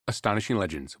Astonishing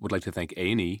Legends would like to thank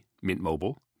A&E, Mint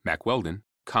Mobile, Mac Weldon,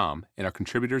 Com, and our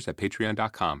contributors at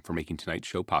patreon.com for making tonight's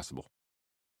show possible.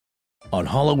 On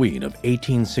Halloween of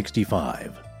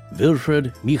 1865,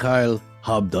 Wilfred Michael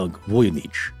Habdag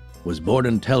Voynich was born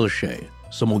in Telše,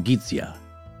 Samogitsia,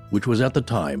 which was at the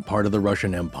time part of the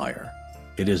Russian Empire.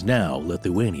 It is now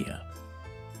Lithuania.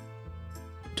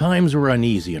 Times were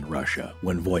uneasy in Russia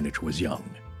when Voynich was young.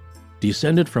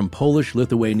 Descended from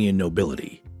Polish-Lithuanian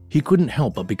nobility, he couldn't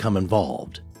help but become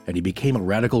involved, and he became a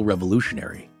radical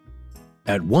revolutionary.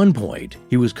 At one point,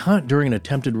 he was caught during an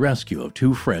attempted rescue of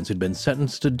two friends who had been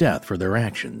sentenced to death for their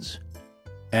actions.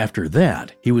 After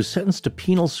that, he was sentenced to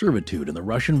penal servitude in the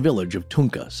Russian village of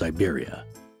Tunka, Siberia.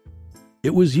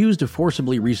 It was used to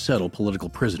forcibly resettle political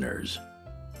prisoners.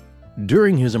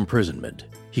 During his imprisonment,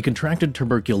 he contracted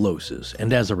tuberculosis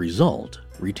and as a result,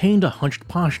 retained a hunched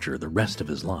posture the rest of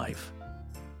his life.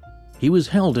 He was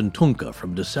held in Tunka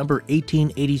from December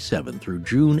 1887 through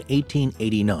June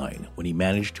 1889 when he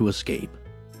managed to escape.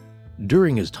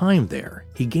 During his time there,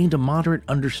 he gained a moderate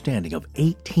understanding of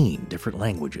 18 different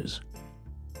languages.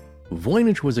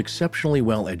 Voynich was exceptionally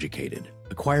well educated,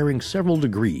 acquiring several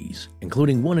degrees,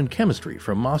 including one in chemistry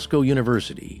from Moscow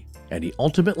University, and he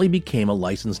ultimately became a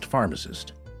licensed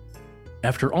pharmacist.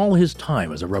 After all his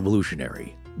time as a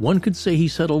revolutionary, one could say he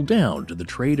settled down to the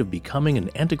trade of becoming an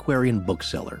antiquarian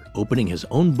bookseller, opening his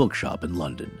own bookshop in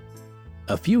London.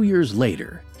 A few years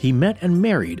later, he met and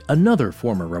married another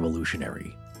former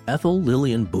revolutionary, Ethel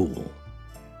Lillian Boole.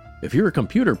 If you're a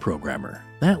computer programmer,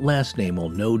 that last name will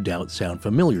no doubt sound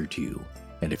familiar to you,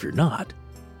 and if you're not,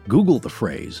 Google the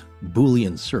phrase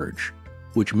Boolean search,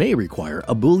 which may require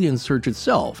a Boolean search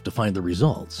itself to find the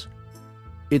results.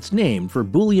 It's named for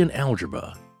Boolean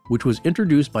algebra, which was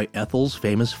introduced by Ethel's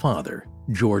famous father,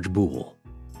 George Boole.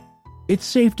 It's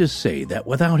safe to say that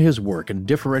without his work in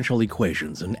differential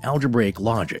equations and algebraic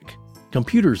logic,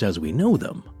 computers as we know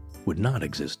them would not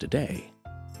exist today.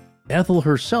 Ethel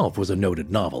herself was a noted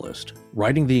novelist,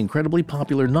 writing the incredibly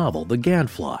popular novel The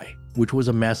Gadfly, which was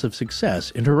a massive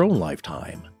success in her own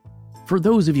lifetime. For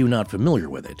those of you not familiar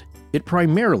with it, it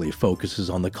primarily focuses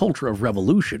on the culture of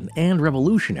revolution and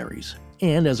revolutionaries,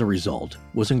 and as a result,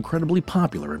 was incredibly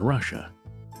popular in Russia.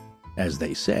 As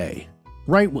they say,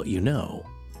 write what you know.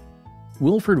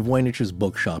 Wilfred Voynich's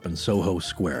bookshop in Soho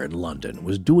Square in London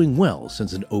was doing well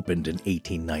since it opened in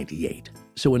 1898,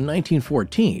 so in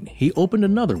 1914 he opened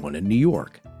another one in New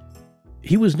York.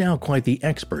 He was now quite the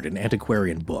expert in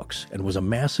antiquarian books and was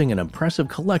amassing an impressive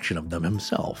collection of them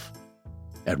himself.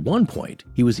 At one point,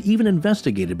 he was even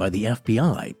investigated by the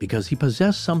FBI because he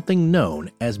possessed something known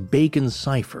as Bacon's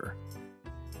cipher.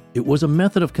 It was a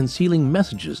method of concealing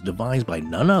messages devised by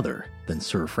none other than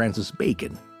Sir Francis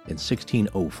Bacon in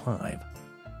 1605.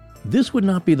 This would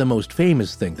not be the most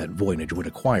famous thing that Voynich would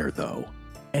acquire, though,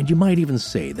 and you might even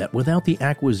say that without the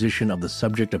acquisition of the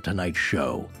subject of tonight's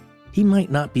show, he might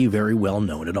not be very well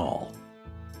known at all.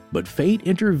 But fate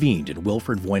intervened in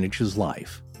Wilfred Voynich's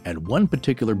life, and one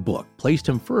particular book placed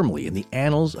him firmly in the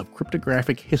annals of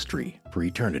cryptographic history for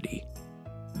eternity.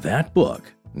 That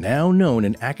book, now known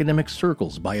in academic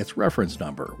circles by its reference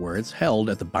number where it's held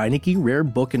at the Voynich Rare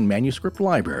Book and Manuscript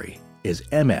Library, is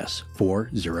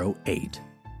MS-408,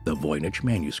 the Voynich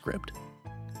Manuscript.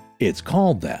 It's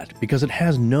called that because it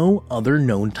has no other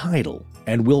known title,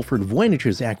 and Wilfred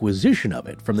Voynich's acquisition of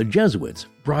it from the Jesuits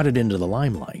brought it into the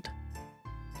limelight.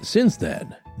 Since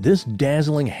then, this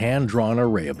dazzling hand-drawn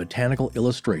array of botanical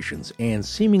illustrations and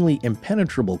seemingly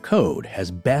impenetrable code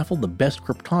has baffled the best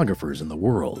cryptographers in the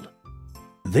world.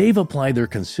 They've applied their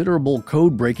considerable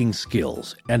code-breaking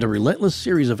skills and a relentless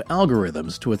series of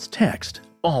algorithms to its text,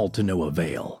 all to no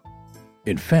avail.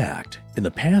 In fact, in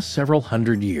the past several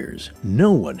hundred years,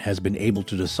 no one has been able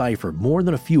to decipher more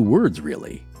than a few words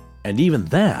really, and even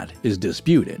that is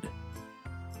disputed.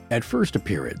 At first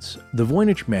appearance, the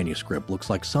Voynich manuscript looks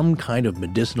like some kind of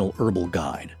medicinal herbal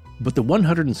guide, but the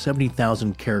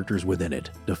 170,000 characters within it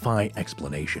defy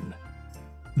explanation.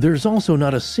 There's also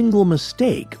not a single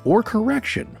mistake or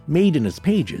correction made in its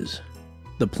pages.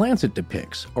 The plants it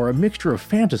depicts are a mixture of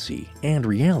fantasy and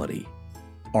reality.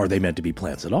 Are they meant to be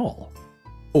plants at all?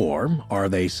 Or are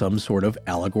they some sort of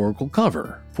allegorical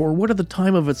cover for what at the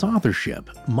time of its authorship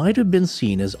might have been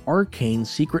seen as arcane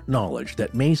secret knowledge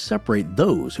that may separate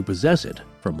those who possess it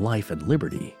from life and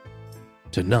liberty?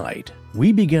 Tonight,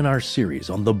 we begin our series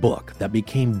on the book that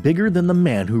became bigger than the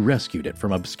man who rescued it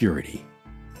from obscurity.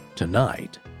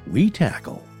 Tonight, we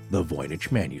tackle the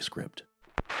Voynich Manuscript.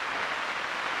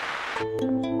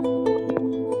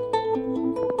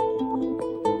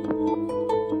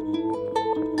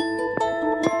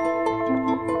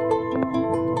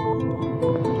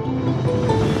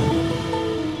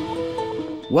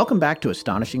 Welcome back to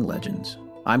Astonishing Legends.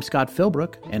 I'm Scott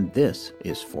Philbrook, and this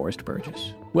is Forrest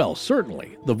Burgess. Well,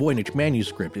 certainly, the Voynich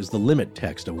Manuscript is the limit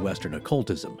text of Western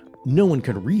occultism. No one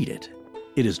can read it.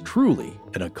 It is truly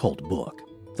an occult book.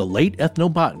 The late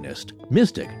ethnobotanist,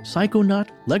 mystic, psychonaut,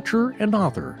 lecturer, and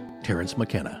author, Terence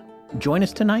McKenna. Join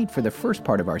us tonight for the first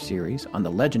part of our series on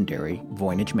the legendary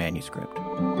Voynich Manuscript.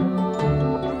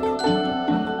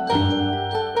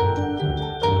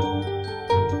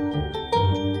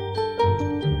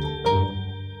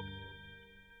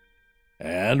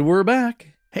 And we're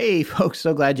back. Hey, folks,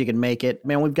 so glad you could make it.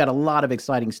 Man, we've got a lot of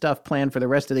exciting stuff planned for the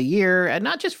rest of the year, and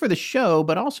not just for the show,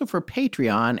 but also for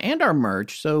Patreon and our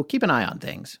merch, so keep an eye on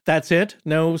things. That's it?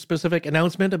 No specific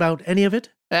announcement about any of it?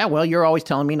 Yeah, well, you're always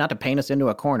telling me not to paint us into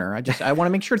a corner. I want to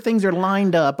make sure things are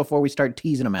lined up before we start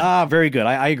teasing them out. Ah, very good.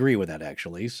 I agree with that,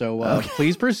 actually. So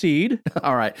please proceed.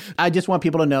 All right. I just want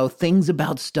people to know things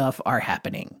about stuff are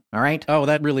happening. All right? Oh,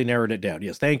 that really narrowed it down.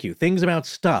 Yes, thank you. Things about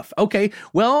stuff. Okay,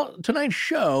 well, tonight's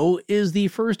show is the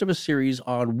first of a series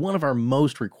on one of our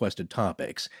most requested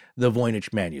topics, the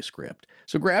Voynich Manuscript.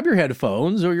 So grab your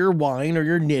headphones or your wine or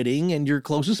your knitting and your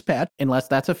closest pet. Unless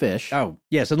that's a fish. Oh,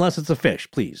 yes, unless it's a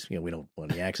fish, please. We don't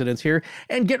want any accidents here.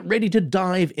 And get ready to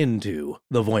dive into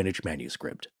the Voynich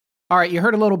Manuscript. All right, you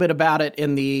heard a little bit about it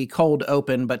in the cold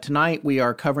open, but tonight we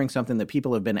are covering something that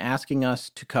people have been asking us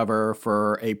to cover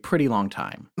for a pretty long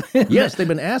time. Yes, they've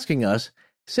been asking us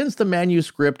since the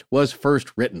manuscript was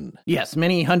first written. Yes,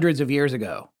 many hundreds of years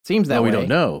ago. Seems that way. We don't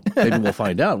know. Maybe we'll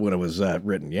find out when it was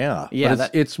written, yeah. Yeah,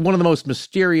 but it's one of the most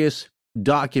mysterious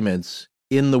documents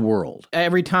in the world.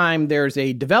 Every time there's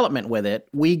a development with it,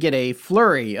 we get a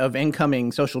flurry of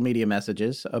incoming social media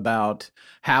messages about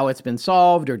how it's been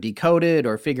solved or decoded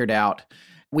or figured out.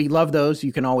 We love those.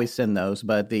 You can always send those,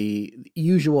 but the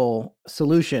usual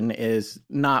solution is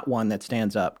not one that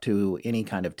stands up to any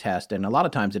kind of test. And a lot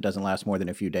of times it doesn't last more than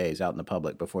a few days out in the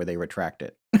public before they retract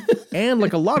it. And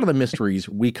like a lot of the mysteries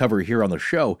we cover here on the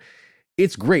show,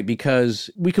 it's great because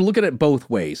we can look at it both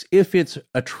ways. If it's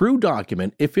a true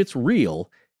document, if it's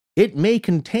real, it may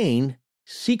contain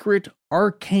secret,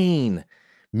 arcane,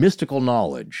 mystical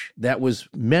knowledge that was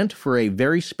meant for a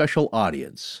very special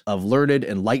audience of learned,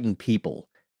 enlightened people.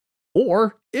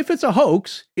 Or if it's a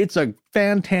hoax, it's a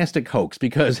fantastic hoax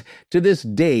because to this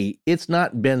day, it's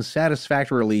not been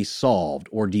satisfactorily solved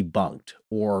or debunked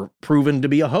or proven to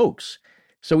be a hoax.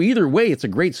 So either way, it's a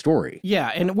great story.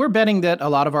 Yeah, and we're betting that a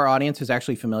lot of our audience is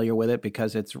actually familiar with it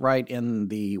because it's right in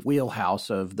the wheelhouse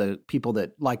of the people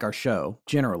that like our show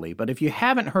generally. But if you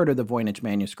haven't heard of the Voynich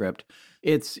Manuscript,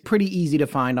 it's pretty easy to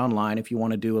find online if you want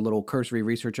to do a little cursory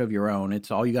research of your own. It's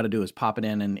all you got to do is pop it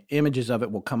in and images of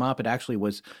it will come up. It actually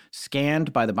was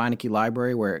scanned by the Voynich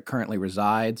Library where it currently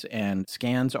resides, and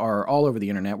scans are all over the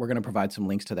internet. We're going to provide some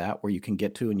links to that where you can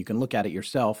get to and you can look at it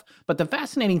yourself. But the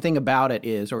fascinating thing about it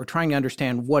is, or trying to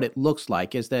understand what it looks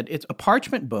like, is that it's a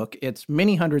parchment book. It's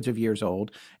many hundreds of years old,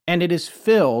 and it is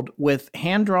filled with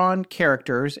hand-drawn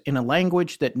characters in a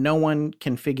language that no one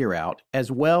can figure out,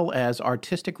 as well as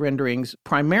artistic renderings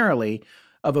primarily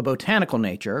of a botanical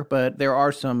nature, but there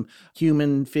are some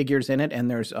human figures in it,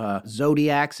 and there's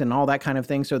zodiacs and all that kind of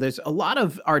thing. So there's a lot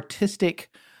of artistic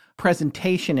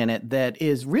presentation in it that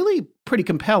is really pretty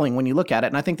compelling when you look at it,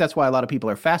 and I think that's why a lot of people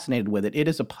are fascinated with it. It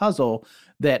is a puzzle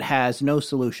that has no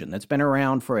solution, that's been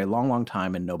around for a long, long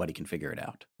time, and nobody can figure it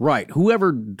out. Right.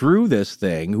 Whoever drew this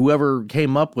thing, whoever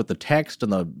came up with the text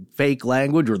and the fake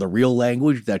language or the real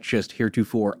language that's just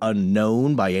heretofore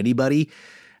unknown by anybody,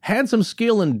 had some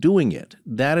skill in doing it.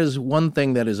 That is one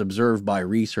thing that is observed by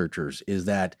researchers, is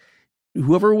that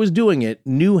whoever was doing it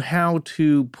knew how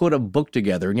to put a book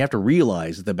together. And you have to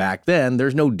realize that back then,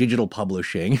 there's no digital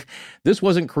publishing. This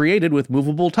wasn't created with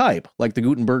movable type, like the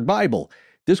Gutenberg Bible.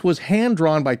 This was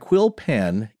hand-drawn by quill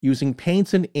pen using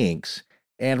paints and inks.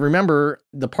 And remember,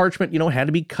 the parchment, had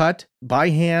to be cut by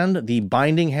hand. The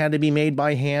binding had to be made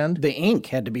by hand. The ink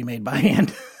had to be made by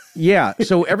hand. Yeah,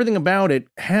 so everything about it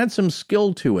had some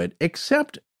skill to it,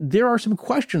 except there are some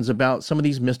questions about some of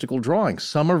these mystical drawings.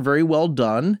 Some are very well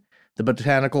done, the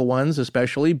botanical ones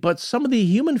especially, but some of the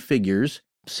human figures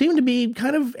seem to be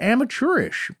kind of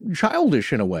amateurish,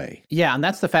 childish in a way. Yeah, and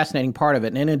that's the fascinating part of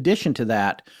it. And in addition to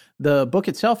that, the book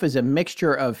itself is a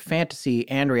mixture of fantasy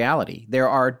and reality. There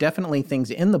are definitely things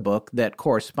in the book that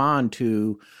correspond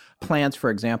to plants, for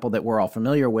example, that we're all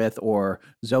familiar with, or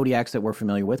zodiacs that we're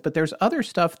familiar with, but there's other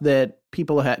stuff that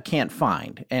people can't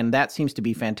find, and that seems to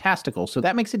be fantastical. So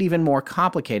that makes it even more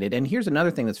complicated. And here's another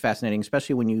thing that's fascinating,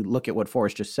 especially when you look at what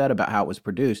Forrest just said about how it was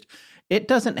produced. It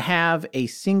doesn't have a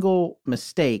single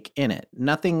mistake in it.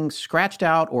 Nothing scratched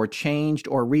out or changed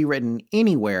or rewritten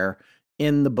anywhere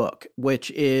in the book,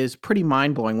 which is pretty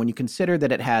mind-blowing when you consider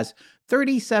that it has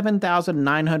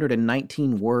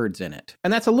 37,919 words in it.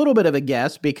 And that's a little bit of a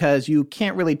guess because you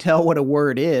can't really tell what a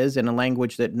word is in a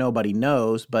language that nobody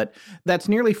knows, but that's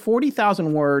nearly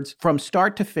 40,000 words from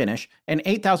start to finish and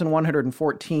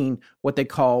 8,114 what they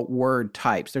call word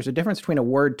types. There's a difference between a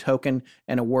word token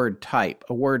and a word type.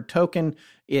 A word token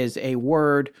is a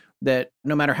word that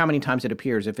no matter how many times it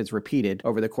appears, if it's repeated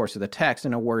over the course of the text,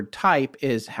 and a word type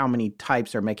is how many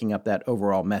types are making up that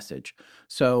overall message.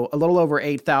 So a little over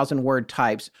 8,000 word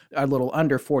types, a little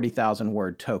under 40,000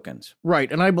 word tokens.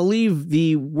 Right, and I believe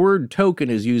the word token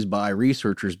is used by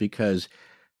researchers because,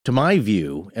 to my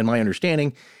view and my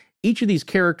understanding, each of these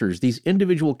characters, these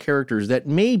individual characters that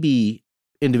may be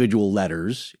individual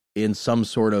letters in some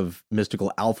sort of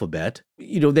mystical alphabet,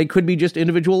 they could be just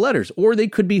individual letters, or they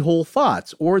could be whole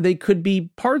thoughts, or they could be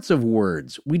parts of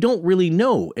words. We don't really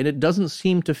know, and it doesn't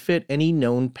seem to fit any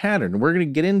known pattern. We're going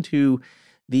to get into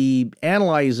the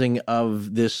analyzing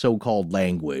of this so-called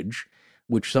language,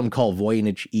 which some call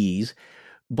Voynich-ese,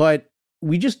 but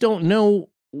we just don't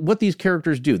know what these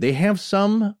characters do. They have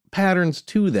some patterns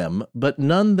to them, but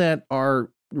none that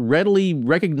are readily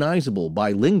recognizable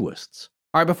by linguists.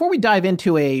 All right, before we dive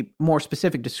into a more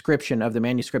specific description of the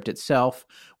manuscript itself,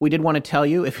 we did want to tell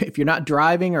you, if you're not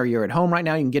driving or you're at home right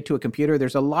now, you can get to a computer.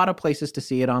 There's a lot of places to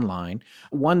see it online.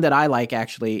 One that I like,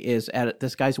 actually, is at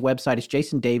this guy's website. It's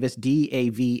Jason Davis,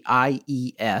 DAVIES.com.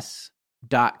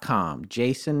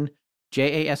 Jason,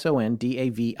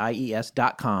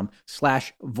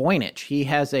 JASONDAVIES.com/Voynich. He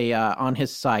has on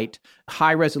his site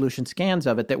high-resolution scans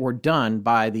of it that were done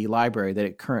by the library that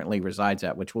it currently resides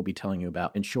at, which we'll be telling you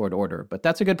about in short order. But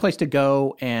that's a good place to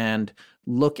go and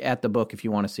look at the book if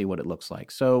you want to see what it looks like.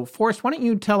 So, Forrest, why don't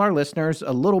you tell our listeners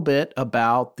a little bit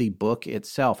about the book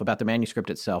itself, about the manuscript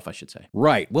itself, I should say.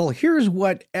 Right. Well, here's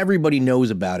what everybody knows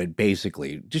about it,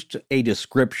 basically. Just a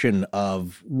description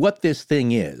of what this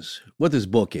thing is, what this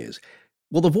book is.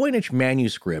 Well, the Voynich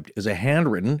manuscript is a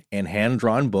handwritten and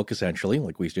hand-drawn book, essentially,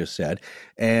 like we just said,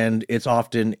 and it's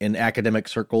often in academic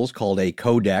circles called a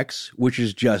codex, which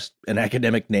is just an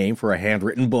academic name for a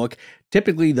handwritten book,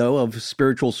 typically, though, of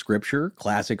spiritual scripture,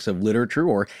 classics of literature,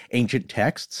 or ancient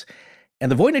texts. And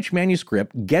the Voynich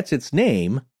manuscript gets its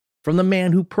name from the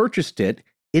man who purchased it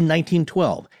in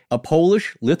 1912, a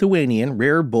Polish-Lithuanian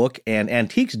rare book and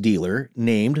antiques dealer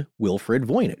named Wilfrid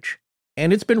Voynich.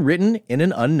 And it's been written in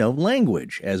an unknown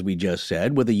language, as we just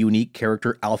said, with a unique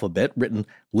character alphabet written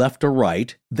left to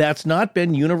right that's not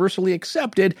been universally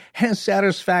accepted and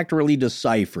satisfactorily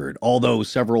deciphered, although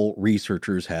several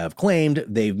researchers have claimed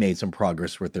they've made some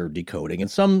progress with their decoding,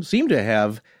 and some seem to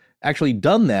have actually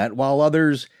done that, while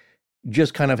others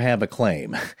just kind of have a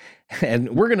claim. And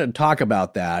we're going to talk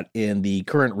about that in the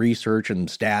current research and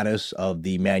status of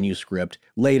the manuscript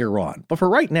later on. But for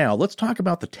right now, let's talk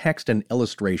about the text and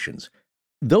illustrations.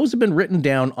 Those have been written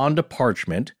down onto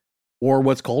parchment, or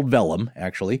what's called vellum,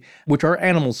 actually, which are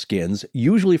animal skins,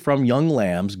 usually from young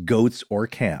lambs, goats, or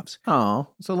calves. Oh,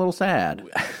 it's a little sad.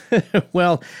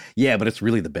 Well, yeah, but it's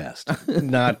really the best.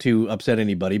 Not to upset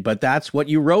anybody, but that's what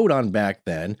you wrote on back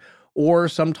then. Or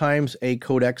sometimes a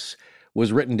codex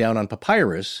was written down on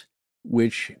papyrus,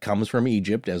 which comes from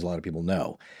Egypt, as a lot of people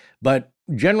know. But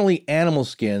generally, animal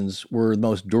skins were the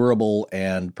most durable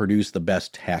and produced the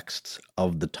best texts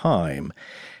of the time.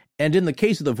 And in the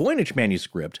case of the Voynich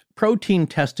manuscript, protein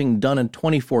testing done in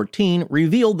 2014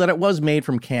 revealed that it was made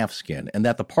from calf skin and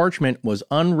that the parchment was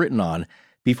unwritten on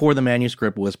before the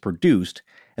manuscript was produced,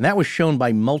 and that was shown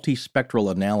by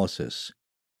multispectral analysis.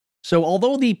 So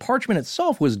although the parchment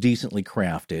itself was decently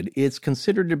crafted, it's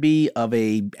considered to be of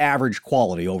a average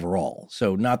quality overall.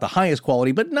 So not the highest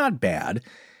quality, but not bad.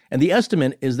 And the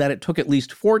estimate is that it took at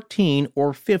least 14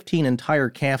 or 15 entire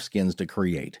calf skins to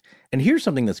create. And here's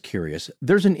something that's curious.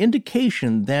 There's an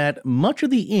indication that much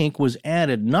of the ink was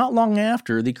added not long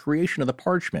after the creation of the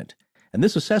parchment. And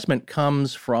this assessment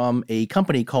comes from a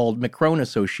company called Macron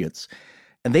Associates.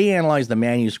 And they analyzed the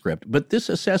manuscript, but this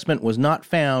assessment was not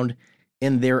found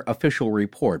in their official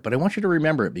report. But I want you to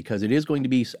remember it because it is going to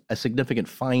be a significant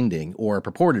finding or a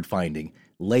purported finding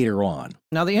later on.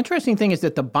 Now, the interesting thing is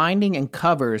that the binding and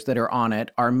covers that are on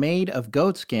it are made of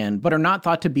goat skin, but are not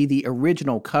thought to be the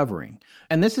original covering.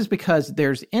 And this is because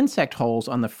there's insect holes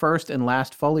on the first and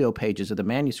last folio pages of the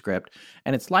manuscript,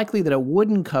 and it's likely that a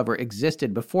wooden cover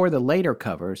existed before the later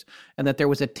covers, and that there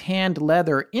was a tanned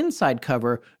leather inside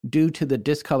cover due to the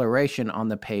discoloration on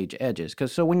the page edges.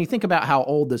 So when you think about how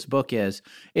old this book is,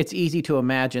 it's easy to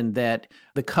imagine that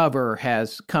the cover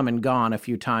has come and gone a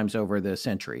few times over the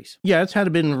centuries. Yeah, it's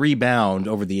had been rebound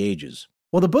over the ages.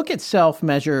 Well, the book itself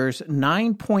measures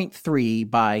 9.3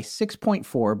 by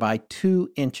 6.4 by 2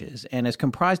 inches and is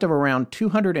comprised of around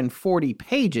 240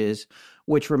 pages,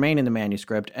 which remain in the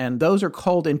manuscript, and those are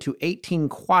culled into 18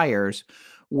 quires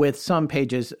with some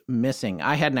pages missing.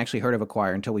 I hadn't actually heard of a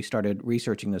quire until we started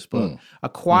researching this book. A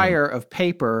quire of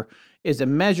paper is a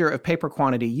measure of paper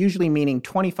quantity, usually meaning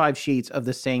 25 sheets of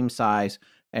the same size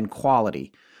and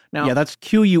quality. Now, Yeah, that's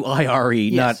Quire,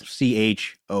 Yes. not Choi.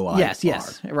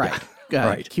 Yes, right.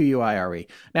 Right. Quire.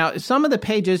 Now, some of the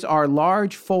pages are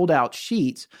large fold-out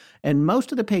sheets, and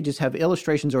most of the pages have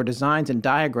illustrations or designs and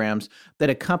diagrams that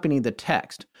accompany the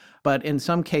text. But in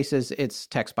some cases, it's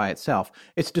text by itself.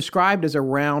 It's described as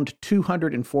around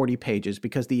 240 pages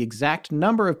because the exact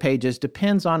number of pages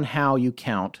depends on how you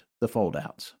count the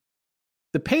fold-outs.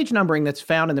 The page numbering that's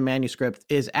found in the manuscript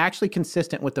is actually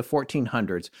consistent with the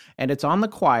 1400s, and it's on the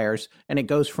quires, and it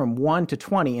goes from 1 to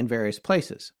 20 in various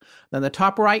places. Then the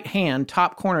top right-hand,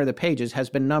 top corner of the pages has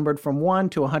been numbered from 1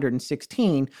 to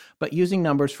 116, but using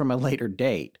numbers from a later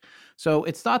date. So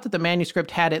it's thought that the manuscript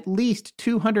had at least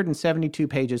 272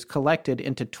 pages collected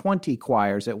into 20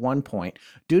 quires at one point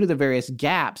due to the various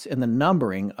gaps in the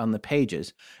numbering on the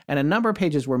pages. And a number of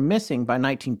pages were missing by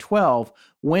 1912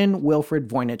 when Wilfrid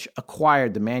Voynich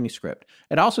acquired the manuscript.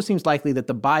 It also seems likely that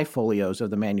the bifolios of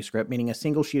the manuscript, meaning a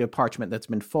single sheet of parchment that's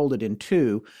been folded in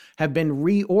two, have been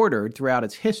reordered throughout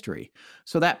its history.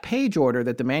 So that page order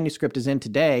that the manuscript is in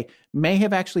today may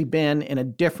have actually been in a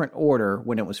different order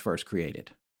when it was first created.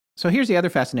 So here's the other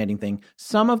fascinating thing.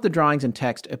 Some of the drawings and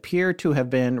text appear to have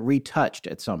been retouched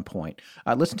at some point.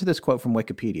 Listen to this quote from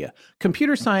Wikipedia.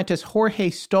 Computer scientist Jorge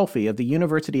Stolfi of the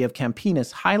University of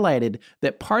Campinas highlighted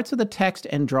that parts of the text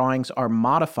and drawings are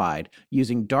modified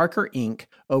using darker ink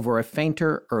over a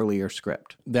fainter, earlier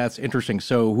script. That's interesting.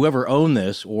 So whoever owned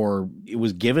this, or it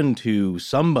was given to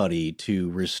somebody to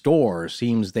restore,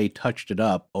 seems they touched it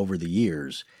up over the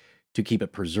years to keep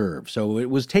it preserved. So it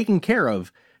was taken care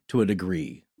of to a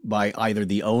degree by either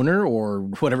the owner or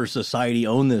whatever society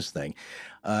owned this thing.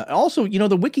 Also,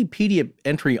 the Wikipedia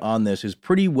entry on this is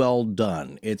pretty well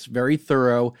done. It's very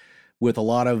thorough with a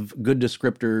lot of good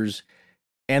descriptors,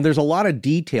 and there's a lot of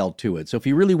detail to it. So if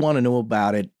you really want to know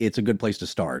about it, it's a good place to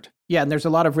start. Yeah, and there's a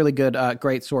lot of really good,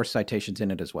 great source citations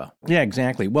in it as well. Yeah,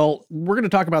 exactly. Well, we're going to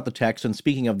talk about the text, and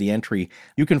speaking of the entry,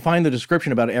 you can find the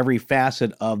description about every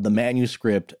facet of the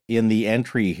manuscript in the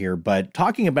entry here, but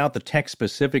talking about the text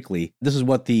specifically, this is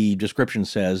what the description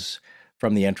says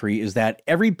from the entry, is that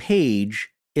every page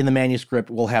in the manuscript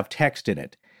will have text in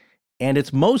it, and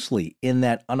it's mostly in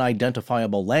that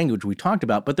unidentifiable language we talked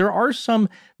about, but there are some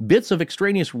bits of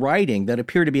extraneous writing that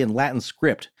appear to be in Latin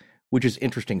script, which is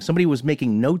interesting. Somebody was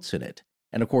making notes in it.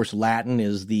 And of course, Latin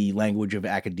is the language of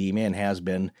academia and has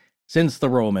been since the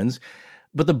Romans.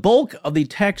 But the bulk of the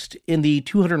text in the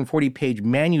 240-page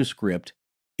manuscript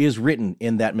is written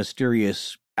in that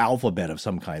mysterious alphabet of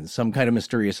some kind of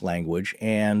mysterious language.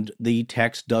 And the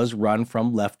text does run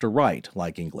from left to right,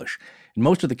 like English. And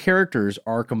most of the characters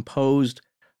are composed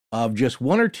of just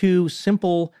one or two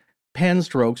simple pen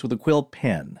strokes with a quill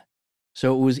pen.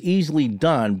 So it was easily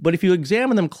done, but if you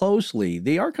examine them closely,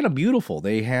 they are kind of beautiful.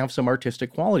 They have some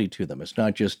artistic quality to them. It's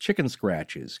not just chicken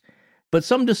scratches. But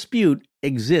some dispute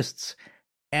exists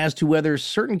as to whether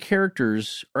certain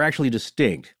characters are actually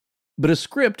distinct. But a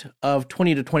script of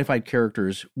 20 to 25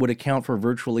 characters would account for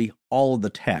virtually all of the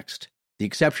text. The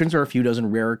exceptions are a few dozen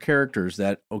rarer characters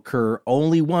that occur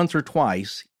only once or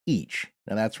twice each.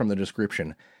 Now that's from the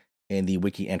description in the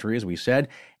wiki entry, as we said.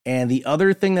 And the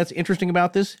other thing that's interesting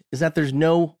about this is that there's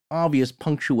no obvious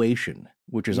punctuation,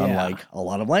 which is unlike a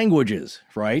lot of languages,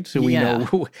 right? So we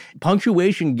know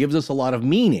punctuation gives us a lot of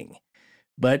meaning,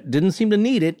 but didn't seem to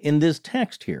need it in this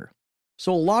text here.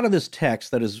 So a lot of this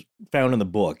text that is found in the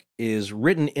book is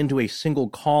written into a single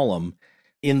column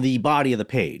in the body of the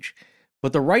page.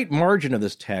 But the right margin of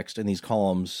this text in these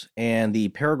columns and the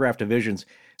paragraph divisions,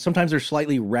 sometimes they're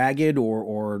slightly ragged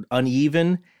or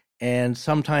uneven, and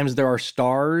sometimes there are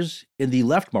stars in the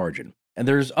left margin. And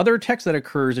there's other text that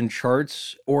occurs in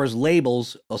charts or as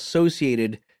labels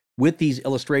associated with these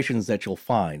illustrations that you'll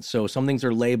find. So some things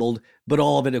are labeled, but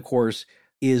all of it, of course,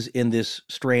 is in this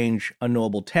strange,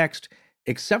 unknowable text,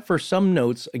 except for some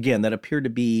notes, again, that appear to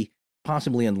be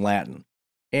possibly in Latin.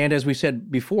 And as we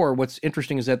said before, what's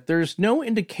interesting is that there's no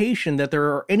indication that there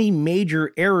are any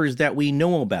major errors that we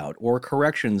know about or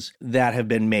corrections that have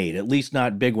been made, at least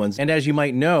not big ones. And as you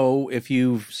might know, if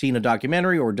you've seen a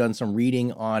documentary or done some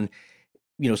reading on,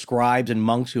 scribes and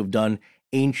monks who have done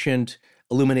ancient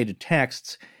illuminated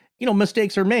texts,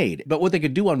 mistakes are made. But what they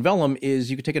could do on vellum is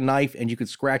you could take a knife and you could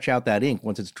scratch out that ink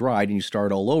once it's dried and you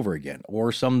start all over again.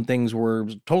 Or some things were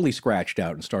totally scratched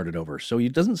out and started over. So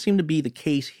it doesn't seem to be the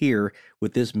case here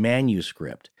with this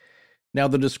manuscript. Now,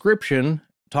 the description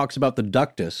talks about the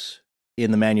ductus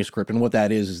in the manuscript, and what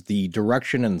that is the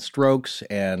direction and strokes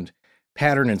and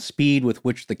pattern and speed with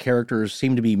which the characters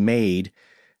seem to be made.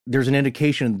 There's an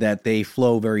indication that they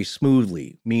flow very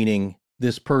smoothly, meaning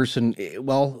this person,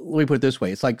 well, let me put it this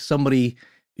way. It's like somebody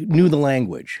knew the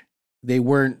language. They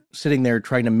weren't sitting there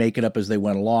trying to make it up as they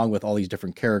went along with all these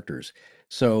different characters.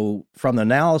 So from the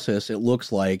analysis, it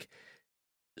looks like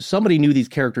somebody knew these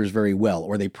characters very well,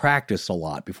 or they practiced a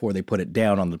lot before they put it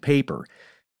down on the paper.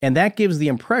 And that gives the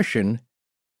impression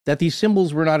that these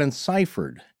symbols were not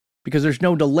enciphered, because there's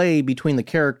no delay between the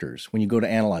characters when you go to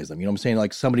analyze them. You know what I'm saying?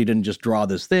 Like somebody didn't just draw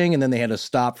this thing and then they had to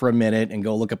stop for a minute and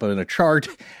go look up in a chart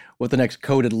what the next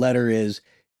coded letter is.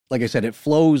 Like I said, it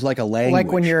flows like a language.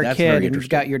 Like when you're a kid and you've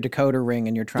got your decoder ring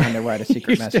and you're trying to write a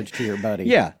secret message to your buddy.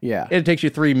 Yeah. Yeah. It takes you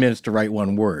 3 minutes to write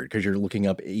one word because you're looking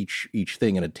up each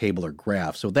thing in a table or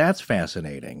graph. So that's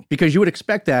fascinating because you would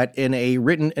expect that in a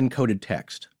written encoded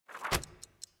text.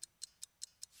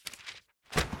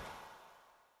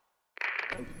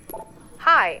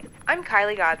 Hi, I'm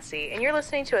Kylie Godsey, and you're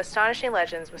listening to Astonishing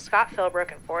Legends with Scott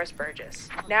Philbrook and Forrest Burgess.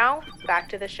 Now, back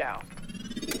to the show.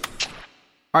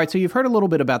 All right, so you've heard a little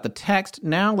bit about the text.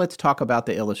 Now let's talk about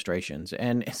the illustrations.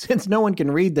 And since no one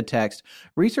can read the text,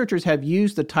 researchers have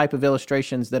used the type of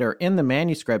illustrations that are in the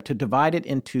manuscript to divide it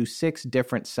into 6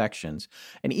 different sections.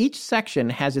 And each section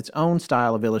has its own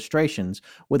style of illustrations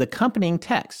with accompanying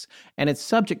text and its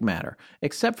subject matter,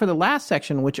 except for the last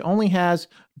section, which only has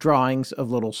drawings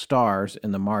of little stars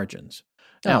in the margins.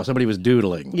 Now, somebody was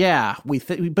doodling. Yeah,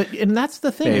 and that's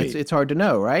the thing. Hey. It's hard to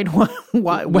know, right?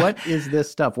 What is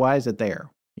this stuff? Why is it there?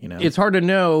 It's hard to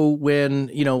know when,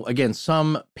 again,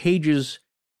 some pages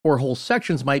or whole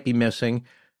sections might be missing,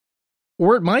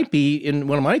 or it might be, in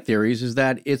one of my theories, is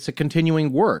that it's a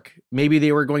continuing work. Maybe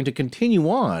they were going to continue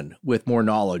on with more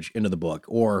knowledge into the book,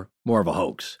 or more of a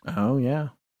hoax. Oh, yeah.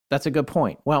 That's a good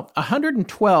point. Well,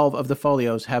 112 of the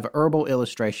folios have herbal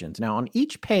illustrations. Now, on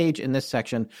each page in this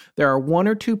section, there are 1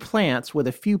 or 2 plants with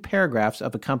a few paragraphs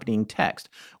of accompanying text,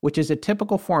 which is a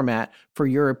typical format for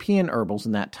European herbals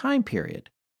in that time period.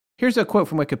 Here's a quote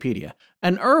from Wikipedia.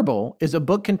 An herbal is a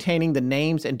book containing the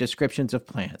names and descriptions of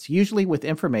plants, usually with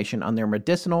information on their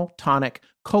medicinal, tonic,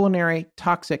 culinary,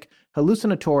 toxic,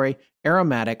 hallucinatory,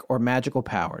 aromatic, or magical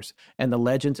powers, and the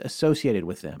legends associated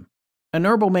with them. An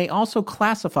herbal may also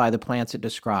classify the plants it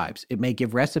describes. It may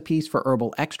give recipes for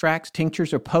herbal extracts,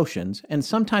 tinctures, or potions, and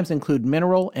sometimes include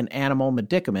mineral and animal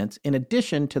medicaments in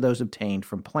addition to those obtained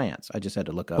from plants. I just had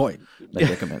to look up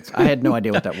medicaments. I had no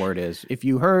idea what that word is. If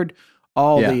you heard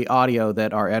all the audio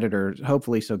that our editor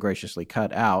hopefully so graciously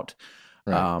cut out,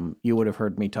 you would have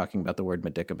heard me talking about the word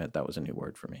medicament. That was a new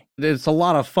word for me. It's a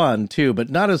lot of fun, too, but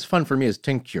not as fun for me as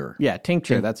tincture. Yeah,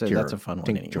 tincture. That's a fun one.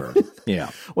 Tincture.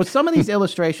 Yeah. Well, some of these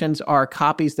illustrations are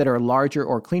copies that are larger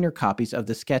or cleaner copies of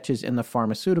the sketches in the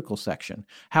pharmaceutical section.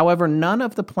 However, none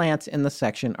of the plants in the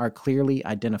section are clearly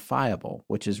identifiable,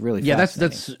 which is really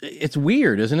fascinating. It's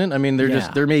weird, isn't it? I mean,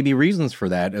 there may be reasons for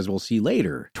that, as we'll see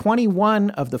later.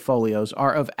 21 of the folios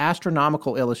are of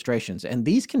astronomical illustrations, and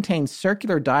these contain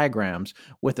circular diagrams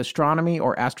with astronomy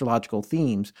or astrological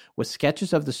themes with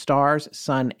sketches of the stars,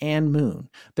 sun, and moon.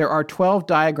 There are 12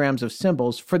 diagrams of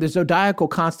symbols for the zodiacal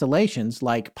constellations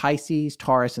like Pisces,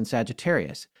 Taurus, and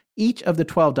Sagittarius. Each of the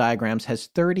 12 diagrams has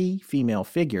 30 female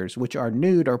figures, which are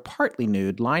nude or partly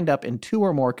nude, lined up in 2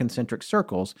 or more concentric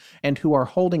circles, and who are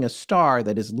holding a star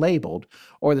that is labeled,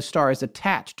 or the star is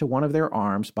attached to one of their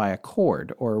arms by a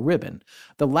cord or a ribbon.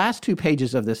 The last 2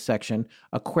 pages of this section,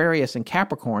 Aquarius and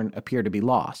Capricorn, appear to be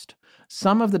lost.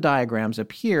 Some of the diagrams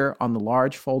appear on the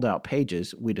large fold-out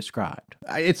pages we described.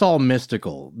 It's all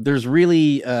mystical. There's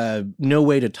really no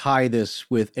way to tie this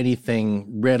with anything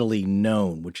readily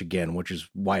known, which is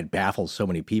why it baffles so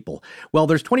many people. Well,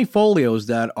 there's 20 folios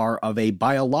that are of a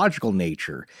biological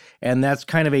nature, and that's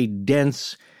kind of a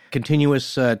dense,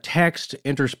 continuous text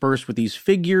interspersed with these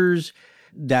figures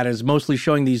that is mostly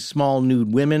showing these small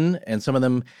nude women, and some of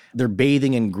them, they're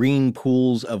bathing in green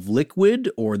pools of liquid,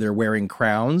 or they're wearing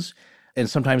crowns. And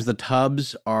sometimes the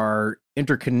tubs are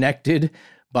interconnected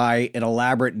by an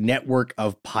elaborate network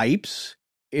of pipes.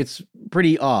 It's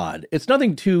pretty odd. It's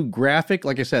nothing too graphic.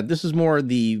 Like I said, this is more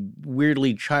the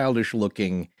weirdly childish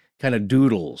looking kind of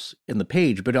doodles in the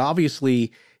page, but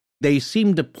obviously they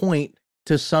seem to point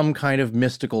to some kind of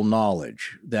mystical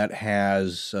knowledge that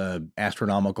has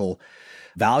astronomical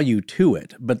value to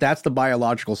it. But that's the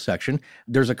biological section.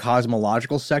 There's a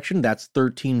cosmological section. That's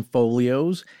 13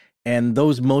 folios. And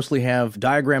those mostly have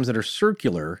diagrams that are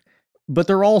circular, but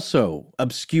they're also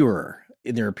obscure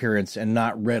in their appearance and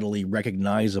not readily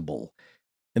recognizable.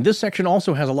 And this section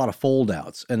also has a lot of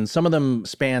foldouts, and some of them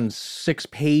span 6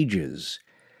 pages.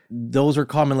 Those are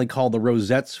commonly called the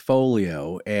Rosette's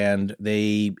folio, and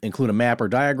they include a map or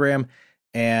diagram,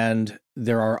 and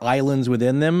there are islands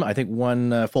within them. I think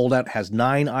one foldout has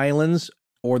 9 islands,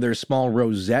 or there's small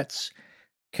rosettes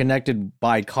connected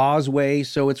by causeway,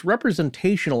 so it's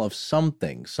representational of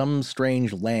something, some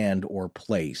strange land or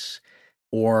place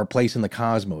in the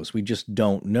cosmos. We just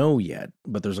don't know yet,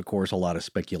 but there's, of course, a lot of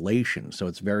speculation, so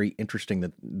it's very interesting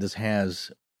that this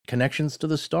has connections to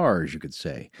the stars, you could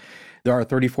say. There are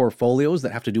 34 folios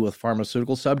that have to do with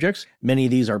pharmaceutical subjects. Many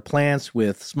of these are plants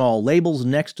with small labels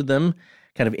next to them,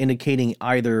 kind of indicating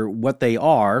either what they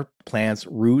are, plants,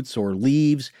 roots, or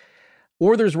leaves,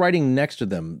 or there's writing next to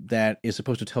them that is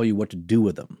supposed to tell you what to do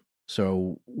with them.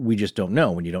 So we just don't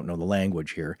know when you don't know the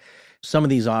language here. Some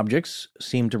of these objects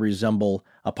seem to resemble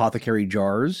apothecary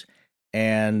jars,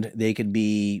 and they could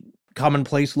be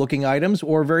commonplace-looking items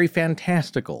or very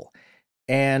fantastical.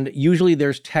 And usually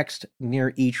there's text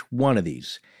near each one of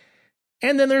these.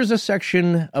 And then there's a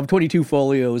section of 22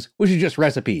 folios, which is just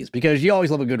recipes, because you always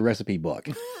love a good recipe book.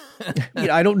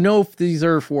 I don't know if these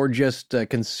are for just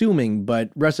consuming,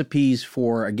 but recipes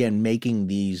for, again, making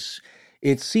these,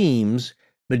 it seems,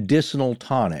 medicinal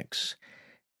tonics.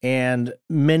 And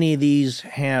many of these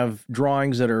have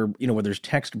drawings that are, where there's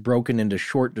text broken into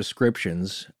short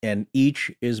descriptions, and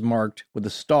each is marked with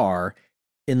a star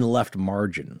in the left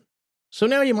margin. So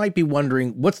now you might be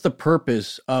wondering, what's the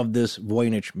purpose of this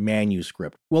Voynich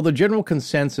manuscript? Well, the general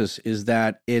consensus is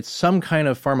that it's some kind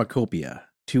of pharmacopoeia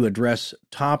to address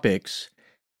topics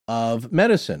of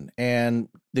medicine and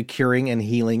the curing and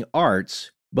healing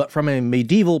arts, but from a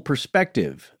medieval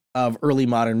perspective of early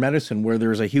modern medicine, where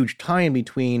there's a huge tie-in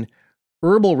between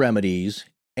herbal remedies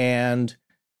and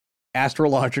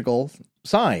astrological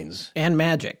signs. And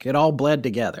magic. It all bled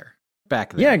together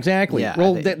back then. Yeah, exactly. Yeah,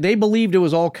 well, they believed it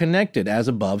was all connected, as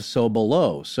above, so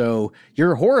below. So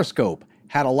your horoscope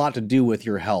had a lot to do with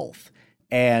your health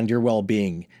and your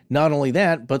well-being. Not only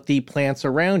that, but the plants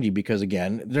around you, because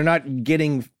again, they're not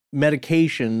getting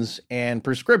medications and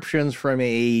prescriptions from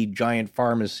a giant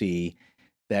pharmacy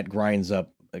that grinds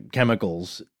up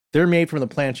chemicals. They're made from the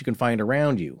plants you can find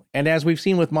around you. And as we've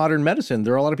seen with modern medicine,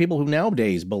 there are a lot of people who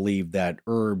nowadays believe that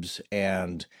herbs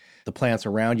and the plants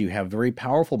around you have very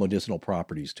powerful medicinal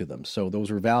properties to them. So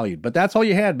those were valued. But that's all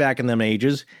you had back in them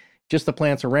ages, just the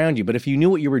plants around you. But if you knew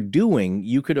what you were doing,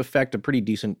 you could effect a pretty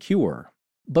decent cure.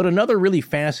 But another really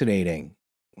fascinating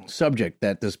subject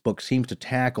that this book seems to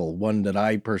tackle, one that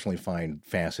I personally find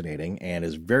fascinating and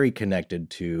is very connected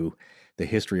to the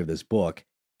history of this book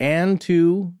and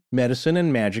to medicine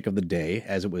and magic of the day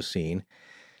as it was seen,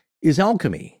 is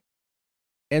alchemy.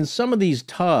 And some of these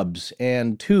tubs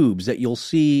and tubes that you'll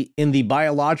see in the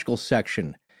biological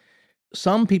section,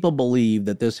 some people believe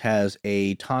that this has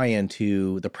a tie-in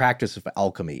to the practice of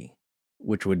alchemy,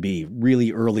 which would be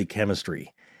really early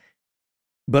chemistry.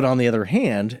 But on the other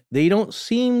hand, they don't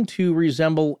seem to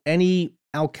resemble any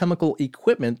alchemical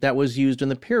equipment that was used in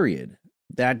the period.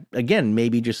 That, again, may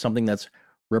be just something that's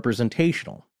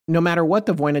representational. No matter what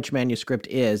the Voynich manuscript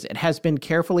is, it has been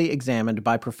carefully examined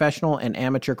by professional and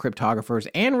amateur cryptographers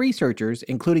and researchers,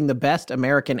 including the best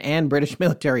American and British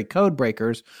military code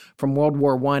breakers from World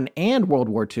War I and World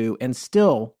War II, and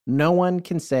still no one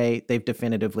can say they've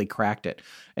definitively cracked it.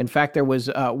 In fact, there was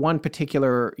one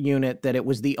particular unit that it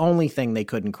was the only thing they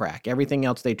couldn't crack. Everything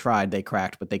else they tried, they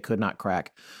cracked, but they could not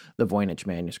crack the Voynich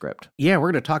manuscript. Yeah,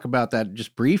 we're going to talk about that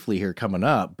just briefly here coming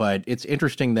up, but it's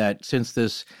interesting that since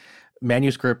this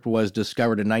manuscript was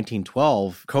discovered in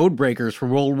 1912, code breakers from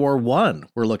World War I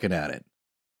were looking at it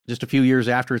just a few years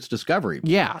after its discovery.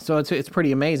 Yeah, so it's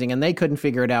pretty amazing, and they couldn't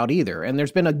figure it out either. And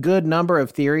there's been a good number of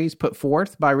theories put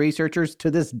forth by researchers to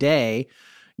this day.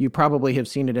 You probably have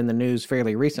seen it in the news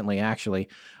fairly recently, actually,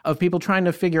 of people trying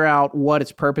to figure out what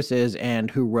its purpose is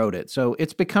and who wrote it. So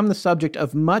it's become the subject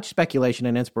of much speculation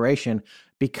and inspiration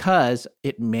because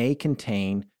it may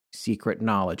contain secret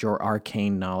knowledge or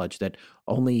arcane knowledge that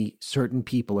only certain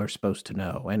people are supposed to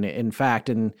know. And in fact,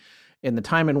 in the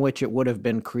time in which it would have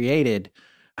been created,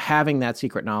 having that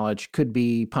secret knowledge could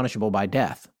be punishable by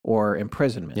death or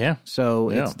imprisonment. Yeah.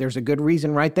 So there's a good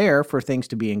reason right there for things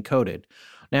to be encoded.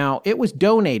 Now, it was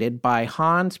donated by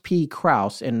Hans P.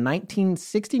 Krauss in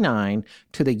 1969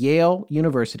 to the Yale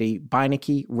University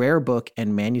Voynich Rare Book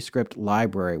and Manuscript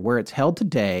Library, where it's held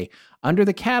today under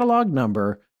the catalog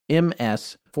number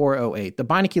MS408. The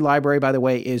Voynich Library, by the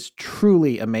way, is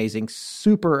truly amazing,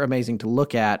 super amazing to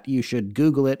look at. You should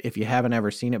Google it if you haven't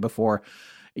ever seen it before.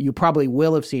 you probably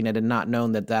will have seen it and not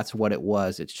known that that's what it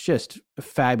was. It's just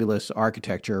fabulous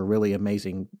architecture, really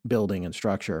amazing building and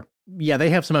structure. Yeah, they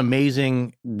have some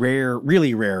amazing, rare,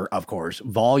 really rare, of course,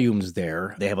 volumes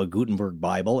there. They have a Gutenberg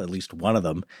Bible, at least one of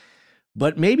them.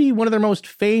 But maybe one of their most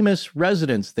famous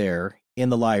residents there in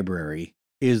the library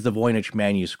is the Voynich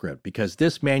manuscript, because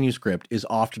this manuscript is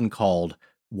often called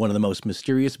one of the most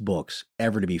mysterious books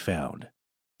ever to be found.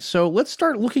 So let's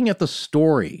start looking at the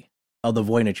story of the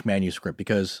Voynich manuscript,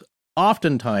 because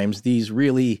oftentimes these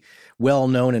really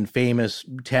well-known and famous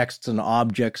texts and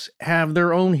objects have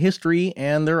their own history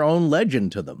and their own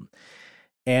legend to them.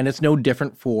 And it's no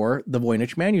different for the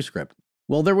Voynich manuscript.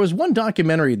 Well, there was one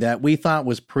documentary that we thought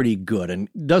was pretty good and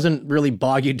doesn't really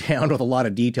bog you down with a lot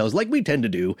of details like we tend to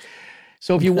do.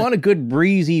 So if you want a good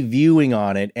breezy viewing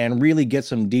on it and really get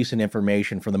some decent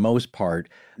information for the most part,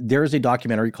 there's a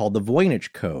documentary called The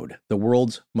Voynich Code, the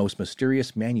world's most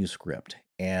mysterious manuscript.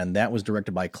 And that was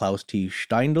directed by Klaus T.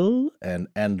 Steindl and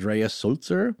Andreas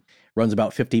Sulzer. Runs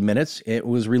about 50 minutes. It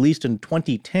was released in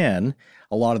 2010.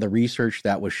 A lot of the research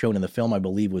that was shown in the film, I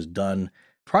believe, was done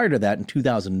prior to that in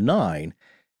 2009.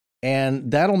 And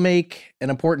that'll make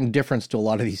an important difference to a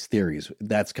lot of these theories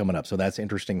that's coming up. So that's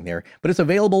interesting there. But it's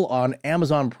available on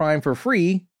Amazon Prime for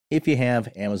free if you have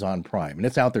Amazon Prime. And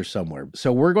it's out there somewhere.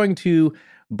 So we're going to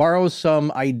borrow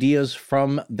some ideas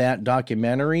from that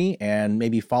documentary and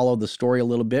maybe follow the story a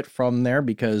little bit from there,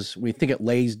 because we think it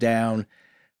lays down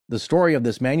the story of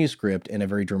this manuscript in a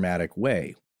very dramatic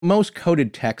way. Most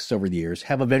coded texts over the years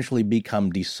have eventually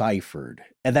become deciphered.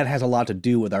 And that has a lot to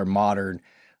do with our modern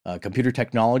computer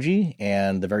technology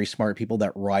and the very smart people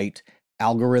that write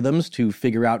algorithms to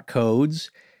figure out codes,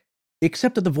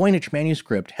 except that the Voynich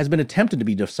manuscript has been attempted to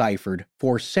be deciphered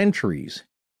for centuries,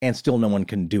 and still no one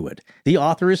can do it. The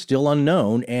author is still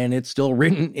unknown, and it's still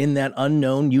written in that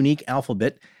unknown, unique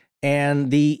alphabet, and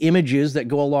the images that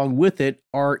go along with it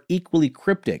are equally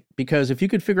cryptic, because if you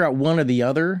could figure out one or the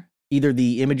other, either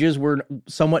the images were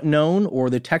somewhat known or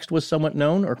the text was somewhat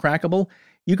known or crackable,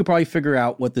 you could probably figure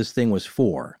out what this thing was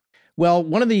for. Well,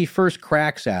 one of the first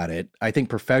cracks at it, I think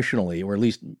professionally, or at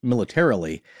least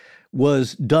militarily,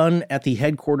 was done at the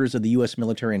headquarters of the U.S.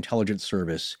 Military Intelligence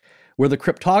Service, where the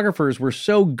cryptographers were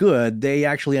so good, they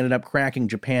actually ended up cracking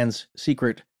Japan's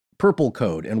secret Purple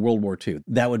Code in World War II.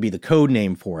 That would be the code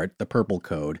name for it, the Purple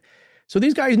Code. So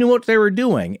these guys knew what they were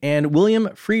doing, and William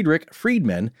Friedrich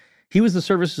Friedman, he was the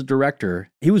service's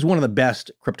director. He was one of the best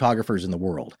cryptographers in the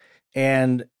world.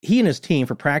 And he and his team,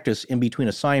 for practice in between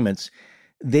assignments,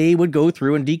 they would go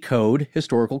through and decode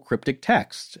historical cryptic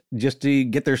texts just to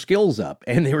get their skills up.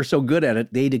 And they were so good at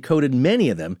it, they decoded many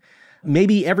of them,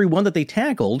 maybe every one that they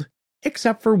tackled,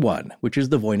 except for one, which is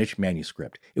the Voynich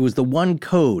manuscript. It was the one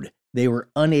code they were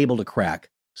unable to crack,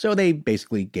 so they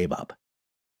basically gave up.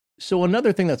 So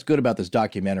another thing that's good about this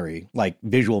documentary, like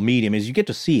visual medium, is you get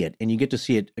to see it, and you get to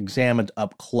see it examined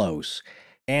up close.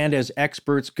 And as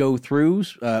experts go through,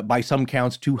 by some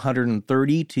counts,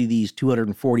 230 to these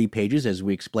 240 pages, as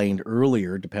we explained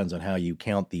earlier, depends on how you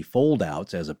count the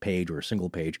foldouts as a page or a single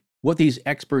page. What these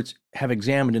experts have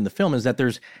examined in the film is that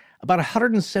there's about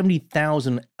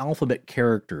 170,000 alphabet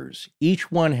characters.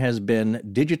 Each one has been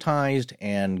digitized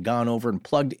and gone over and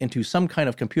plugged into some kind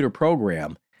of computer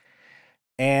program.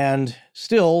 And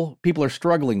still, people are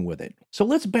struggling with it. So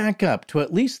let's back up to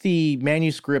at least the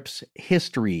manuscript's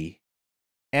history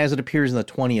as it appears in the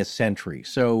 20th century.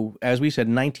 So, as we said,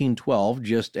 in 1912,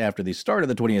 just after the start of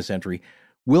the 20th century,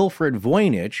 Wilfred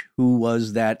Voynich, who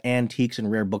was that antiques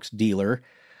and rare books dealer,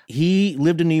 he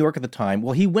lived in New York at the time.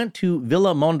 Well, he went to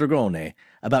Villa Mondragone,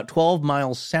 about 12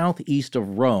 miles southeast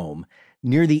of Rome,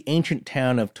 near the ancient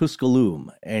town of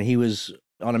Tusculum, and he was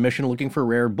on a mission looking for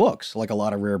rare books, like a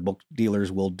lot of rare book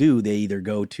dealers will do. They either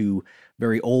go to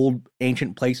very old,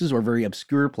 ancient places or very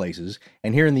obscure places.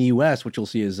 And here in the U.S., what you'll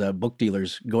see is book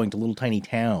dealers going to little tiny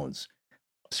towns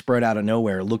spread out of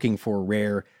nowhere looking for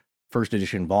rare first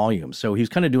edition volumes. So he's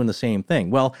kind of doing the same thing.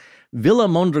 Well, Villa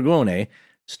Mondragone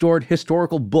stored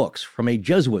historical books from a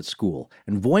Jesuit school,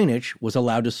 and Voynich was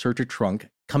allowed to search a trunk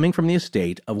coming from the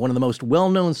estate of one of the most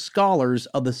well-known scholars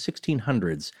of the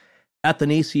 1600s,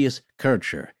 Athanasius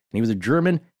Kircher. And he was a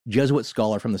German Jesuit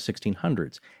scholar from the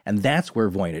 1600s. And that's where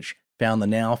Voynich found the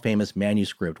now famous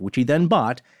manuscript, which he then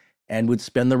bought and would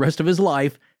spend the rest of his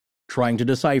life trying to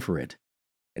decipher it.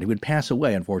 And he would pass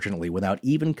away, unfortunately, without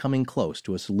even coming close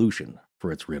to a solution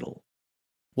for its riddle.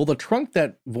 Well, the trunk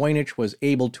that Voynich was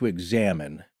able to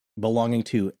examine, belonging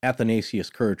to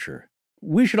Athanasius Kircher,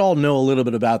 we should all know a little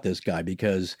bit about this guy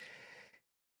because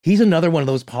he's another one of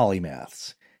those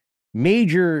polymaths.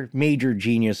 Major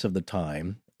genius of the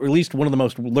time, or at least one of the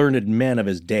most learned men of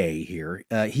his day here.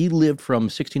 He lived from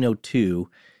 1602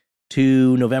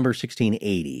 to November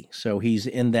 1680. So he's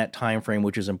in that time frame,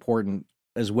 which is important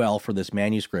as well for this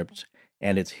manuscript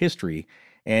and its history.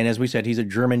 And as we said, he's a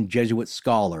German Jesuit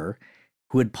scholar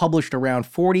who had published around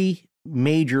 40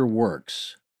 major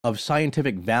works of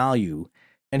scientific value.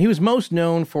 And he was most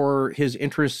known for his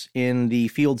interests in the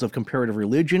fields of comparative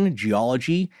religion,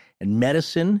 geology, and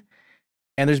medicine.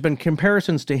 And there's been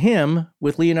comparisons to him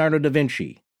with Leonardo da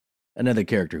Vinci, another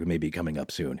character who may be coming up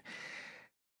soon.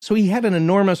 So he had an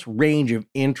enormous range of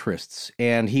interests,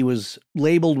 and he was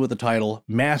labeled with the title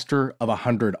Master of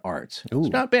 100 Arts. Ooh.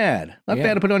 It's not bad. Not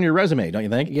bad to put on your resume, don't you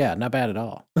think? Yeah, not bad at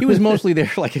all. He was mostly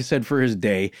there, like I said, for his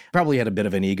day. Probably had a bit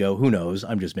of an ego. Who knows?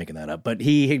 I'm just making that up. But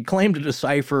he had claimed to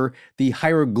decipher the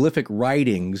hieroglyphic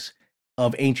writings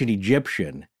of ancient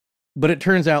Egyptian. But it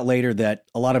turns out later that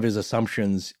a lot of his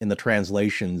assumptions in the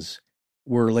translations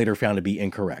were later found to be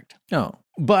incorrect. Oh.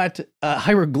 But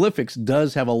hieroglyphics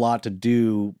does have a lot to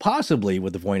do, possibly,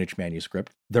 with the Voynich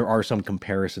manuscript. There are some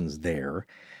comparisons there.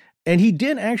 And he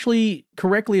did actually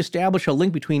correctly establish a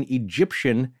link between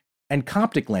Egyptian and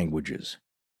Coptic languages.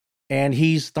 And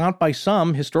he's thought by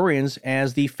some historians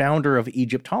as the founder of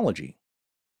Egyptology.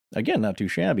 Again, not too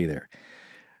shabby there.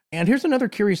 And here's another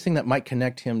curious thing that might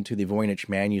connect him to the Voynich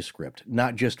manuscript,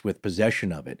 not just with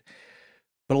possession of it,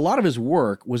 but a lot of his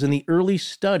work was in the early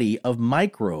study of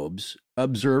microbes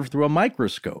observed through a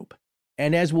microscope.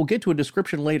 And as we'll get to a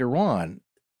description later on,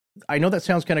 I know that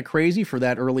sounds kind of crazy for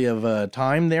that early of a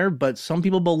time there, but some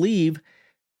people believe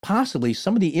possibly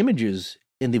some of the images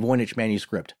in the Voynich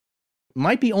manuscript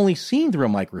might be only seen through a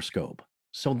microscope.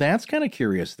 So that's kind of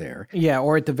curious there. Yeah,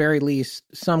 or at the very least,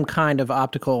 some kind of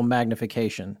optical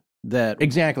magnification that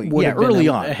exactly would have been early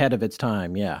on, ahead of its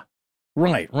time. Yeah.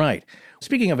 Right.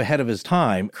 Speaking of ahead of his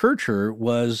time, Kircher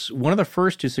was one of the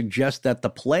first to suggest that the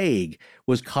plague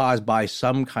was caused by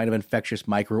some kind of infectious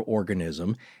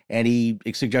microorganism, and he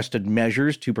suggested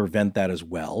measures to prevent that as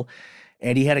well.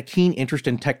 And he had a keen interest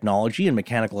in technology and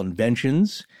mechanical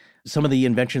inventions. Some of the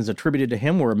inventions attributed to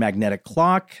him were a magnetic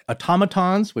clock,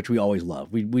 automatons, which we always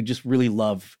love. We just really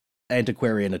love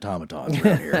antiquarian automatons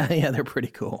around here. Yeah, they're pretty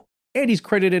cool. And he's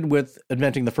credited with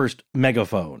inventing the first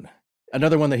megaphone.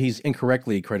 Another one that he's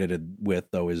incorrectly credited with,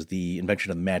 though, is the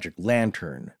invention of the magic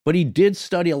lantern. But he did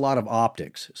study a lot of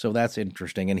optics, so that's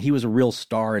interesting. And he was a real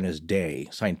star in his day,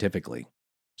 scientifically.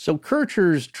 So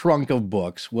Kircher's trunk of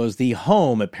books was the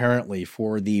home, apparently,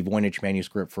 for the Voynich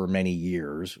manuscript for many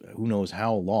years. Who knows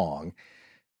how long.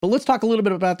 But let's talk a little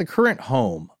bit about the current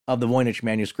home of the Voynich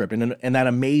manuscript and that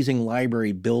amazing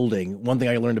library building. One thing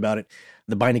I learned about it,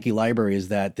 the Beinecke Library, is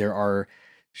that there are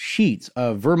sheets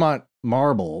of Vermont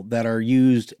marble that are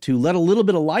used to let a little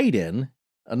bit of light in,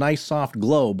 a nice soft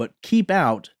glow, but keep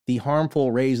out the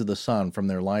harmful rays of the sun from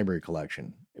their library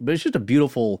collection. But it's just a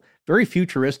beautiful, very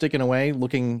futuristic in a way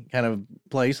looking kind of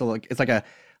place. It's like a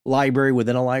library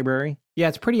within a library. Yeah,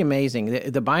 it's pretty amazing.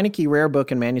 The Beinecke Rare Book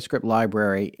and Manuscript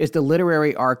Library is the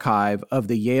literary archive of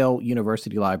the Yale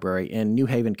University Library in New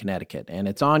Haven, Connecticut. And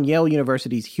it's on Yale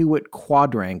University's Hewitt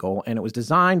Quadrangle, and it was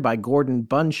designed by Gordon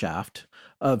Bunshaft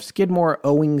of Skidmore,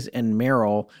 Owings, and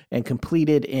Merrill, and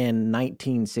completed in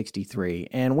 1963.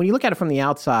 And when you look at it from the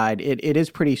outside, it is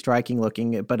pretty striking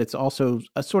looking, but it's also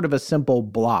a sort of a simple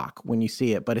block when you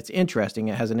see it. But it's interesting.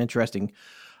 It has an interesting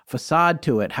facade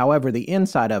to it. However, the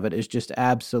inside of it is just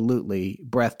absolutely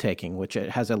breathtaking, which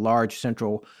it has a large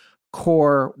central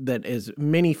core that is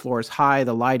many floors high.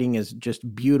 The lighting is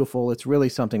just beautiful. It's really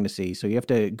something to see. So you have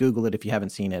to Google it if you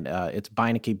haven't seen it. It's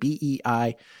Beinecke,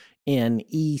 Beinecke,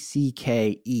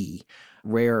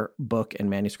 Rare Book and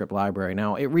Manuscript Library.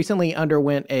 Now, it recently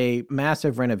underwent a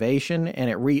massive renovation,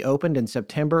 and it reopened in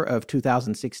September of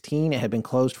 2016. It had been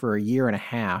closed for a year and a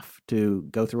half to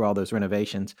go through all those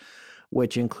renovations,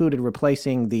 which included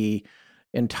replacing the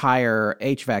entire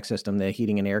HVAC system, the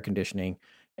heating and air conditioning,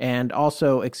 and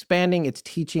also expanding its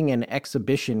teaching and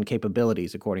exhibition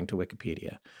capabilities, according to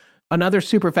Wikipedia. Another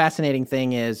super fascinating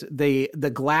thing is the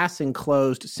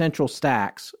glass-enclosed central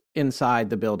stacks inside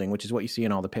the building, which is what you see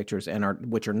in all the pictures, and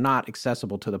which are not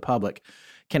accessible to the public,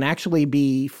 can actually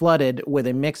be flooded with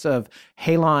a mix of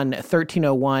halon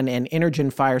 1301 and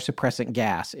Energen fire suppressant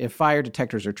gas if fire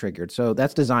detectors are triggered. So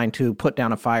that's designed to put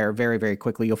down a fire very, very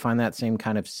quickly. You'll find that same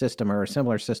kind of system or a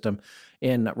similar system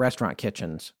in restaurant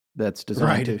kitchens that's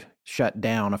designed to shut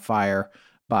down a fire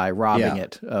by robbing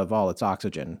it of all its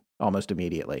oxygen. almost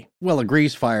immediately. Well, a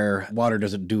grease fire, water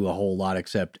doesn't do a whole lot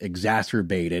except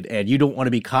exacerbate it. And you don't want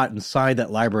to be caught inside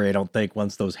that library, I don't think,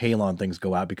 once those halon things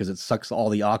go out, because it sucks all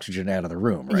the oxygen out of the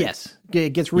room, right? Yes.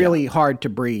 It gets really hard to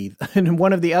breathe. And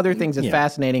one of the other things that's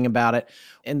fascinating about it,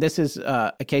 and this is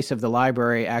a case of the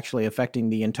library actually affecting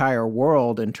the entire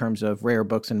world in terms of rare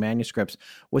books and manuscripts,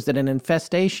 was that an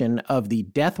infestation of the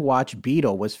Death Watch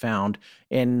beetle was found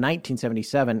in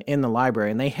 1977 in the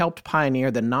library. And they helped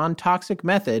pioneer the non-toxic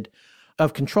method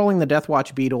of controlling the Death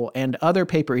Watch beetle and other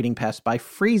paper-eating pests by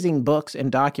freezing books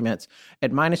and documents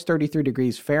at minus 33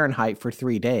 degrees Fahrenheit for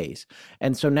 3 days.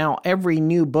 And so now every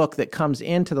new book that comes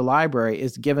into the library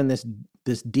is given this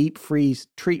deep freeze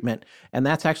treatment, and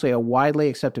that's actually a widely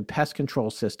accepted pest control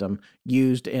system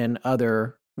used in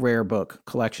other rare book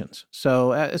collections.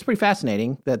 So it's pretty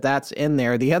fascinating that that's in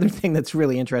there. The other thing that's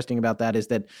really interesting about that is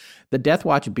that the Death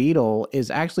Watch beetle is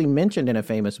actually mentioned in a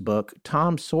famous book,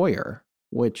 Tom Sawyer,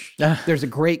 which there's a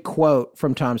great quote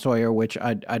from Tom Sawyer, which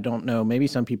I don't know, maybe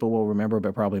some people will remember,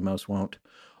 but probably most won't.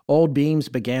 Old beams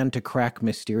began to crack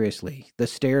mysteriously. The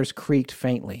stairs creaked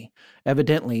faintly.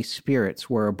 Evidently, spirits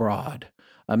were abroad.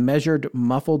 A measured,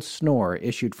 muffled snore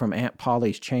issued from Aunt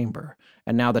Polly's chamber,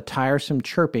 and now the tiresome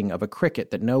chirping of a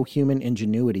cricket that no human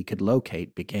ingenuity could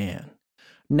locate began.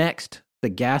 Next, the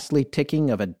ghastly ticking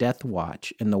of a death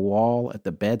watch in the wall at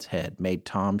the bed's head made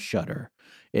Tom shudder.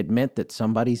 It meant that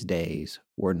somebody's days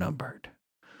were numbered.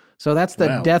 So that's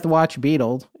the Death Watch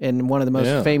beetle in one of the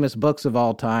most famous books of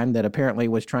all time that apparently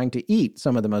was trying to eat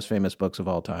some of the most famous books of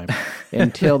all time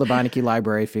until the Voynich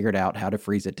Library figured out how to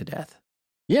freeze it to death.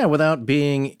 Yeah, without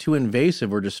being too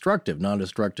invasive or destructive,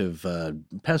 non-destructive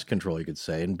pest control, you could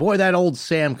say. And boy, that old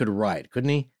Sam could write, couldn't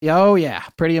he? Oh, yeah.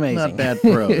 Pretty amazing. Not bad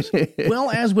prose. Well,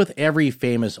 as with every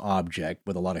famous object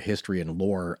with a lot of history and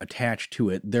lore attached to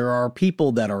it, there are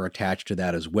people that are attached to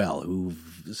that as well,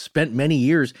 who've spent many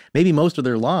years, maybe most of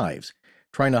their lives,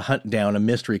 trying to hunt down a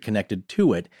mystery connected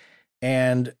to it.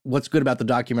 And what's good about the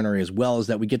documentary as well is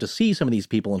that we get to see some of these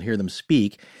people and hear them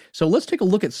speak. So let's take a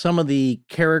look at some of the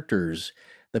characters,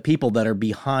 the people that are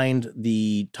behind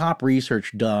the top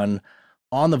research done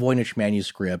on the Voynich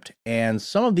manuscript and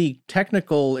some of the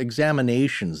technical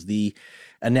examinations, the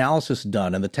analysis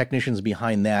done and the technicians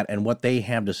behind that and what they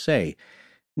have to say.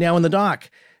 Now, in the doc,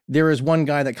 there is one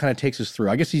guy that kind of takes us through.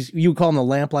 I guess you call him the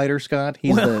lamplighter, Scott?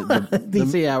 He's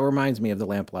yeah, it reminds me of the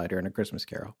lamplighter in A Christmas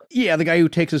Carol. Yeah, the guy who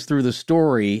takes us through the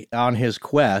story on his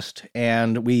quest,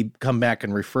 and we come back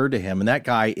and refer to him, and that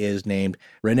guy is named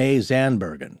René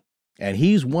Zandbergen. And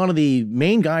he's one of the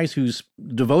main guys who's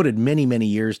devoted many, many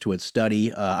years to its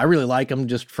study. I really like him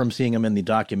just from seeing him in the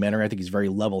documentary. I think he's very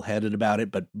level-headed about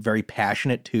it, but very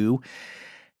passionate too.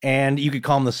 And you could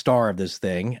call him the star of this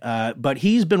thing. But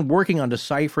he's been working on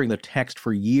deciphering the text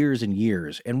for years and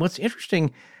years. And what's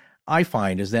interesting, I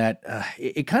find, is that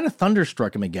it kind of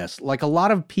thunderstruck him, I guess. Like a lot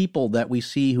of people that we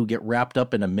see who get wrapped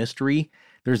up in a mystery,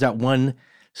 there's that one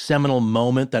seminal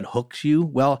moment that hooks you.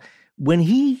 Well, when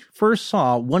he first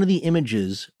saw one of the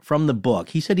images from the book,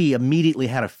 he said he immediately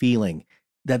had a feeling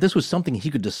that this was something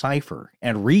he could decipher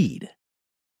and read.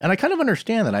 And I kind of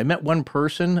understand that. I met one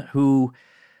person who,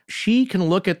 she can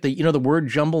look at the word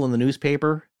jumble in the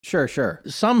newspaper. Sure.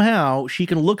 Somehow she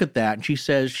can look at that and she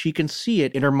says she can see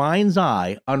it in her mind's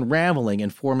eye unraveling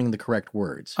and forming the correct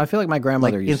words. I feel like my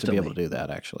grandmother used instantly. to be able to do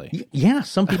that, actually. Yeah,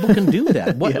 some people can do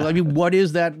that. What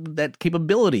is that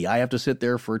capability? I have to sit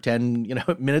there for 10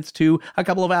 minutes to a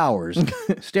couple of hours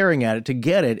staring at it to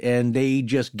get it, and they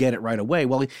just get it right away.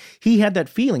 Well, he had that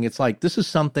feeling. It's like, this is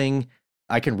something,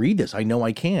 I can read this. I know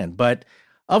I can. But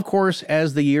of course,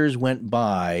 as the years went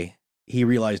by, he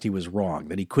realized he was wrong,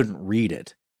 that he couldn't read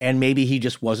it. And maybe he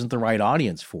just wasn't the right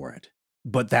audience for it.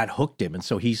 But that hooked him. And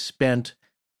so he spent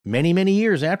many, many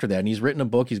years after that. And he's written a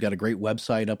book. He's got a great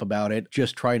website up about it,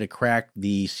 just trying to crack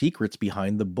the secrets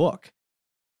behind the book.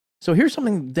 So here's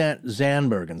something that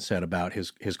Zandbergen said about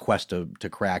his quest to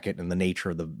crack it and the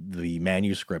nature of the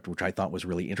manuscript, which I thought was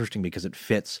really interesting because it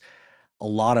fits a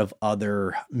lot of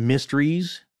other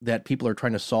mysteries that people are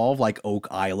trying to solve, like Oak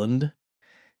Island.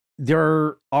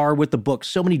 There are, with the book,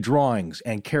 so many drawings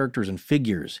and characters and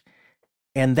figures,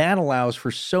 and that allows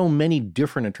for so many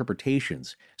different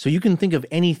interpretations. So you can think of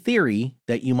any theory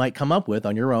that you might come up with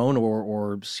on your own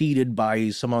or seeded by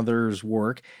some other's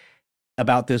work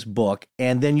about this book,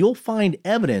 and then you'll find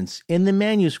evidence in the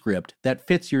manuscript that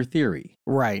fits your theory.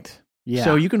 Right. Yeah.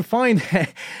 So you can find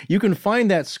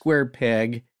that square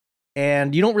peg,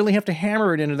 and you don't really have to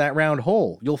hammer it into that round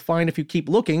hole. You'll find, if you keep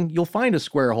looking, you'll find a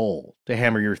square hole to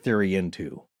hammer your theory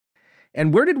into.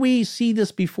 And where did we see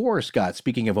this before, Scott,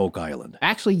 speaking of Oak Island?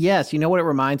 Actually, yes. You know what it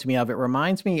reminds me of? It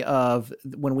reminds me of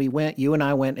when you and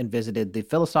I went and visited the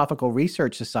Philosophical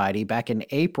Research Society back in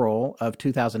April of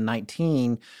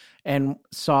 2019 and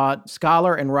saw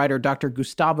scholar and writer Dr.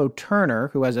 Gustavo Turner,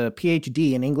 who has a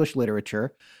PhD in English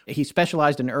literature. He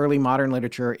specialized in early modern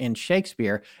literature in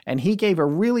Shakespeare, and he gave a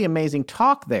really amazing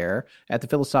talk there at the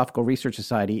Philosophical Research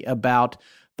Society about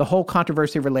the whole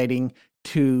controversy relating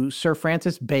to Sir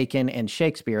Francis Bacon and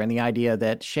Shakespeare and the idea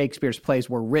that Shakespeare's plays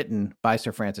were written by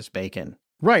Sir Francis Bacon.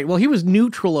 Right. Well, he was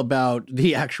neutral about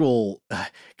the actual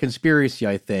conspiracy,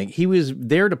 I think. He was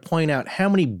there to point out how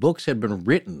many books had been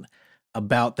written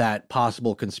about that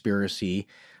possible conspiracy.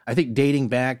 I think dating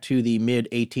back to the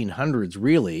mid-1800s,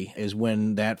 really, is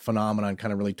when that phenomenon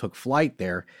kind of really took flight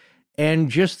there.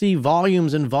 And just the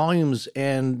volumes and volumes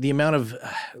and the amount of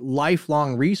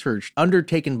lifelong research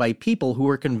undertaken by people who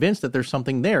are convinced that there's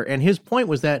something there. And his point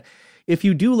was that if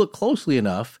you do look closely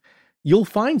enough, you'll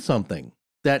find something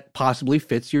that possibly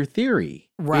fits your theory.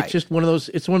 Right. It's just one of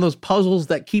those puzzles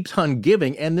that keeps on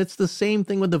giving. And it's the same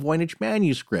thing with the Voynich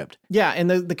manuscript. Yeah, and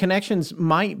the connections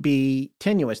might be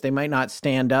tenuous. They might not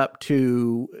stand up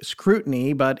to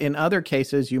scrutiny, but in other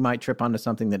cases, you might trip onto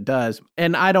something that does.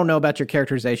 And I don't know about your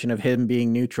characterization of him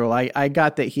being neutral. I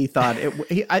got that he thought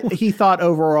he thought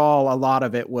overall a lot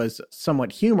of it was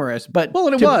somewhat humorous. But well,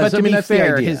 it was. But to be that's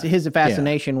fair, the idea. his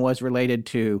fascination was related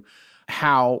to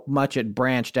how much it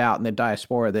branched out in the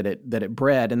diaspora that it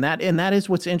bred. And that is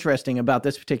what's interesting about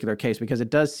this particular case, because it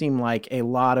does seem like a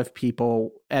lot of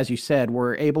people, as you said,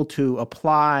 were able to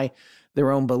apply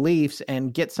their own beliefs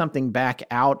and get something back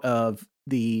out of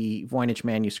the Voynich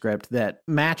manuscript that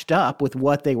matched up with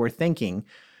what they were thinking,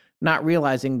 not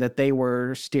realizing that they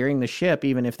were steering the ship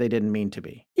even if they didn't mean to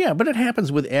be. Yeah, but it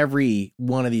happens with every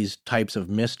one of these types of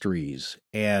mysteries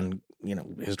and,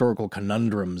 historical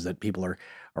conundrums that people are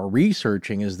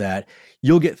researching, is that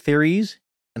you'll get theories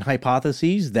and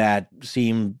hypotheses that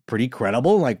seem pretty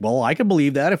credible. Like, well, I could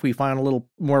believe that if we find a little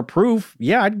more proof.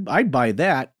 Yeah, I'd buy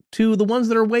that, to the ones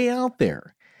that are way out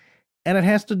there. And it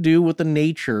has to do with the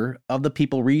nature of the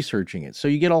people researching it. So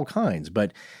you get all kinds.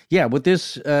 But yeah, with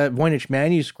this Voynich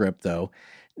manuscript, though,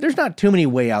 there's not too many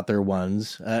way out there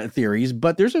theories,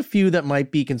 but there's a few that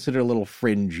might be considered a little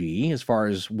fringy as far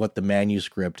as what the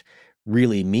manuscript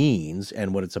really means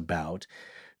and what it's about,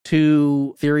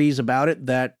 to theories about it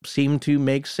that seem to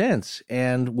make sense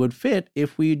and would fit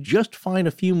if we just find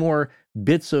a few more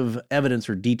bits of evidence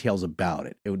or details about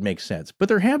it. It would make sense. But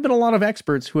there have been a lot of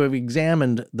experts who have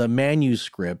examined the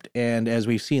manuscript, and as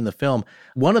we see in the film,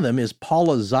 one of them is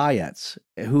Paula Zayats,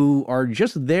 who are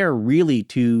just there really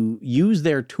to use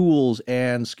their tools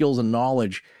and skills and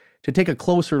knowledge to take a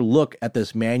closer look at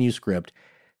this manuscript,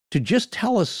 to just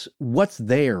tell us what's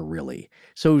there, really.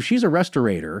 So she's a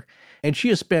restorator, and she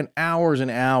has spent hours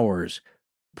and hours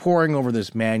poring over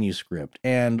this manuscript.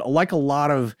 And like a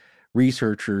lot of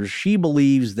researchers, she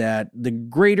believes that the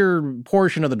greater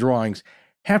portion of the drawings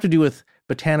have to do with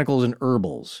botanicals and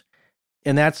herbals.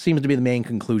 And that seems to be the main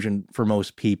conclusion for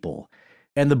most people.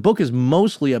 And the book is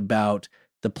mostly about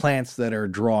the plants that are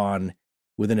drawn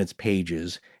within its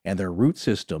pages and their root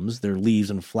systems, their leaves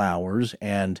and flowers,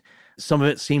 and some of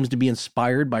it seems to be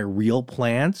inspired by real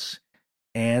plants,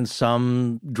 and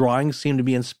some drawings seem to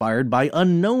be inspired by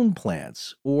unknown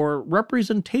plants or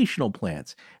representational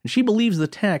plants. And she believes the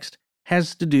text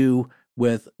has to do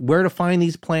with where to find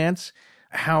these plants,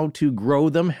 how to grow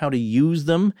them, how to use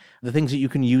them, the things that you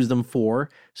can use them for.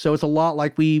 So it's a lot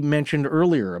like we mentioned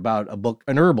earlier about a book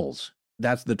on herbals.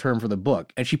 That's the term for the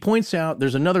book. And she points out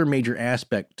there's another major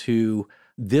aspect to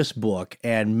this book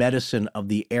and medicine of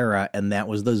the era, and that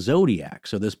was the zodiac.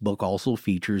 So this book also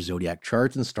features zodiac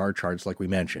charts and star charts, like we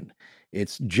mentioned.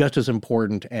 It's just as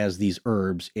important as these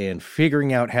herbs in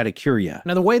figuring out how to cure you.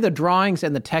 Now, the way the drawings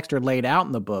and the text are laid out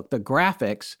in the book, the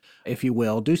graphics, if you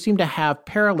will, do seem to have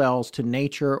parallels to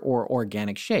nature or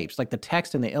organic shapes. Like the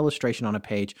text and the illustration on a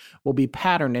page will be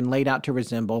patterned and laid out to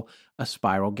resemble a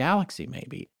spiral galaxy,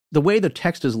 maybe. The way the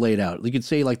text is laid out, you could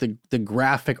say like the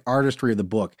graphic artistry of the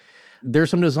book,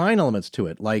 there's some design elements to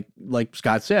it. Like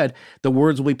Scott said, the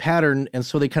words will be patterned, and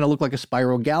so they kind of look like a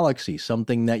spiral galaxy,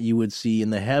 something that you would see in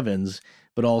the heavens,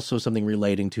 but also something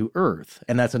relating to Earth.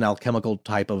 And that's an alchemical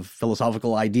type of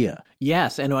philosophical idea.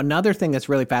 Yes, and another thing that's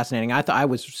really fascinating, I thought I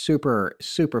was super,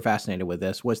 super fascinated with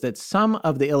this, was that some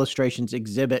of the illustrations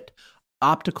exhibit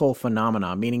optical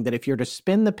phenomena, meaning that if you're to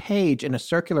spin the page in a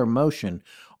circular motion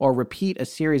or repeat a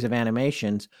series of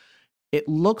animations, it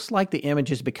looks like the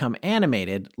images become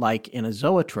animated like in a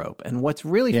zoetrope. And what's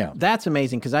really, that's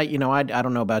amazing because I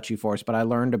don't know about you, Forrest, but I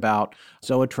learned about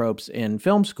zoetropes in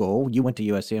film school. You went to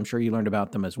USC. I'm sure you learned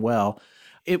about them as well.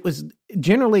 It was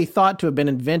generally thought to have been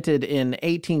invented in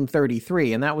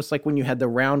 1833, and that was like when you had the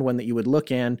round one that you would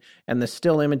look in, and the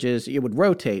still images, it would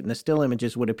rotate, and the still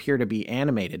images would appear to be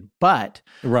animated. But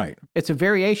it's a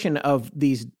variation of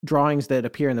these drawings that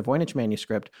appear in the Voynich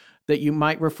manuscript that you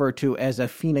might refer to as a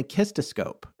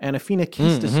phenakistoscope. And a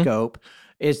phenakistoscope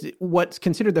is what's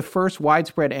considered the first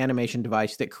widespread animation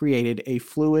device that created a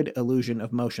fluid illusion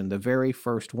of motion, the very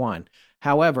first one.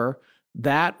 However,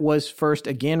 that was first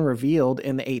again revealed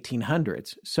in the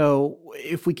 1800s. So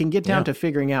if we can get down to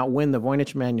figuring out when the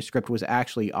Voynich manuscript was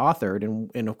actually authored,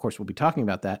 and of course we'll be talking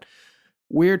about that,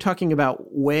 we're talking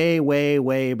about way, way,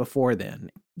 way before then.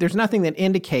 There's nothing that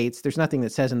indicates, there's nothing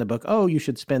that says in the book, oh, you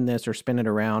should spin this or spin it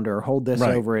around or hold this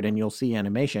over it and you'll see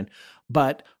animation.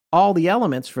 But all the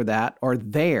elements for that are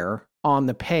there on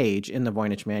the page in the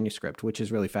Voynich manuscript, which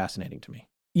is really fascinating to me.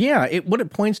 Yeah, what it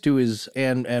points to is,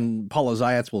 and Paula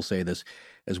Zayats will say this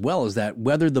as well, is that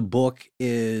whether the book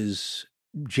is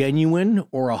genuine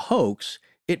or a hoax,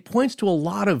 it points to a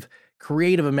lot of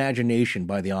creative imagination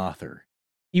by the author.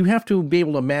 You have to be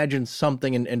able to imagine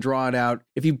something and draw it out.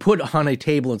 If you put it on a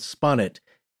table and spun it,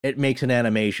 it makes an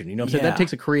animation. You know what I'm saying? That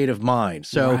takes a creative mind.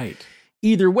 So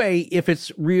either way, if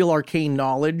it's real arcane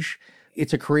knowledge,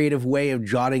 it's a creative way of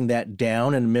jotting that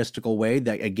down in a mystical way.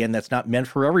 That, again, that's not meant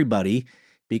for everybody.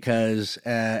 Because,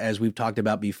 as we've talked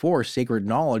about before, sacred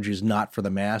knowledge is not for the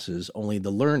masses, only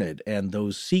the learned and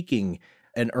those seeking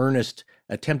an earnest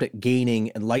attempt at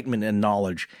gaining enlightenment and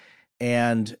knowledge.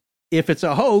 And if it's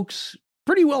a hoax,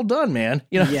 pretty well done, man.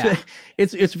 You know,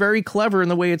 it's very clever in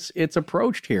the way it's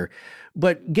approached here.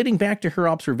 But getting back to her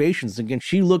observations, again,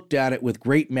 she looked at it with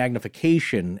great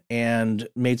magnification and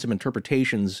made some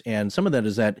interpretations. And some of that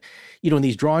is that, in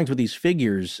these drawings with these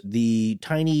figures, the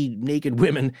tiny naked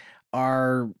women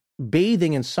are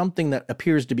bathing in something that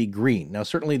appears to be green. Now,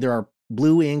 certainly there are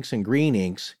blue inks and green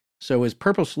inks, so it's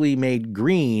purposely made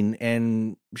green,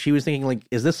 and she was thinking, like,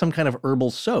 is this some kind of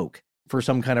herbal soak for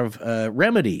some kind of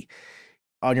remedy?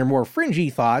 On your more fringy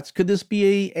thoughts, could this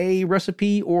be a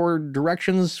recipe or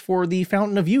directions for the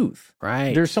Fountain of Youth?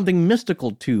 Right. There's something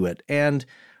mystical to it, and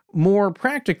more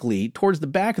practically, towards the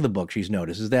back of the book, she's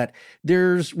noticed, is that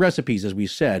there's recipes, as we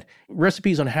said,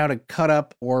 recipes on how to cut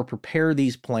up or prepare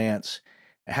these plants,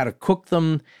 how to cook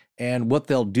them, and what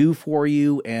they'll do for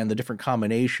you, and the different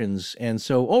combinations. And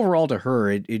so overall to her,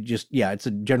 it's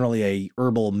generally a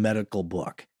herbal medical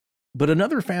book. But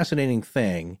another fascinating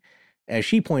thing, as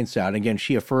she points out, again,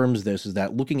 she affirms this, is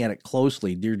that looking at it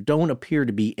closely, there don't appear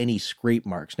to be any scrape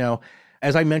marks. Now,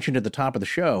 as I mentioned at the top of the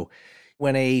show,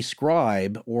 when a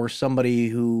scribe or somebody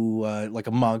who, like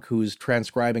a monk who's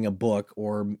transcribing a book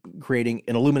or creating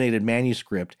an illuminated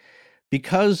manuscript,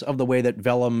 because of the way that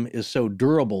vellum is so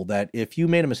durable that if you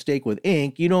made a mistake with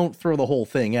ink, you don't throw the whole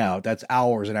thing out. That's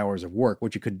hours and hours of work.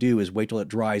 What you could do is wait till it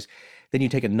dries. Then you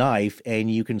take a knife and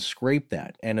you can scrape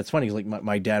that. And it's funny, like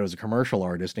my dad was a commercial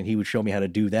artist and he would show me how to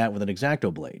do that with an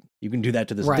X-Acto blade. You can do that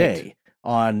to this day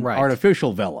on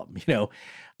artificial vellum,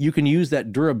 You can use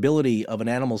that durability of an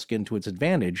animal skin to its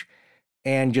advantage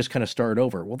and just kind of start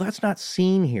over. Well, that's not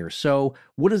seen here. So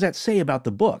what does that say about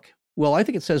the book? Well, I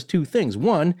think it says two things.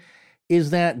 One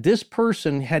is that this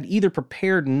person had either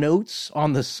prepared notes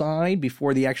on the side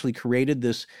before they actually created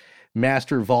this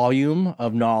master volume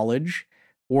of knowledge,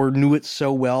 or knew it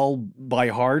so well by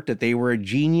heart that they were a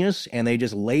genius and they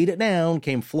just laid it down,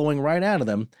 came flowing right out of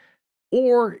them,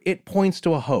 or it points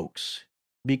to a hoax,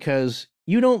 because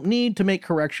you don't need to make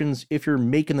corrections if you're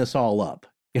making this all up.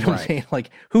 You know what I'm saying? Like,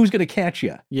 who's going to catch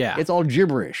you? Yeah. It's all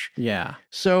gibberish. Yeah.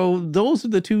 So those are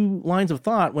the two lines of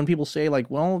thought when people say, like,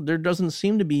 well, there doesn't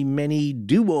seem to be many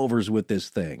do-overs with this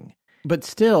thing. But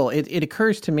still, it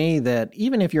occurs to me that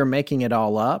even if you're making it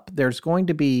all up, there's going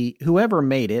to be, whoever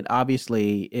made it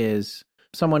obviously is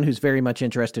someone who's very much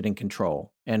interested in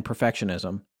control and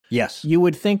perfectionism. Yes. You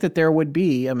would think that there would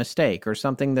be a mistake or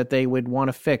something that they would want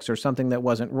to fix or something that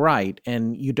wasn't right,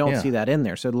 and you don't see that in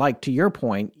there. So like to your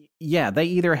point, they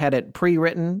either had it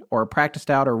pre-written or practiced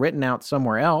out or written out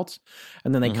somewhere else,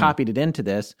 and then they copied it into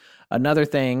this. Another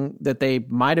thing that they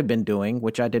might have been doing,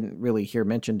 which I didn't really hear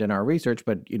mentioned in our research,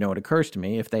 but it occurs to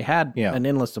me, if they had an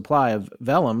endless supply of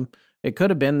vellum, it could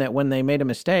have been that when they made a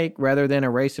mistake, rather than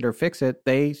erase it or fix it,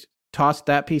 they tossed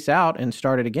that piece out and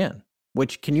started again.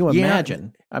 Which, can you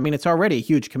imagine? I mean, it's already a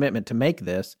huge commitment to make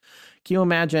this. Can you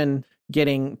imagine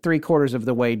getting 3/4 of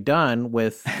the way done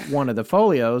with one of the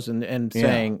folios and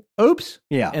saying, oops,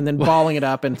 and then balling it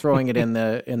up and throwing it in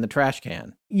the trash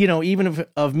can. Even if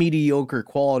of mediocre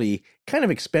quality, kind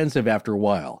of expensive after a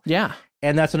while. Yeah.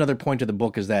 And that's another point of the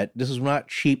book, is that this is not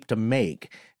cheap to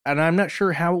make. And I'm not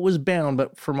sure how it was bound,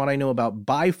 but from what I know about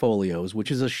bifolios, which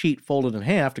is a sheet folded in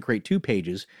half to create 2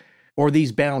 pages, or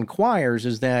these bound quires,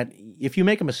 is that if you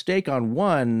make a mistake on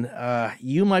one,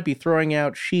 you might be throwing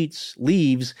out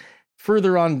leaves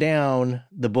further on down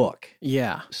the book.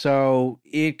 Yeah. So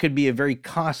it could be a very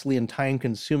costly and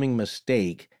time-consuming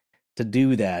mistake to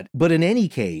do that. But in any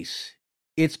case,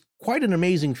 it's quite an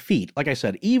amazing feat. Like I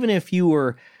said, even if you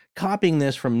were copying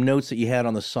this from notes that you had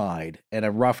on the side and a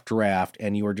rough draft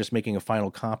and you were just making a final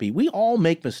copy, we all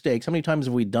make mistakes. How many times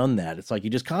have we done that? It's like you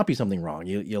just copy something wrong.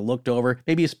 You looked over,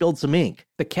 maybe you spilled some ink.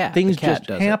 Things just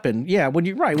happen. Yeah, when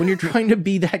you're trying to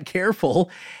be that careful.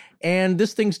 And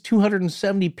this thing's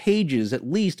 270 pages, at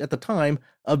least at the time,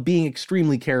 of being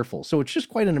extremely careful. So it's just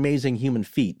quite an amazing human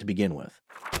feat to begin with.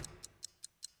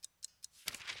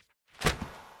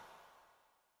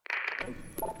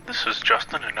 This is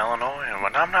Justin in Illinois, and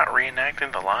when I'm not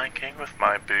reenacting The Lion King with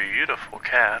my beautiful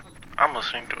cat, I'm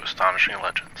listening to Astonishing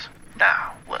Legends.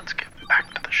 Now, let's get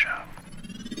back to the show.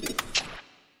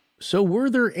 So were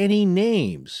there any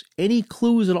names, any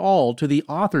clues at all to the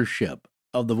authorship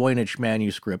of the Voynich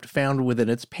manuscript found within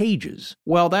its pages?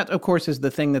 Well, that, of course, is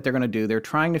the thing that they're going to do. They're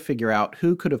trying to figure out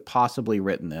who could have possibly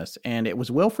written this. And it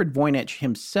was Wilfred Voynich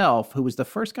himself who was the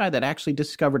first guy that actually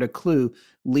discovered a clue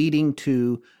leading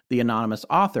to the anonymous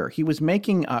author. He was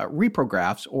making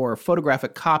reprographs or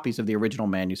photographic copies of the original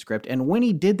manuscript. And when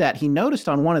he did that, he noticed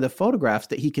on one of the photographs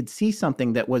that he could see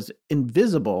something that was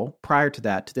invisible prior to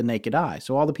that to the naked eye.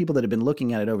 So all the people that had been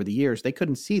looking at it over the years, they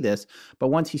couldn't see this. But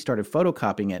once he started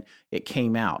photocopying it, it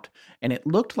came out. And it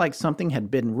looked like something had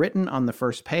been written on the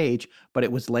first page, but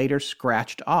it was later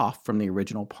scratched off from the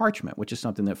original parchment, which is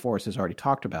something that Forrest has already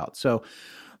talked about. So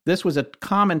this was a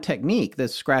common technique,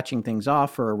 this scratching things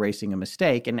off for erasing a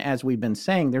mistake. And as we've been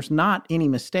saying, there's not any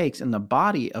mistakes in the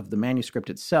body of the manuscript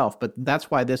itself, but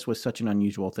that's why this was such an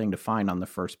unusual thing to find on the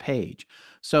first page.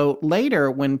 So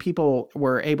later, when people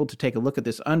were able to take a look at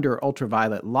this under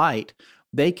ultraviolet light,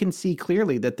 they can see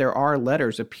clearly that there are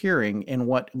letters appearing in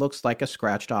what looks like a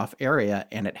scratched off area,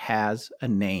 and it has a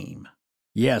name.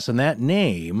 Yes, and that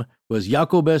name was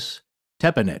Jacobus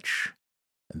Tepenich.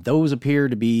 Those appear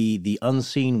to be the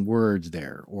unseen words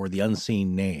there, or the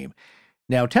unseen name.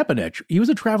 Now, Tepenich, he was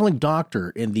a traveling doctor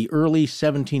in the early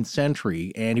 17th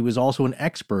century, and he was also an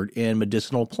expert in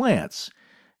medicinal plants.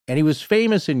 And he was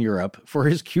famous in Europe for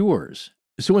his cures.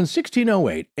 So in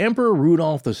 1608, Emperor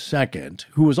Rudolph II,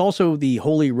 who was also the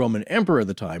Holy Roman Emperor at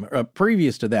the time,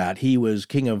 previous to that, he was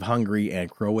King of Hungary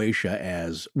and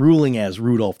Croatia, ruling as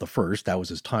Rudolph I, that was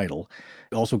his title.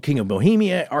 Also King of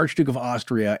Bohemia, Archduke of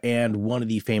Austria, and one of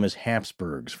the famous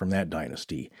Habsburgs from that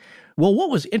dynasty. Well,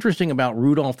 what was interesting about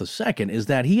Rudolph II is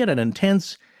that he had an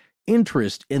intense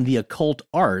interest in the occult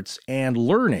arts and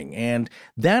learning, and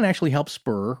that actually helped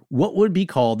spur what would be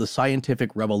called the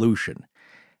Scientific Revolution.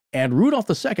 And Rudolph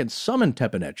II summoned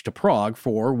Tepenich to Prague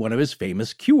for one of his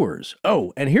famous cures.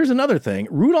 Oh, and here's another thing.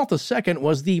 Rudolph II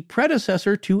was the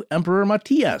predecessor to Emperor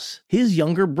Matthias, his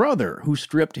younger brother, who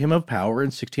stripped him of power in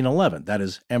 1611. That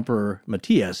is, Emperor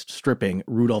Matthias stripping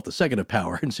Rudolph II of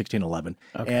power in 1611.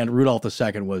 Okay. And Rudolph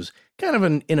II was kind of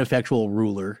an ineffectual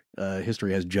ruler,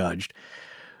 history has judged.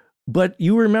 But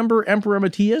you remember Emperor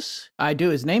Matthias? I do.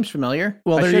 His name's familiar.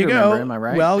 Well, there you go. Him, am I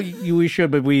right? Well, we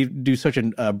should, but we do such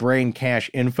a brain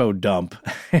cache info dump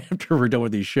after we're done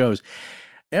with these shows.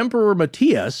 Emperor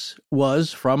Matthias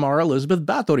was from our Elizabeth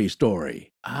Bathory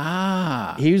story.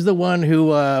 Ah. He's the one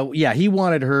who, he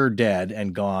wanted her dead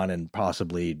and gone and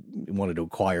possibly wanted to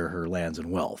acquire her lands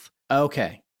and wealth.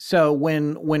 Okay. So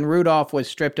when Rudolph was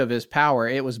stripped of his power,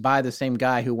 it was by the same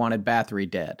guy who wanted Bathory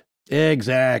dead.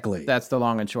 Exactly. That's the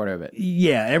long and short of it.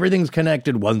 Yeah, everything's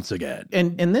connected once again.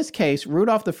 And in this case,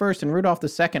 Rudolph I and Rudolph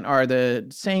II are the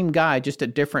same guy, just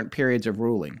at different periods of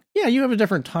ruling. Yeah, you have a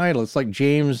different title. It's like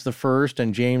James I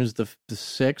and James the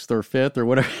Sixth or Fifth or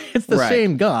whatever. It's the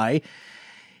same guy.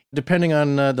 Depending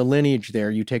on the lineage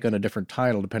there, you take on a different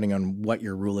title depending on what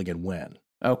you're ruling and when.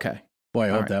 Okay. Boy, I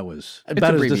hope that was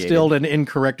about as distilled and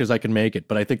incorrect as I can make it,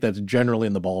 but I think that's generally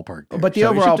in the ballpark there. But the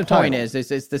overall point is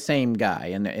it's the same guy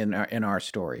in our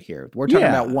story here. We're talking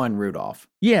about one Rudolph.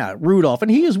 Yeah, Rudolph.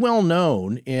 And he is well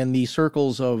known in the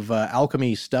circles of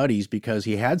alchemy studies because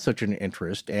he had such an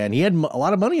interest, and he had a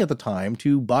lot of money at the time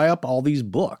to buy up all these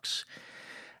books.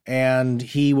 And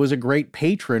he was a great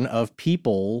patron of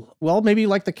people, well, maybe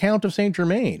like the Count of Saint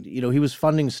Germain. You know, he was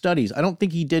funding studies. I don't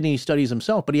think he did any studies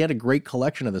himself, but he had a great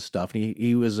collection of this stuff. And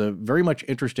he was very much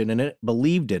interested in it,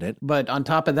 believed in it. But on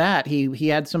top of that, he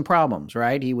had some problems,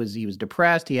 right? He was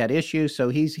depressed. He had issues. So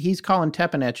he's calling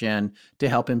Tepenich in to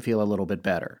help him feel a little bit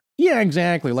better. Yeah,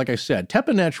 exactly. Like I said,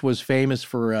 Tepenich was famous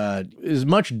for as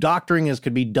much doctoring as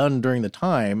could be done during the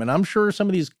time, and I'm sure some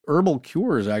of these herbal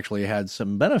cures actually had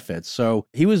some benefits. So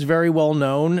he was very well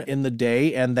known in the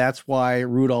day, and that's why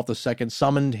Rudolph II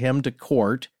summoned him to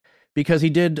court, because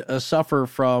he did suffer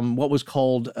from what was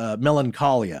called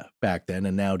melancholia back then,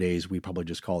 and nowadays we probably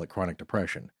just call it chronic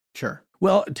depression. Sure.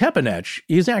 Well, Tepenich,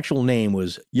 his actual name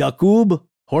was Jakub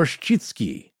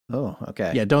Horszczycki. Oh,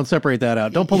 okay. Yeah, don't separate that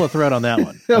out. Don't pull a thread on that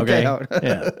one. Okay.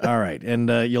 Yeah, all right. And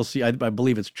you'll see, I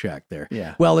believe it's Czech there.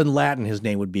 Yeah. Well, in Latin, his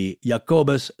name would be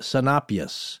Jacobus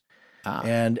Sanapius.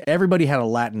 And everybody had a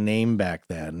Latin name back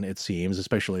then, it seems,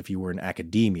 especially if you were in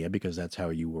academia, because that's how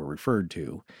you were referred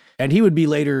to. And he would be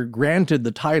later granted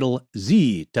the title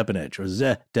Z Tepenich, or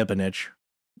Z Tepenich,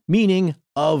 meaning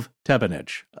of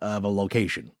Tepenich, of a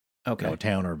location, Okay. a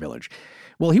town or village.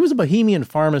 Well, he was a Bohemian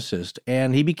pharmacist,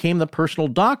 and he became the personal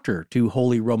doctor to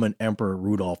Holy Roman Emperor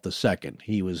Rudolph II.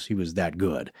 He was that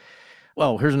good.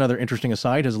 Well, here's another interesting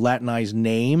aside. His Latinized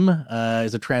name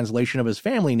is a translation of his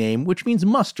family name, which means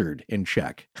mustard in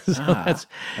Czech. So that's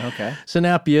okay.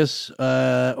 Sanapius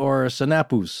or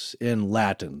Sanapus in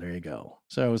Latin. There you go.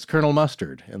 So it's Colonel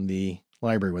Mustard in the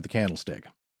library with the candlestick,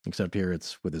 except here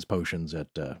it's with his potions at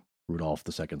Rudolph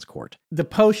II's court. The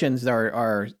potions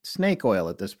are snake oil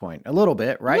at this point, a little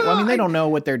bit, right? Well, I mean, they don't know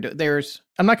what they're doing.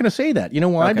 I'm not going to say that. You know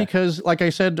why? Okay. Because, like I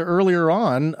said earlier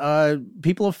on,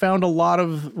 people have found a lot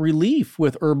of relief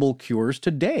with herbal cures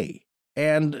today.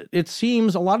 And it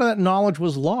seems a lot of that knowledge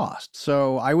was lost.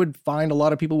 So I would find a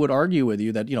lot of people would argue with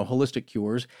you that, holistic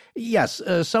cures, yes,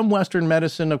 some Western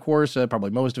medicine, of course,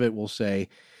 probably most of it will say,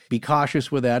 be cautious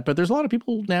with that. But there's a lot of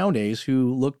people nowadays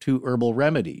who look to herbal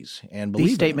remedies and believe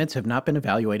these statements have not been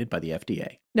evaluated by the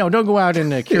FDA. No, don't go out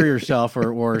and cure yourself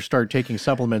or start taking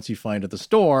supplements you find at the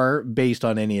store based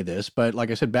on any of this. But like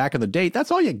I said, back in the day,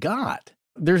 that's all you got.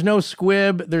 There's no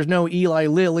Squibb. There's no Eli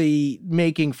Lilly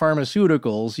making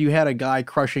pharmaceuticals. You had a guy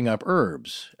crushing up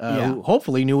herbs who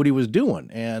hopefully knew what he was doing.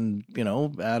 And,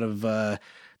 out of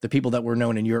the people that were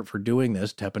known in Europe for doing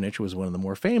this, Tepenich was one of the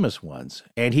more famous ones.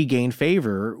 And he gained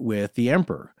favor with the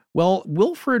emperor. Well,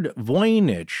 Wilfrid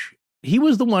Voynich, he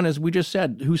was the one, as we just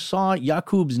said, who saw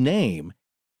Jakub's name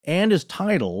and his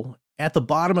title at the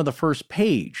bottom of the first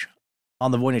page on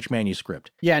the Voynich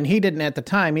manuscript. Yeah, and he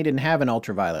didn't have an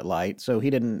ultraviolet light, so he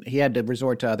had to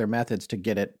resort to other methods to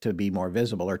get it to be more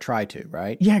visible, or try to,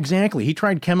 right? Yeah, exactly. He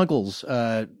tried chemicals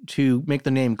to make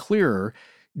the name clearer.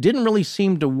 Didn't really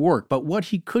seem to work, but what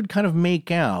he could kind of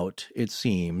make out, it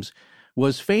seems,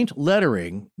 was faint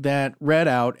lettering that read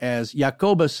out as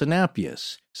Jacobus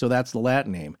Sanapius, so that's the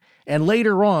Latin name. And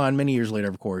later on, many years later,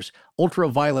 of course,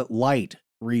 ultraviolet light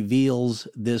reveals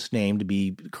this name to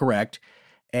be correct,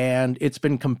 and it's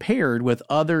been compared with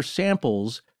other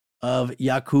samples of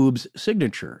Jakub's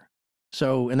signature.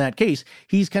 So in that case,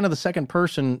 he's kind of the second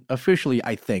person officially,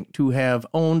 I think, to have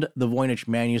owned the Voynich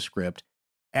manuscript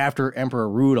after Emperor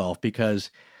Rudolph, because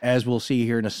as we'll see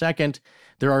here in a second,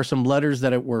 there are some letters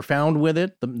that were found with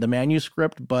it, the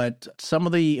manuscript, but some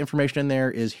of the information in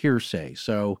there is hearsay.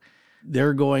 So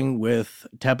they're going with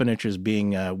Tepenich as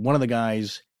being one of the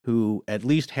guys who at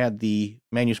least had the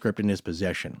manuscript in his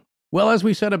possession. Well, as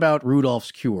we said about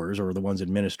Rudolph's cures, or the ones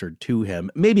administered to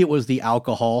him, maybe it was the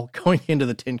alcohol going into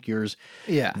the tinctures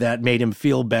that made him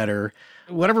feel better.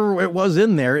 Whatever it was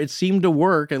in there, it seemed to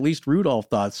work. At least Rudolph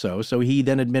thought so. So he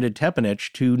then admitted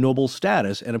Tepenich to noble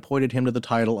status and appointed him to the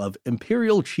title of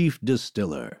Imperial Chief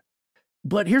Distiller.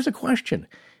 But here's a question.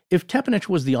 If Tepenich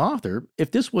was the author,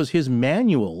 if this was his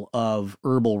manual of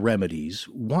herbal remedies,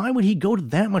 why would he go to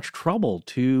that much trouble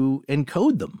to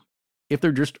encode them if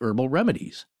they're just herbal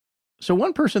remedies? So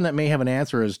one person that may have an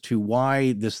answer as to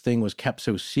why this thing was kept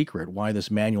so secret, why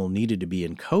this manual needed to be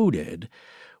encoded,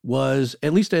 was,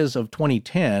 at least as of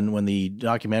 2010, when the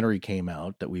documentary came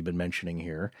out that we've been mentioning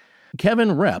here, Kevin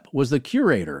Repp was the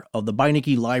curator of the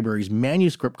Beinecke Library's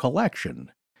manuscript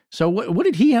collection. So what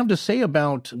did he have to say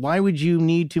about why would you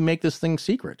need to make this thing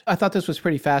secret? I thought this was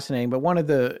pretty fascinating, but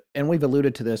and we've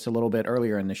alluded to this a little bit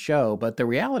earlier in the show, but the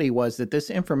reality was that this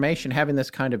information, having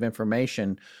this kind of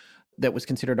information that was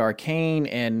considered arcane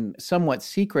and somewhat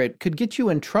secret, could get you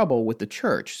in trouble with the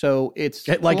church. So it's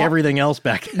like everything else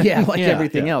back then. Yeah, like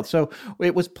everything else. So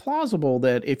it was plausible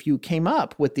that if you came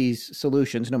up with these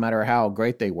solutions, no matter how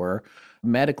great they were,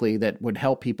 medically that would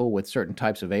help people with certain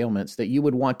types of ailments, that you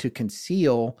would want to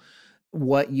conceal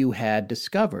what you had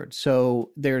discovered.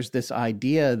 So there's this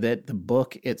idea that the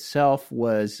book itself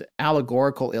was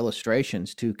allegorical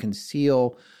illustrations to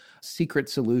conceal secret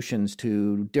solutions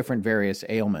to different various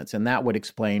ailments, and that would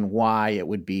explain why it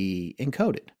would be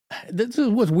encoded. This is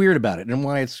what's weird about it and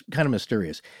why it's kind of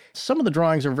mysterious. Some of the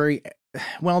drawings are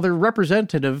they're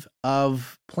representative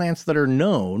of plants that are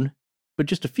known, but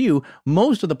just a few.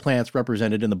 Most of the plants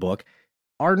represented in the book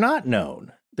are not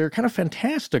known. They're kind of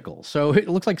fantastical. So it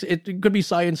looks like it could be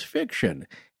science fiction.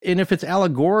 And if it's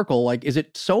allegorical, like, is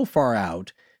it so far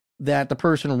out that the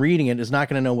person reading it is not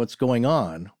going to know what's going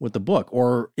on with the book?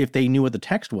 Or if they knew what the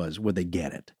text was, would they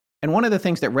get it? And one of the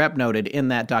things that Rep noted in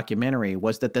that documentary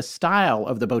was that the style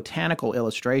of the botanical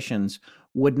illustrations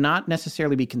would not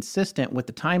necessarily be consistent with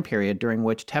the time period during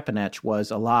which Tepenech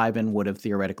was alive and would have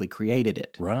theoretically created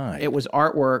it. Right. It was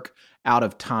artwork out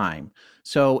of time.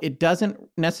 So it doesn't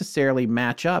necessarily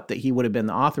match up that he would have been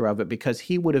the author of it, because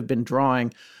he would have been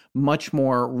drawing much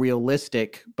more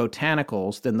realistic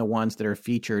botanicals than the ones that are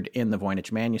featured in the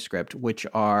Voynich manuscript, which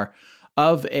are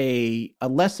of a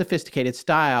less sophisticated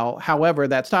style. However,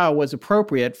 that style was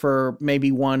appropriate for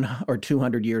maybe 100 or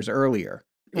 200 years earlier.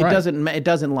 It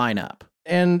doesn't line up.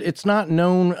 And it's not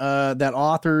known that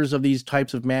authors of these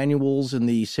types of manuals in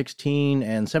the 16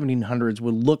 and 1700s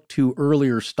would look to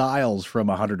earlier styles from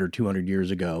 100 or 200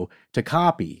 years ago to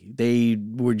copy. They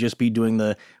would just be doing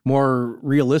the more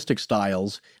realistic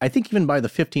styles. I think even by the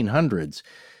 1500s,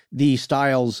 the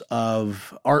styles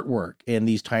of artwork in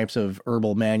these types of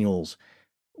herbal manuals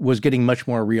was getting much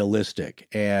more realistic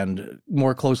and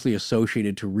more closely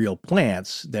associated to real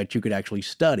plants that you could actually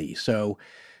study. So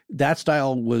that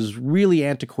style was really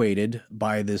antiquated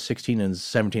by the 16 and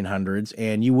 1700s,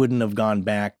 and you wouldn't have gone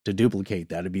back to duplicate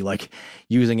that. It'd be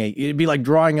like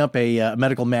drawing up a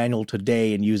medical manual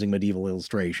today and using medieval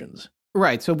illustrations.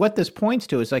 Right. So what this points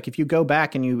to is, like, if you go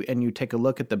back and you take a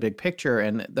look at the big picture,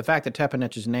 and the fact that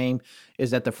Tepenech's name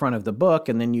is at the front of the book,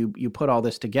 and then you put all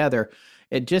this together,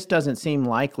 it just doesn't seem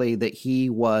likely that he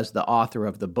was the author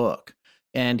of the book.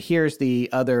 And here's the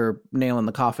other nail in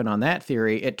the coffin on that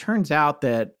theory. It turns out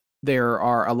that there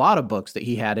are a lot of books that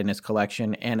he had in his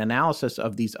collection, and analysis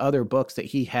of these other books that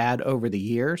he had over the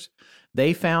years,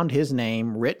 they found his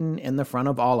name written in the front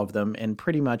of all of them in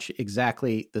pretty much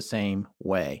exactly the same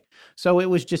way. So it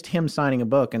was just him signing a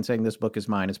book and saying, this book is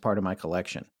mine, it's part of my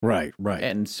collection. Right, right.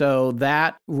 And so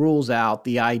that rules out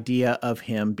the idea of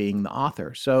him being the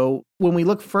author. So when we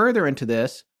look further into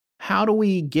this, how do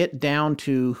we get down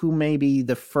to who maybe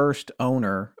the first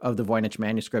owner of the Voynich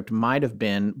manuscript might have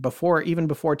been even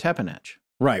before Tepenech?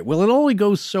 Right. Well, it only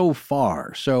goes so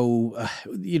far. So,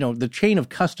 the chain of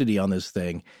custody on this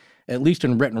thing, at least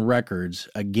in written records,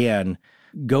 again,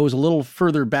 goes a little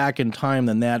further back in time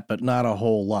than that, but not a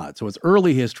whole lot. So it's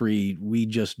early history, we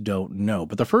just don't know.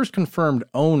 But the first confirmed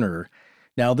owner,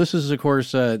 now this is, of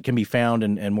course, can be found,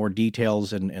 and more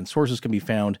details and sources can be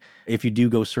found if you do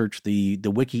go search the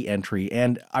wiki entry.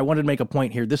 And I wanted to make a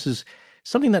point here. This is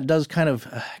something that does kind of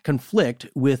conflict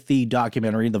with the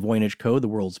documentary, The Voynich Code, the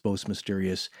world's most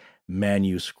mysterious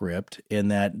manuscript, in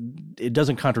that it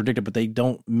doesn't contradict it, but they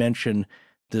don't mention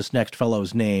this next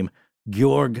fellow's name,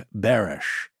 Georg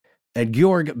Berisch. And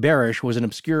Georg Berisch was an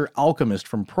obscure alchemist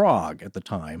from Prague at the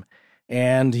time,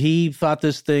 and he thought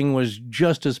this thing was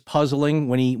just as puzzling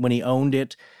when he owned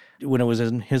it. When it was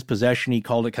in his possession, he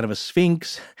called it kind of a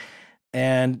sphinx,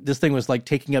 and this thing was like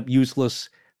taking up useless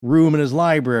room in his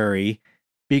library,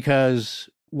 because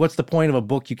what's the point of a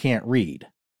book you can't read?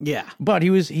 Yeah. But he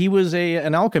was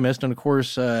an alchemist, and of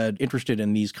course interested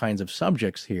in these kinds of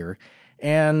subjects here,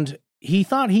 and he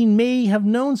thought he may have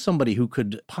known somebody who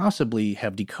could possibly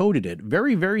have decoded it.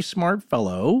 Very, very smart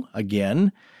fellow,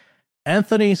 again,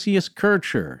 Athanasius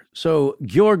Kircher. So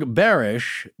Georg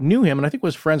Berisch knew him, and I think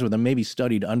was friends with him, maybe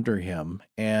studied under him.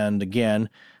 And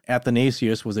again,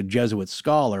 Athanasius was a Jesuit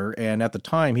scholar, and at the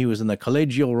time he was in the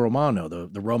Collegio Romano,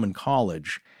 the Roman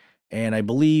college. And I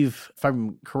believe, if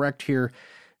I'm correct here,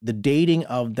 the dating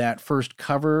of that first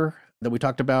cover that we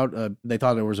talked about, they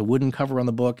thought there was a wooden cover on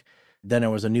the book. Then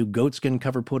there was a new goatskin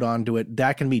cover put onto it.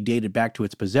 That can be dated back to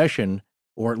its possession,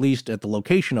 or at least at the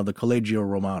location of the Collegio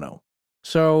Romano.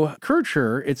 So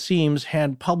Kircher, it seems,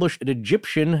 had published an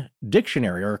Egyptian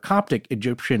dictionary, or a Coptic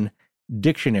Egyptian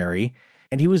dictionary,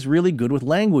 and he was really good with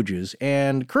languages.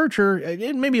 And Kircher,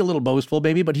 it may be a little boastful,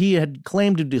 maybe, but he had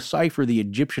claimed to decipher the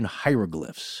Egyptian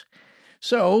hieroglyphs.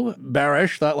 So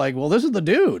Berisch thought, like, well, this is the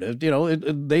dude.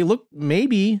 They look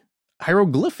maybe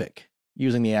hieroglyphic.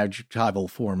 using the adjectival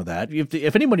form of that.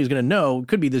 If anybody's going to know, it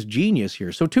could be this genius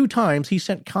here. So 2 times he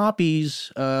sent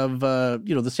copies of,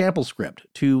 the sample script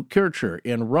to Kircher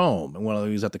in Rome, and while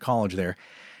he was at the college there.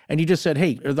 And he just said,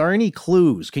 hey, are there any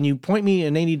clues? Can you point me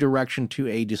in any direction to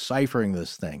a deciphering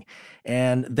this thing?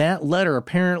 And that letter,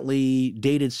 apparently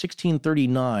dated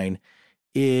 1639,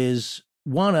 is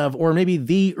one of, or maybe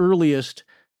the earliest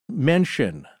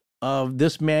mention of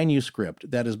this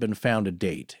manuscript that has been found to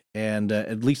date, and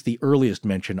at least the earliest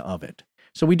mention of it.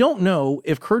 So we don't know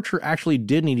if Kircher actually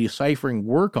did any deciphering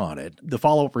work on it. The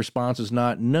follow-up response is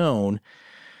not known,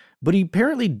 but he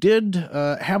apparently did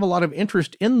have a lot of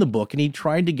interest in the book, and he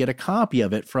tried to get a copy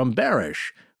of it from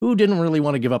Barish, who didn't really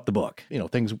want to give up the book.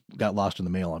 Things got lost in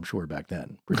the mail, I'm sure, back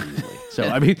then pretty easily. So,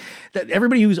 I mean,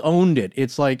 everybody who's owned it,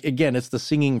 it's like, again, it's the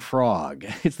singing frog.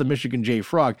 It's the Michigan J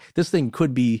frog. This thing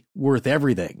could be worth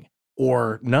everything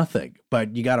or nothing,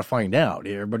 but you got to find out.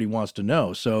 Everybody wants to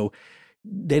know. So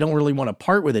they don't really want to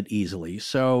part with it easily.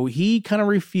 So he kind of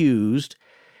refused.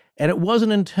 And it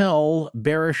wasn't until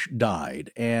Barish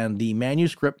died and the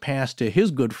manuscript passed to his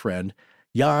good friend,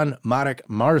 Jan Marek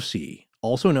Marci,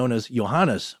 also known as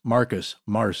Johannes Marcus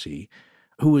Marci,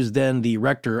 who was then the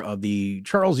rector of the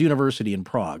Charles University in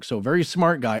Prague. So very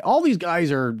smart guy. All these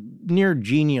guys are near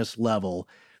genius level,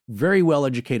 very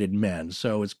well-educated men.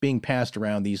 So it's being passed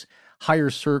around these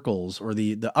higher circles or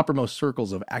the uppermost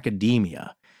circles of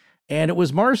academia. And it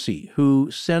was Marci who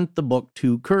sent the book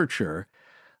to Kircher,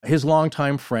 his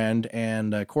longtime friend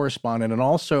and correspondent, and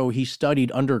also he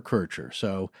studied under Kircher,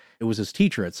 so it was his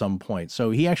teacher at some point.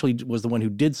 So he actually was the one who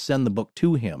did send the book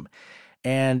to him.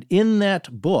 And in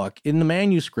that book, in the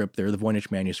manuscript there, the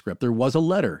Voynich manuscript, there was a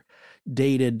letter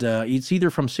dated, it's either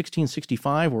from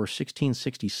 1665 or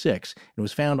 1666. It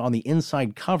was found on the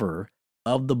inside cover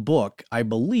of the book, I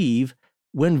believe,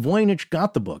 when Voynich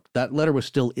got the book. That letter was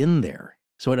still in there.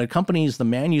 So it accompanies the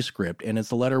manuscript, and it's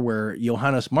the letter where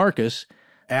Johannes Marcus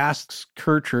asks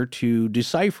Kircher to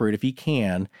decipher it if he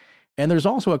can. And there's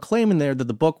also a claim in there that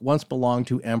the book once belonged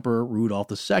to Emperor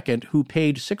Rudolph II, who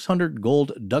paid 600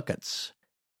 gold ducats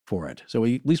for it. So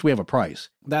at least we have a price.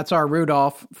 That's our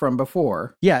Rudolph from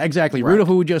before. Yeah, exactly. Right. Rudolph,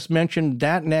 who we just mentioned,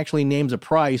 that and actually names a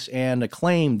price and a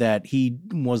claim that he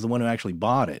was the one who actually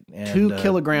bought it. And, 2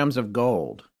 kilograms of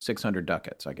gold, 600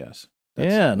 ducats, I guess.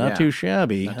 Not too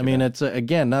shabby. Not too I mean, bad. it's,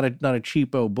 again, not a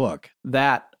cheapo book.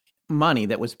 That money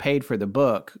that was paid for the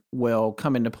book will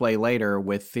come into play later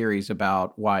with theories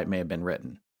about why it may have been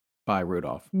written by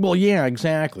Rudolph. Well, yeah,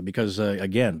 exactly. Because,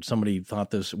 again, everybody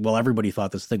thought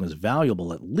this thing was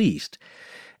valuable at least.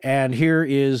 And here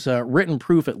is written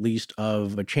proof, at least,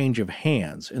 of a change of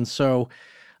hands. And so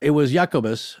it was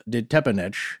Jacobus de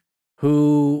Tepenich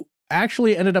who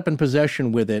actually ended up in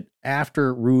possession with it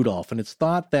after Rudolph. And it's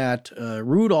thought that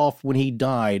Rudolph, when he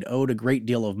died, owed a great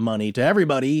deal of money to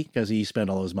everybody because he spent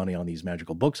all his money on these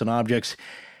magical books and objects.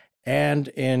 And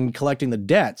in collecting the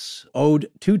debts owed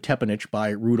to Tepenich by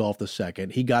Rudolph II,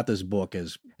 he got this book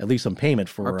as at least some payment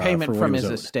for Or payment for from what he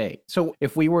his was owed. estate. So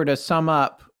if we were to sum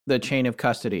up the chain of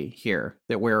custody here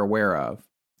that we're aware of,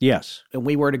 Yes. and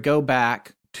we were to go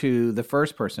back to the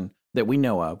first person that we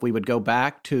know of, we would go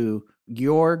back to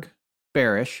Georg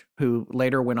Barish, who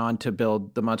later went on to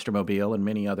build the Monstermobile and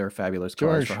many other fabulous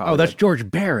cars for Hollywood. Oh, that's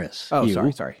George Barris. Oh, you. sorry.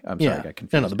 I'm sorry, Yeah. I got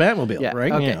confused. No, the Batmobile, Yeah, right?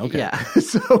 okay, Yeah.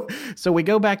 So we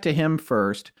go back to him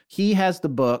first. He has the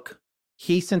book.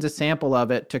 He sends a sample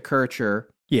of it to Kircher.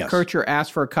 Yes. Kircher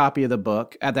asks for a copy of the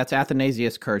book. That's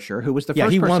Athanasius Kircher, who was the Yeah,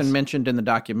 first he person wants- mentioned in the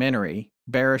documentary.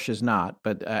 Barish is not,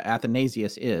 but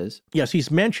Athanasius is. Yes,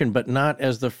 he's mentioned, but not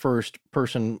as the first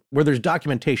person where there's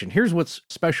documentation. Here's what's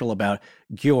special about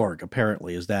Georg,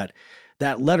 apparently, is that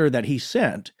letter that he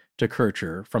sent to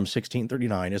Kircher from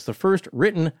 1639 is the first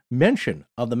written mention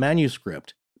of the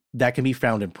manuscript that can be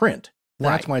found in print.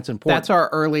 That's Right. why it's important. That's our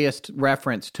earliest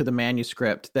reference to the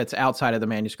manuscript that's outside of the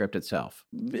manuscript itself.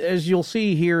 As you'll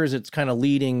see here, as it's kind of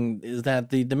leading, is that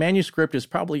the manuscript is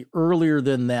probably earlier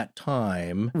than that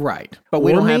time. Right. But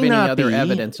we Or don't may have any not other be.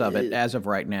 evidence of it as of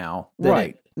right now.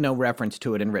 Right. No reference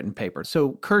to it in written paper.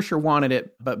 So Kircher wanted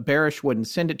it, but Barish wouldn't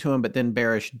send it to him. But then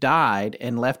Barish died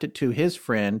and left it to his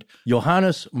friend.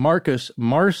 Johannes Marcus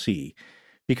Marci,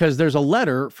 because there's a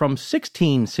letter from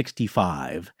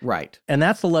 1665. Right. And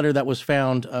that's the letter that was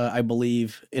found, I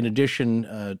believe, in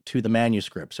addition to the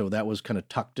manuscript. So that was kind of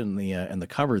tucked in the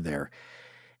cover there.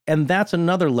 And that's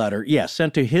another letter,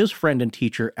 sent to his friend and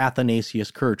teacher,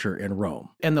 Athanasius Kircher in Rome.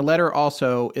 And the letter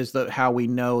also is how we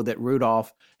know that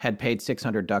Rudolph had paid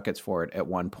 600 ducats for it at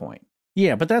one point.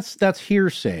 Yeah, but that's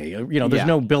hearsay. There's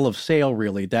no bill of sale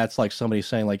really. That's like somebody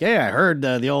saying like, "Hey, I heard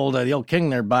the old king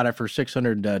there bought it for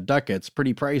 600 ducats,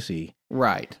 pretty pricey."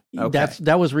 Right. Okay.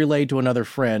 That was relayed to another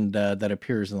friend that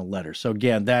appears in the letter. So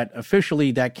again, that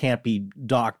officially that can't be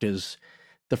docked as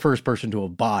the first person to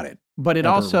have bought it. But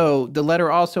the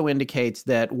letter also indicates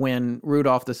that when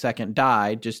Rudolph II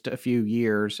died, just a few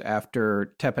years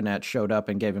after Tepenech showed up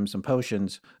and gave him some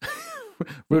potions,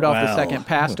 Rudolph II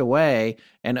passed away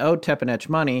and owed Tepenech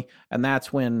money, and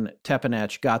that's when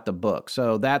Tepenech got the book.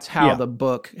 So that's how the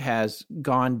book has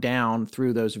gone down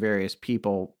through those various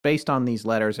people based on these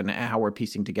letters and how we're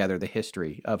piecing together the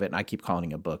history of it. And I keep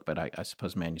calling it a book, but I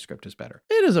suppose manuscript is better.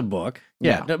 It is a book.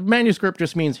 Yeah. The manuscript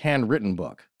just means handwritten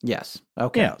book. Yes.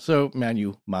 Okay. Yeah. So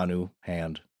manu,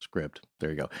 hand, script. There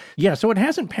you go. Yeah. So it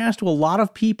hasn't passed to a lot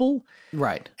of people.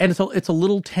 Right. And it's a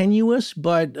little tenuous,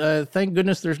 but thank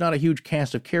goodness there's not a huge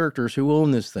cast of characters who own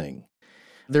this thing.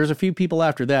 There's a few people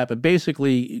after that, but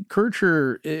basically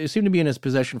Kircher seemed to be in his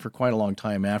possession for quite a long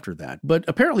time after that. But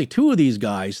apparently two of these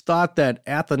guys thought that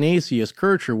Athanasius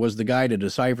Kircher was the guy to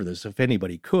decipher this, if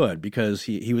anybody could, because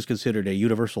he was considered a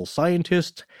universal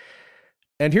scientist.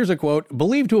 And here's a quote,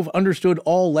 believed to have understood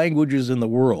all languages in the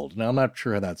world. Now, I'm not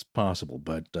sure how that's possible,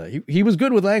 but he was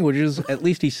good with languages. At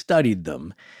least he studied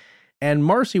them. And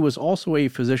Marcy was also a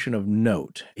physician of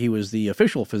note. He was the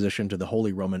official physician to the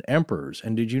Holy Roman Emperors.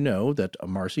 And did you know that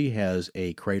Marcy has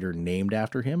a crater named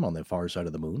after him on the far side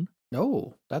of the moon?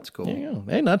 Oh, that's cool. Yeah,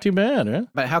 hey, not too bad, huh?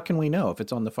 But how can we know if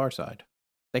it's on the far side?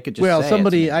 They could just say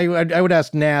somebody, it's I would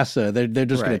ask NASA. They're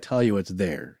just going to tell you it's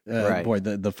there. Right. Boy,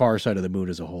 the far side of the moon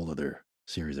is a whole other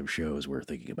series of shows we're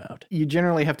thinking about. You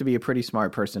generally have to be a pretty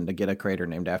smart person to get a crater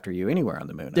named after you anywhere on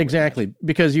the moon. Exactly,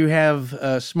 because you have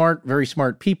very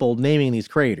smart people naming these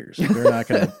craters. They're not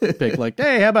going to pick like,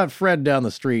 hey, how about Fred down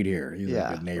the street here? He's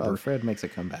a good neighbor. Well, Fred makes a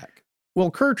comeback.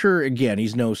 Well, Kircher, again,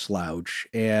 he's no slouch,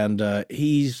 and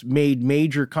he's made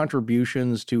major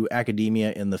contributions to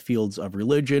academia in the fields of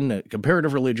religion,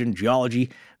 comparative religion, geology,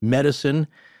 medicine.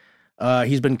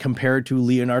 He's been compared to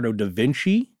Leonardo da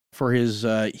Vinci for his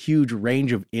huge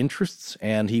range of interests,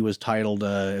 and he was titled,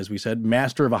 as we said,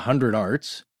 Master of 100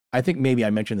 Arts. I think maybe I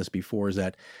mentioned this before, is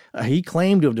that he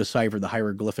claimed to have deciphered the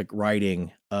hieroglyphic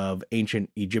writing of ancient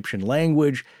Egyptian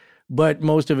language, but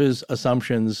most of his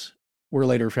assumptions were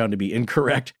later found to be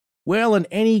incorrect. Well, in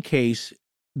any case,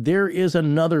 there is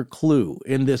another clue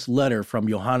in this letter from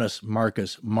Johannes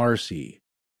Marcus Marci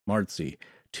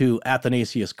to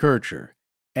Athanasius Kircher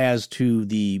as to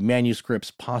the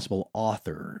manuscript's possible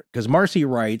author. Because Marcy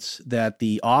writes that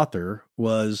the author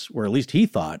was, or at least he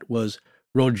thought, was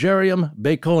Rogerium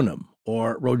Baconum,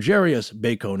 or Rogerius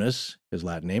Baconus, his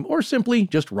Latin name, or simply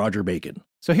just Roger Bacon.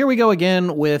 So here we go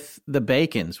again with the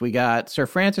Bacons. We got Sir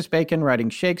Francis Bacon writing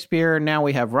Shakespeare. Now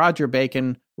we have Roger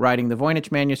Bacon writing the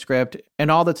Voynich manuscript. And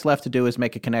all that's left to do is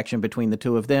make a connection between the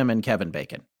two of them and Kevin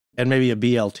Bacon. And maybe a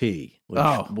BLT.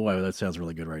 Which, boy, that sounds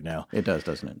really good right now. It does,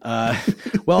 doesn't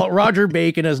it? Well, Roger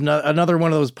Bacon is another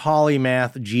one of those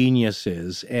polymath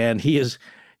geniuses, and he is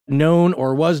known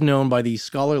or was known by the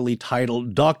scholarly title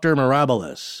Dr.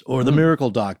 Mirabilis, or the Miracle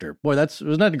Doctor. Boy,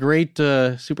 wasn't that a great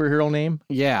superhero name?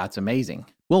 Yeah, it's amazing.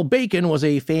 Well, Bacon was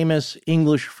a famous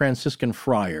English Franciscan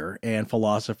friar and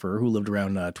philosopher who lived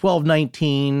around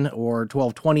 1219 or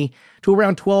 1220 to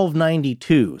around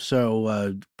 1292.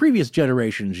 So previous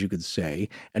generations, you could say.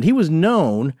 And he was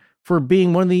known for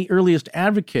being one of the earliest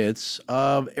advocates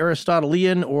of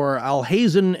Aristotelian or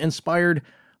Alhazen-inspired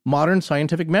modern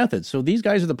scientific methods. So these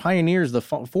guys are the pioneers, the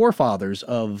forefathers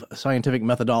of scientific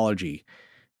methodology.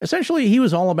 Essentially, he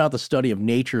was all about the study of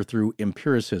nature through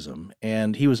empiricism,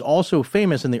 and he was also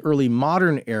famous in the early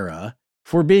modern era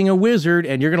for being a wizard,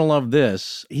 and you're going to love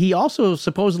this. He also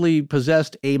supposedly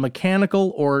possessed a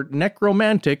mechanical or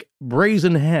necromantic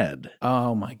brazen head.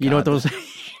 Oh, my God. You know what those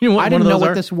I didn't know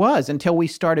what this was until we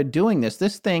started doing this.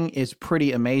 This thing is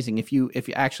pretty amazing. If you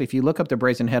look up the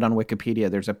brazen head on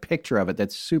Wikipedia, there's a picture of it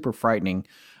that's super frightening.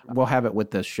 We'll have it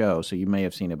with this show, so you may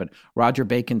have seen it. But Roger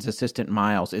Bacon's assistant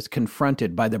Miles is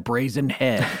confronted by the brazen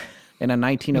head in a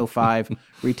 1905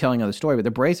 retelling of the story. But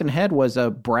the brazen head was a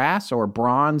brass or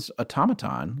bronze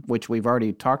automaton, which we've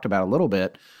already talked about a little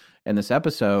bit in this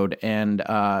episode. And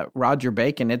Roger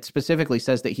Bacon, it specifically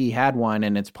says that he had one,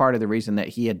 and it's part of the reason that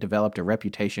he had developed a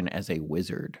reputation as a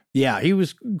wizard. Yeah, he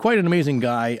was quite an amazing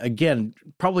guy. Again,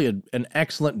 probably an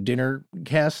excellent dinner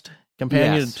guest.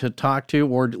 Companion to talk to,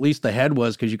 or at least the head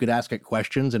was, because you could ask it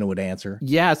questions and it would answer.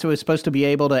 Yeah, so it was supposed to be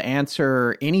able to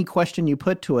answer any question you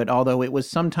put to it, although it was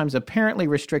sometimes apparently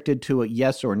restricted to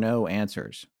yes or no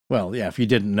answers. Well, yeah, if you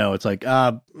didn't know, it's like,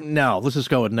 no, let's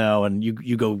just go with no, and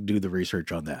you go do the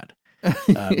research on that.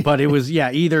 But it was,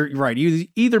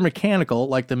 either mechanical,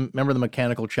 like remember the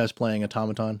mechanical chess playing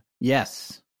automaton?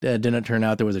 Yes. Didn't it turn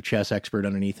out there was a chess expert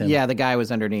underneath him? Yeah, the guy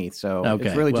was underneath. So Okay,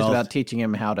 it's really just about teaching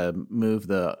him how to move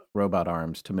the robot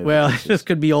arms to move. Well, this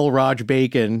could be old Roger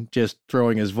Bacon just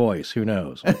throwing his voice. Who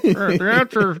knows? The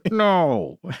answer is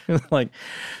no.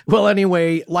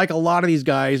 Anyway, like a lot of these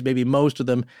guys, maybe most of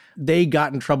them, they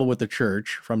got in trouble with the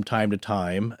church from time to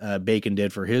time. Bacon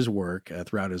did for his work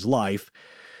throughout his life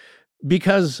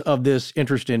because of this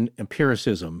interest in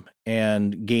empiricism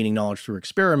and gaining knowledge through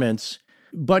experiments.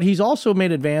 But he's also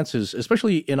made advances,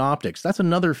 especially in optics. That's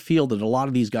another field that a lot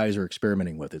of these guys are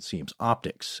experimenting with, it seems,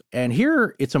 optics. And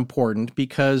here it's important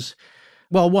because,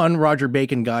 well, one, Roger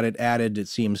Bacon got it added, it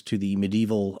seems, to the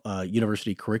medieval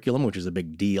university curriculum, which is a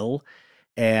big deal.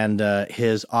 And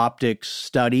his optics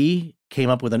study came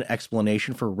up with an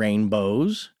explanation for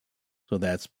rainbows. So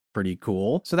that's pretty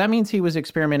cool. So that means he was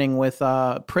experimenting with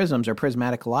prisms or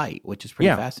prismatic light, which is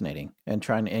pretty fascinating, and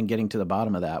getting to the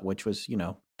bottom of that, which was,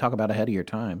 talk about ahead of your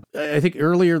time. I think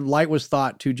earlier light was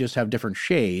thought to just have different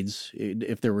shades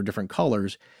if there were different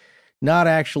colors, not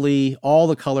actually all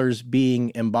the colors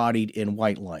being embodied in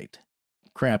white light.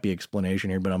 Crappy explanation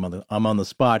here, but I'm on the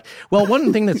spot. Well,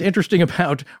 one thing that's interesting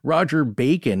about Roger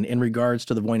Bacon in regards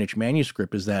to the Voynich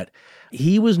manuscript is that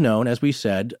he was known, as we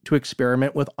said, to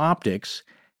experiment with optics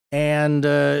and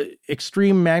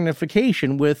extreme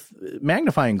magnification with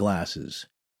magnifying glasses.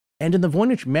 And in the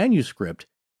Voynich manuscript,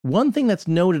 one thing that's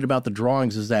noted about the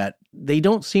drawings is that they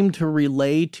don't seem to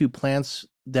relay to plants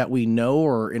that we know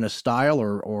or in a style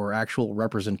or actual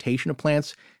representation of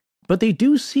plants, but they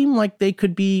do seem like they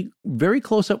could be very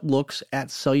close-up looks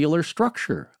at cellular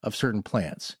structure of certain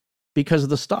plants because of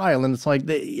the style. And it's like,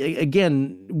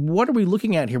 again, what are we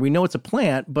looking at here? We know it's a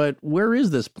plant, but where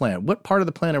is this plant? What part of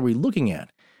the plant are we looking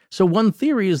at? So one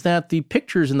theory is that the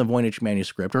pictures in the Voynich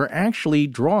manuscript are actually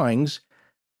drawings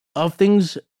of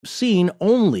things seen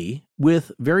only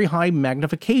with very high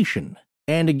magnification.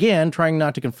 And again, trying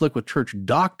not to conflict with church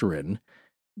doctrine,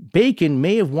 Bacon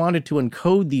may have wanted to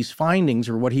encode these findings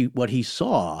or what he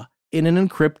saw in an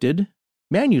encrypted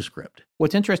manuscript.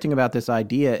 What's interesting about this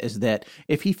idea is that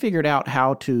if he figured out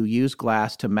how to use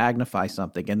glass to magnify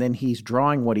something, and then he's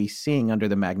drawing what he's seeing under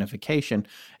the magnification,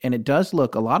 and it does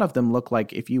look, a lot of them look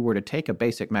like if you were to take a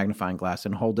basic magnifying glass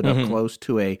and hold it up close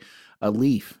to a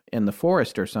leaf in the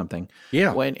forest or something.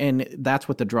 Yeah. And that's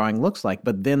what the drawing looks like.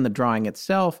 But then the drawing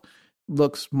itself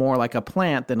looks more like a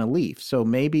plant than a leaf. So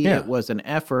maybe it was an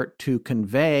effort to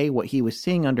convey what he was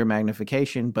seeing under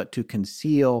magnification, but to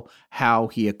conceal how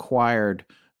he acquired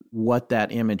what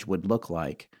that image would look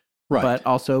like. Right. But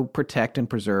also protect and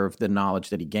preserve the knowledge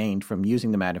that he gained from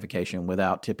using the magnification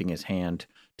without tipping his hand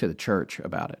to the church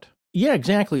about it. Yeah,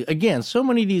 exactly. Again, so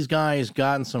many of these guys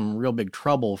got in some real big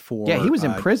trouble for... Yeah, he was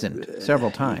imprisoned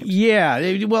several times.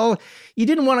 Yeah, well, you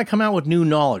didn't want to come out with new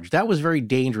knowledge. That was very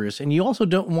dangerous. And you also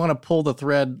don't want to pull the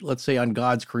thread, let's say, on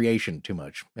God's creation too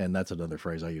much. And that's another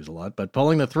phrase I use a lot. But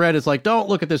pulling the thread is like, don't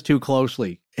look at this too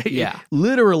closely. Yeah.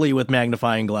 Literally with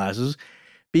magnifying glasses.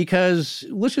 Because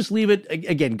let's just leave it...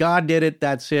 Again, God did it.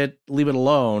 That's it. Leave it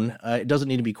alone. It doesn't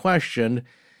need to be questioned.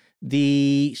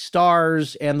 The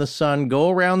stars and the sun go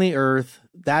around the earth.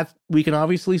 That we can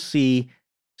obviously see.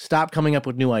 Stop coming up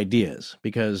with new ideas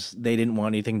because they didn't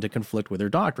want anything to conflict with their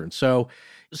doctrine. So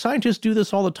scientists do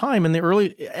this all the time. And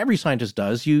every scientist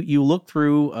does. You look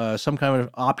through some kind of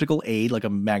optical aid like a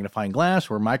magnifying glass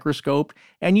or a microscope,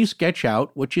 and you sketch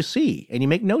out what you see and you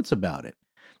make notes about it.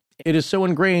 It is so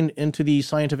ingrained into the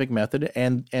scientific method.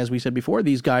 And as we said before,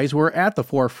 these guys were at the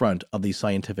forefront of the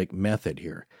scientific method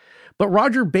here. But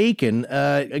Roger Bacon,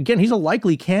 again, he's a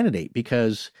likely candidate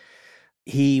because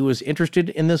he was interested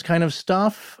in this kind of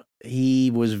stuff. He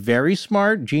was very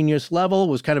smart, genius level,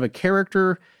 was kind of a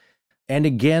character. And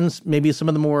again, maybe some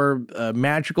of the more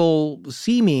magical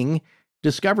seeming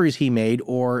discoveries he made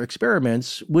or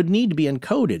experiments would need to be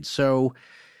encoded. So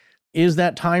is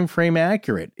that time frame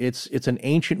accurate? It's an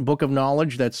ancient book of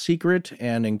knowledge that's secret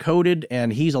and encoded,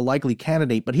 and he's a likely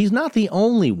candidate, but he's not the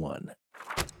only one.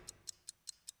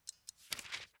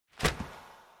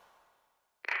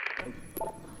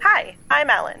 Hi, I'm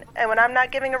Ellen, and when I'm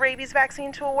not giving a rabies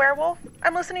vaccine to a werewolf,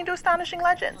 I'm listening to Astonishing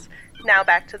Legends. Now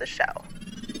back to the show.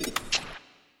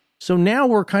 So now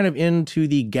we're kind of into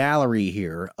the gallery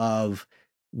here of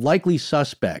likely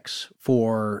suspects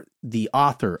for the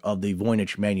author of the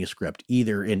Voynich manuscript,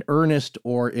 either in earnest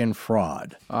or in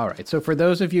fraud. All right. So for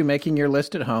those of you making your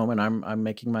list at home, and I'm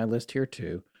making my list here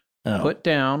too, put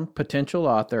down potential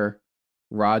author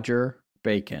Roger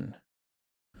Bacon.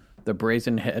 the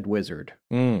brazen head wizard,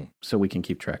 so we can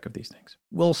keep track of these things.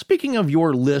 Well, speaking of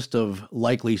your list of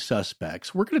likely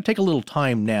suspects, we're going to take a little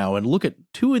time now and look at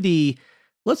two of the,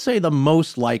 let's say, the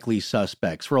most likely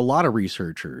suspects for a lot of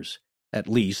researchers, at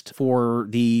least, for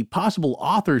the possible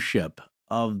authorship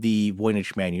of the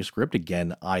Voynich manuscript,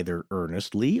 again, either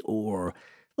earnestly or,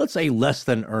 let's say, less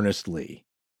than earnestly.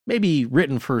 Maybe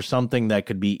written for something that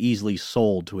could be easily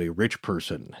sold to a rich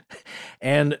person.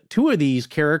 And two of these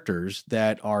characters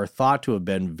that are thought to have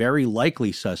been very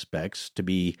likely suspects to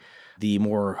be the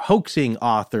more hoaxing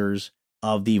authors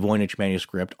of the Voynich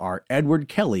manuscript are Edward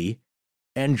Kelly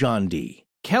and John Dee.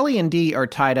 Kelly and Dee are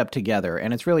tied up together,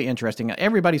 and it's really interesting.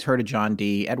 Everybody's heard of John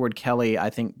Dee. Edward Kelly, I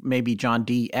think maybe John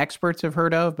Dee experts have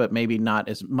heard of, but maybe not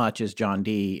as much as John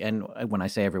Dee. And when I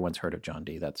say everyone's heard of John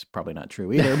Dee, that's probably not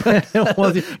true either. But,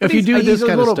 well, if you do this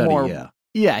kind of study,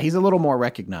 yeah, he's a little more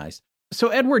recognized. So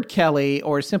Edward Kelly,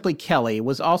 or simply Kelly,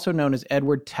 was also known as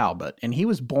Edward Talbot, and he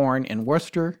was born in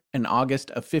Worcester in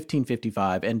August of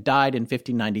 1555 and died in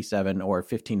 1597 or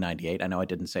 1598. I know I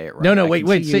didn't say it right. No,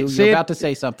 wait. You're about to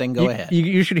say something. Go ahead.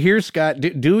 You should hear Scott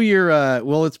do your.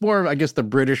 Well, it's more, I guess, the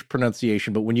British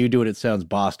pronunciation, but when you do it, it sounds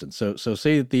Boston. So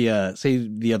say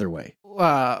the other way.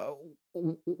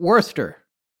 Worcester.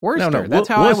 No, that's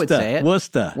how I would say it.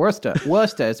 Worcester.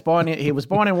 He was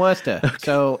born in Worcester. Okay.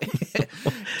 So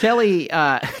Kelly,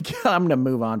 I'm going to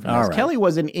move on from this. Right. Kelly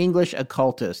was an English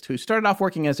occultist who started off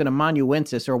working as an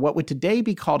amanuensis, or what would today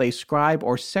be called a scribe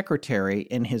or secretary,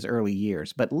 in his early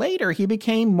years. But later, he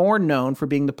became more known for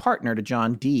being the partner to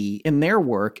John Dee in their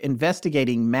work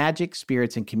investigating magic,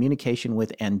 spirits, and communication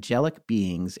with angelic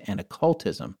beings and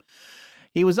occultism.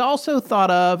 He was also thought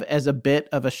of as a bit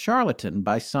of a charlatan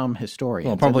by some historians.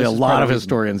 Well, probably a lot of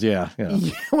historians, yeah.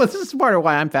 Well, this is part of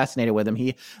why I'm fascinated with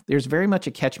him. There's very much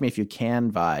a catch me if you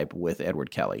can vibe with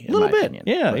Edward Kelly, in my opinion.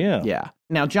 Yeah.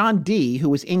 Now, John Dee, who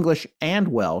was English and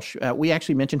Welsh, we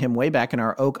actually mentioned him way back in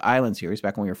our Oak Island series,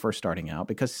 back when we were first starting out,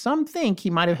 because some think he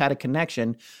might have had a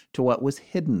connection to what was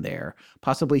hidden there,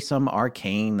 possibly some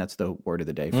arcane, that's the word of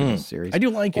the day for this series. I do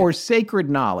like it. Or sacred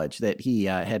knowledge that he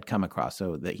had come across,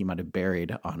 so that he might have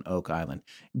buried on Oak Island.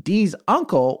 Dee's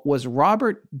uncle was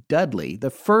Robert Dudley, the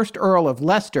first Earl of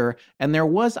Leicester, and there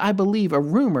was, I believe, a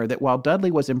rumor that while Dudley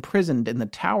was imprisoned in the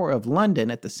Tower of London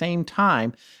at the same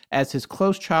time as his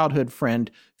close childhood friend,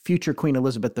 future Queen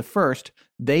Elizabeth I,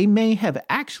 they may have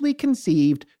actually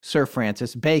conceived Sir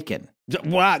Francis Bacon.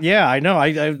 Wow, yeah, I know.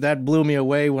 I that blew me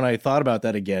away when I thought about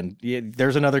that again.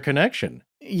 There's another connection.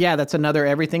 Yeah, that's another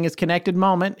everything is connected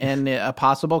moment, and a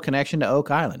possible connection to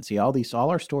Oak Island. See, all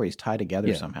our stories tie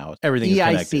together somehow. Everything is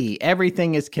connected. EIC,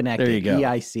 everything is connected. There you go.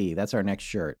 EIC, that's our next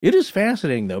shirt. It is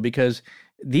fascinating, though, because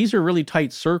these are really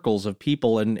tight circles of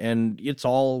people, and it's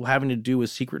all having to do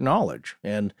with secret knowledge.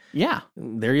 And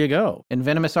there you go. And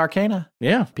Venomous Arcana.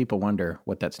 Yeah. People wonder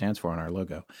what that stands for on our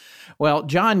logo. Well,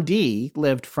 John Dee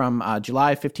lived from July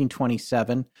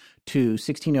 1527 to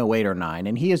 1608 or 9,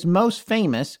 and he is most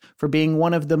famous for being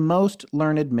one of the most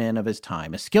learned men of his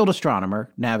time, a skilled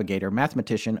astronomer, navigator,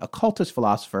 mathematician, occultist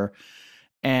philosopher,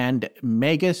 and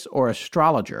magus or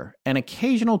astrologer, an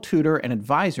occasional tutor and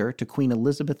advisor to Queen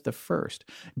Elizabeth I.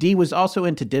 Dee was also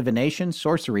into divination,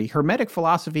 sorcery, hermetic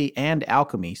philosophy, and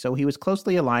alchemy, so he was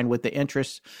closely aligned with the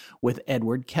interests with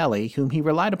Edward Kelly, whom he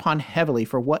relied upon heavily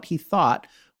for what he thought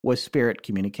was spirit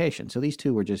communication. So these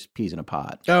two were just peas in a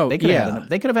pod. Oh, they could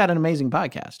have had an amazing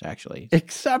podcast, actually.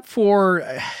 Except for,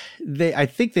 I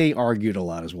think they argued a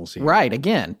lot, as we'll see. Right.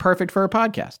 Again, perfect for a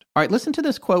podcast. All right, listen to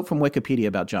this quote from Wikipedia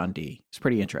about John Dee. It's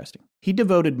pretty interesting. He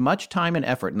devoted much time and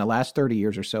effort in the last 30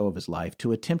 years or so of his life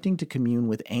to attempting to commune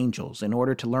with angels in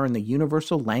order to learn the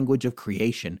universal language of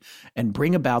creation and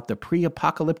bring about the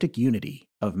pre-apocalyptic unity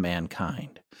of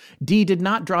mankind. Dee did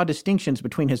not draw distinctions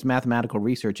between his mathematical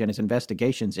research and his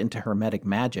investigations into hermetic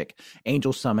magic,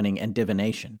 angel summoning, and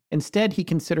divination. Instead, he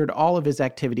considered all of his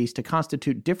activities to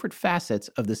constitute different facets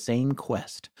of the same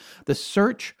quest, the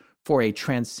search for a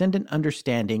transcendent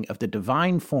understanding of the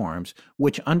divine forms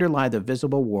which underlie the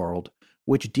visible world,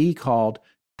 which Dee called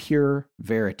pure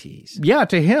verities. Yeah,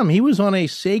 to him, he was on a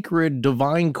sacred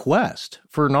divine quest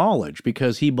for knowledge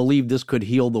because he believed this could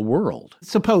heal the world.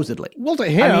 Supposedly. Well, to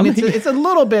him... I mean, it's a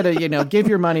little bit of, give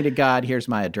your money to God, here's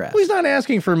my address. Well, he's not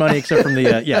asking for money except from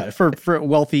the, for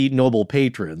wealthy, noble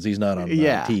patrons. He's not on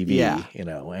TV,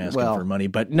 asking for money.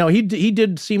 But no, he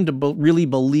did seem to really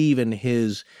believe in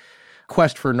his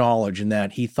quest for knowledge, in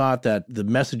that he thought that the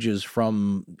messages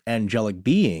from angelic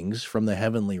beings from the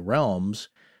heavenly realms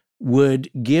would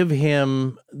give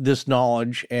him this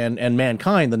knowledge and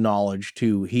mankind the knowledge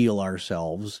to heal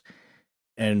ourselves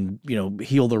and,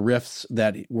 heal the rifts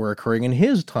that were occurring in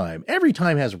his time. Every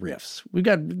time has rifts. You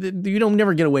don't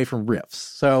never get away from rifts.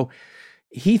 So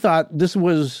he thought this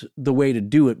was the way to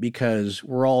do it because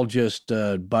we're all just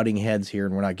butting heads here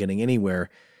and we're not getting anywhere.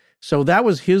 So that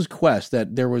was his quest,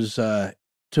 that there was, to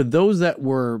those that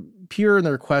were pure in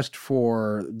their quest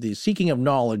for the seeking of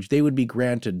knowledge, they would be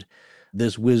granted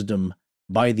this wisdom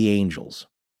by the angels.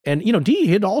 And, Dee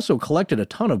had also collected a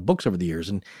ton of books over the years,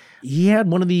 and he had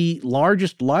one of the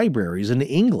largest libraries in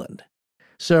England.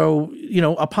 So,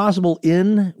 a possible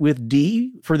in with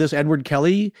Dee for this Edward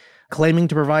Kelly, claiming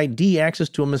to provide Dee access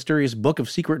to a mysterious book of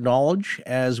secret knowledge,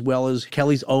 as well as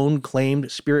Kelly's own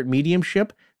claimed spirit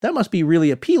mediumship, that must be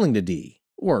really appealing to Dee,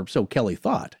 or so Kelly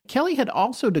thought. Kelly had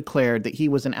also declared that he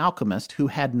was an alchemist who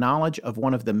had knowledge of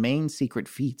one of the main secret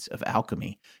feats of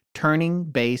alchemy, turning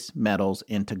base metals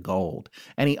into gold.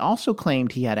 And he also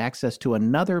claimed he had access to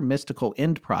another mystical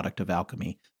end product of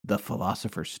alchemy, the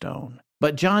Philosopher's Stone.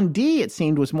 But John Dee, it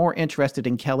seemed, was more interested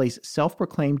in Kelly's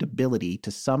self-proclaimed ability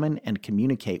to summon and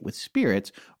communicate with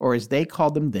spirits, or as they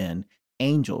called them then,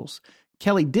 angels.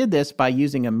 Kelly did this by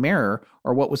using a mirror,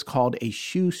 or what was called a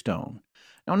shoe stone.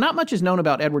 Now, not much is known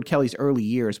about Edward Kelly's early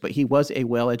years, but he was a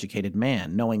well-educated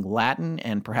man, knowing Latin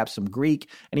and perhaps some Greek,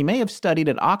 and he may have studied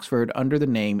at Oxford under the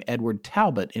name Edward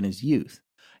Talbot in his youth.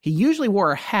 He usually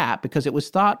wore a hat because it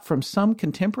was thought from some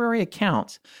contemporary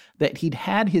accounts that he'd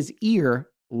had his ear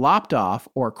lopped off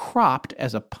or cropped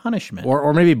as a punishment.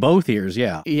 Or maybe both ears,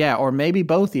 yeah. Yeah, or maybe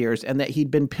both ears, and that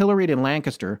he'd been pilloried in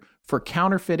Lancaster for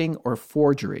counterfeiting or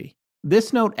forgery.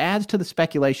 This note adds to the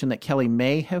speculation that Kelly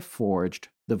may have forged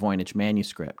the Voynich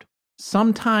manuscript.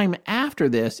 Sometime after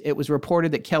this, it was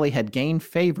reported that Kelly had gained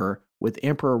favor with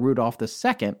Emperor Rudolph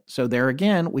II, so there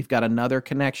again, we've got another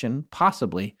connection,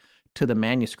 possibly, to the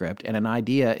manuscript, and an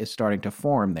idea is starting to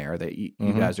form there that you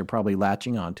guys are probably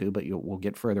latching onto, but we'll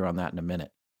get further on that in a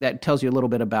minute. That tells you a little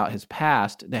bit about his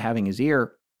past, having his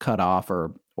ear cut off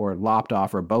or lopped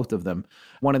off, or both of them.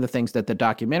 One of the things that the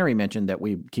documentary mentioned that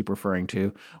we keep referring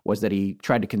to was that he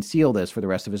tried to conceal this for the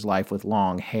rest of his life with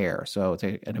long hair. So it's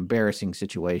an embarrassing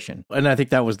situation. And I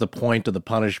think that was the point of the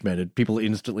punishment. And people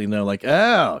instantly know, like,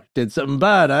 oh, did something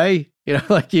bad, eh?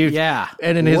 Yeah.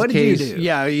 And in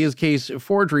his case,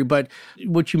 forgery. But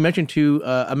what you mentioned to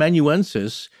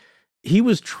amanuensis, he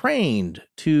was trained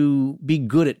to be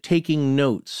good at taking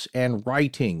notes and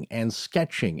writing and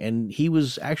sketching, and he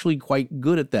was actually quite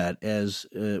good at that, as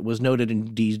was noted in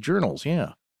Dee's journals,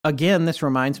 yeah. Again, this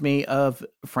reminds me of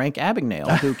Frank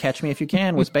Abagnale, who Catch Me If You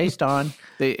Can was based on.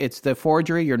 It's the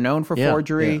forgery. You're known for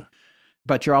forgery,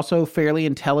 but you're also fairly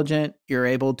intelligent. You're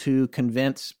able to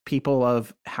convince people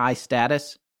of high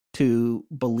status to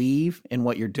believe in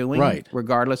what you're doing, right,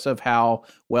 regardless of how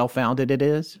well-founded it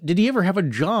is. Did he ever have a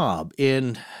job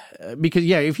in, because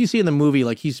if you see in the movie,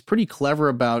 like, he's pretty clever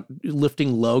about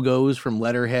lifting logos from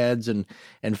letterheads and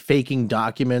faking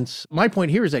documents. My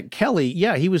point here is that Kelly,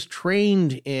 he was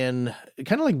trained in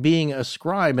kind of like being a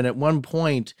scribe, and at one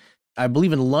point, I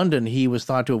believe in London, he was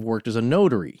thought to have worked as a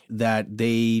notary, that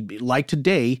they, like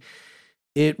today,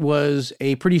 it was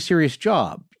a pretty serious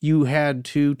job. You had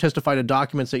to testify to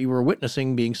documents that you were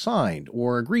witnessing being signed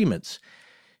or agreements.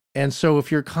 And so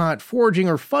if you're caught forging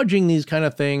or fudging these kind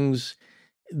of things,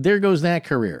 there goes that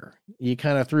career. You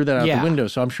kind of threw that out the window.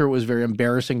 So I'm sure it was very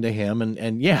embarrassing to him. And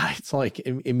it's like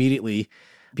immediately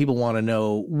people want to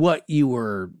know what you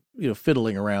were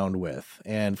fiddling around with.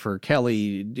 And for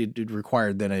Kelly, it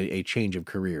required then a change of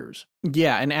careers.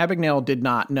 Yeah, and Abagnale did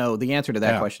not know. The answer to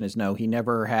that question is no. He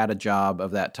never had a job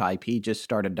of that type. He just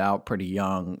started out pretty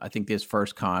young. I think his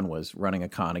first con was running a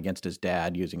con against his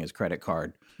dad using his credit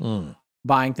card,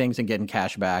 buying things and getting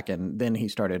cash back, and then he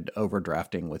started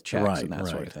overdrafting with checks and that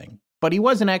sort of thing. But he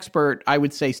was an expert, I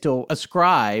would say, still a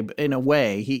scribe in a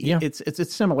way. It's a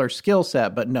similar skill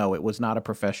set, but no, it was not a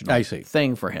professional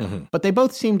thing for him. Mm-hmm. But they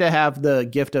both seem to have the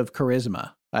gift of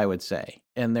charisma, I would say,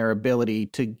 and their ability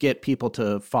to get people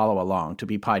to follow along, to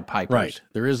be Pied Pipers. Right.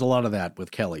 There is a lot of that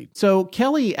with Kelly. So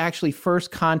Kelly actually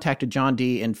first contacted John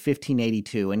Dee in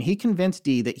 1582, and he convinced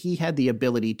Dee that he had the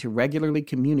ability to regularly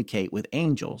communicate with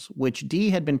angels, which Dee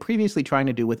had been previously trying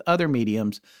to do with other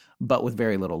mediums, but with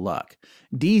very little luck.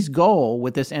 Dee's goal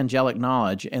with this angelic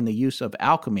knowledge and the use of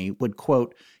alchemy would,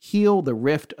 quote, heal the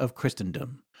rift of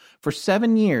Christendom. For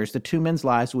 7 years, the two men's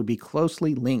lives would be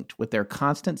closely linked with their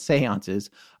constant seances,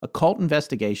 occult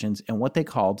investigations, and what they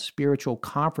called spiritual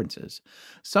conferences.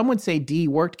 Some would say Dee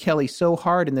worked Kelly so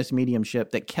hard in this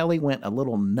mediumship that Kelly went a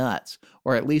little nuts,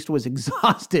 or at least was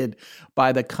exhausted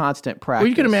by the constant practice. Well,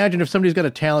 you can imagine if somebody's got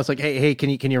a talent, it's like, hey,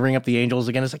 can you ring up the angels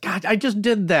again? It's like, God, I just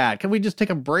did that. Can we just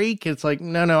take a break? It's like,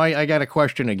 no, I got a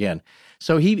question again.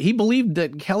 So he believed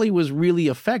that Kelly was really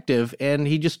effective, and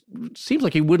he just seems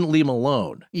like he wouldn't leave him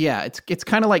alone. Yeah, it's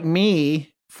kind of like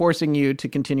me forcing you to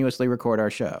continuously record our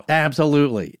show.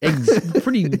 Absolutely.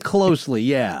 Pretty closely,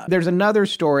 yeah. There's another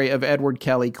story of Edward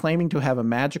Kelly claiming to have a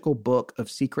magical book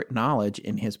of secret knowledge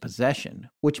in his possession,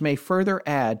 which may further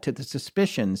add to the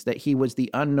suspicions that he was the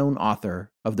unknown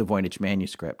author of the Voynich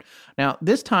manuscript. Now,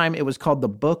 this time it was called the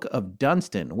Book of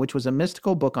Dunstan, which was a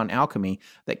mystical book on alchemy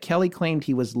that Kelly claimed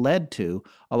he was led to,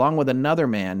 along with another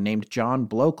man named John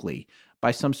Blokely, by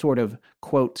some sort of,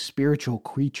 quote, spiritual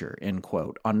creature, end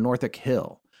quote, on Norfolk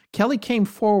Hill. Kelly came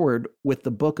forward with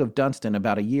the Book of Dunstan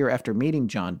about a year after meeting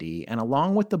John Dee, and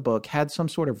along with the book had some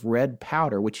sort of red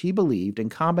powder, which he believed, in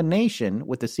combination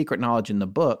with the secret knowledge in the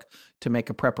book to make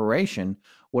a preparation,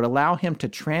 would allow him to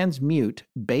transmute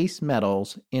base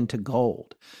metals into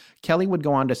gold. Kelly would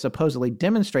go on to supposedly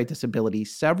demonstrate this ability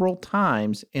several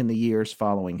times in the years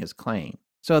following his claim.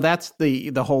 So that's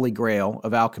the holy grail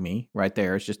of alchemy right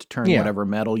there, is just to turn whatever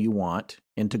metal you want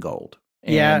into gold.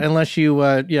 And unless you,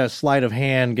 sleight of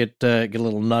hand, get a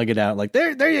little nugget out, like,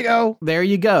 there you go. There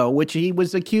you go, which he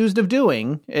was accused of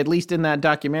doing. At least in that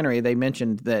documentary, they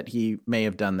mentioned that he may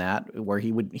have done that, where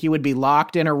he would be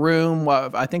locked in a room.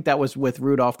 I think that was with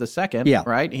Rudolph II,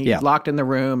 right? He's locked in the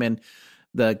room, and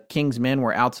the king's men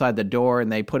were outside the door,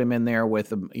 and they put him in there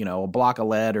with a block of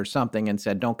lead or something and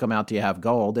said, don't come out till you have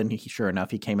gold. And sure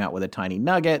enough, he came out with a tiny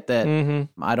nugget that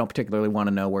I don't particularly want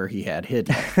to know where he had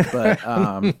hidden. But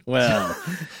well,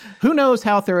 who knows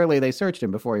how thoroughly they searched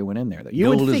him before he went in there. Though. You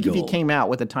would think if he came out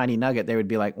with a tiny nugget, they would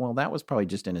be like, well, that was probably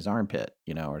just in his armpit,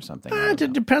 or something.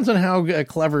 It depends on how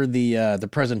clever the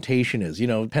presentation is.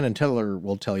 Penn and Teller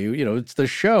will tell you, it's the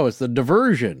show, it's the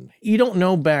diversion. You don't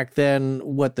know back then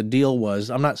what the deal was.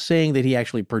 I'm not saying that he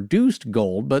actually produced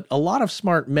gold, but a lot of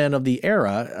smart men of the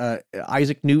era,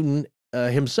 Isaac Newton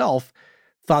himself,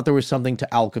 thought there was something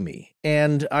to alchemy.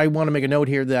 And I want to make a note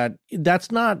here that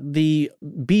that's not the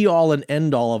be-all and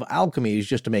end-all of alchemy, is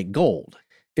just to make gold.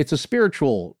 It's a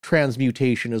spiritual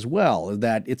transmutation as well,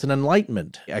 that it's an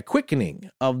enlightenment, a quickening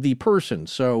of the person.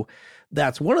 So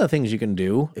that's one of the things you can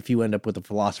do if you end up with a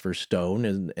philosopher's stone,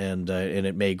 and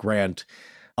it may grant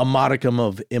a modicum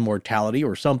of immortality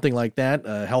or something like that,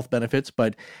 health benefits,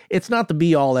 but it's not the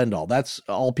be-all, end-all. That's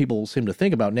all people seem to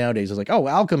think about nowadays, is like, oh,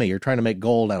 alchemy, you're trying to make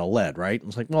gold out of lead, right?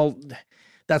 It's like, well,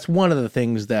 that's one of the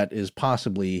things that is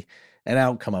possibly an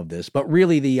outcome of this, but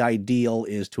really the ideal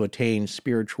is to attain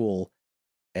spiritual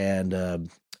and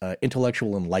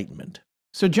intellectual enlightenment.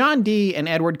 So John Dee and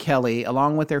Edward Kelly,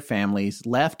 along with their families,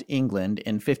 left England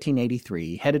in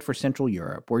 1583, headed for Central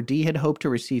Europe, where Dee had hoped to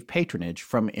receive patronage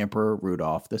from Emperor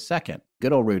Rudolph II,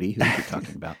 good old Rudy, who we keep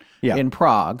talking about, in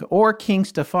Prague, or King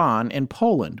Stefan in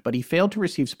Poland, but he failed to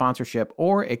receive sponsorship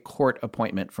or a court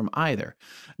appointment from either.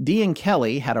 Dee and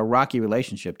Kelly had a rocky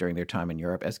relationship during their time in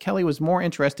Europe, as Kelly was more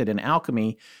interested in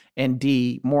alchemy and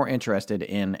Dee more interested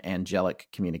in angelic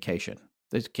communication.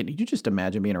 Can you just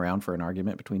imagine being around for an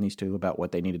argument between these two about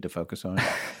what they needed to focus on?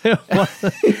 Well,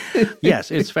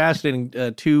 yes, it's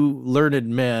fascinating. Two learned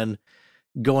men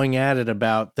going at it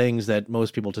about things that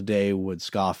most people today would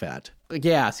scoff at.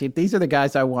 Yeah, see, these are the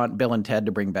guys I want Bill and Ted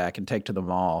to bring back and take to the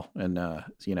mall, and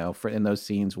in those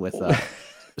scenes with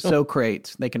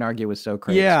Socrates, they can argue with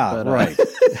Socrates. Yeah, right.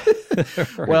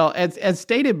 Right. Well, as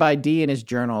stated by Dee in his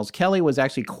journals, Kelly was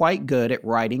actually quite good at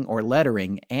writing or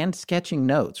lettering and sketching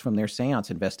notes from their seance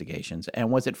investigations,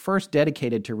 and was at first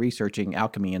dedicated to researching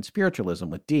alchemy and spiritualism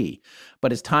with Dee.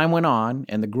 But as time went on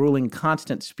and the grueling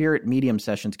constant spirit medium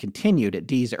sessions continued at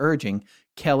Dee's urging,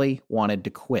 Kelly wanted to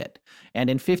quit. And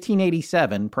in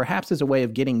 1587, perhaps as a way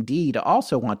of getting Dee to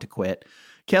also want to quit,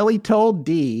 Kelly told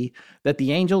Dee that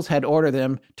the angels had ordered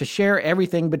them to share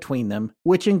everything between them,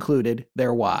 which included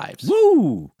their wives.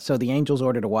 Woo! So the angels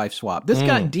ordered a wife swap. This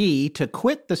got Dee to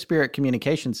quit the spirit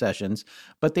communication sessions,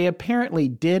 but they apparently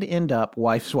did end up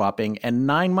wife swapping, and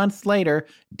 9 months later,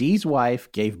 Dee's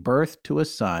wife gave birth to a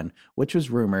son, which was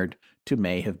rumored to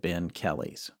may have been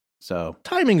Kelly's. So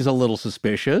timing's a little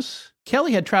suspicious.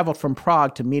 Kelly had traveled from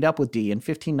Prague to meet up with Dee in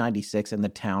 1596 in the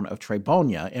town of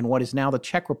Trebonia in what is now the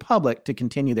Czech Republic to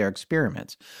continue their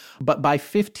experiments. But by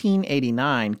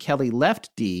 1589, Kelly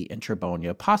left Dee in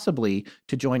Trebonia, possibly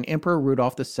to join Emperor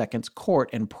Rudolph II's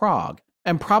court in Prague,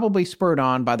 and probably spurred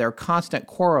on by their constant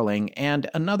quarreling and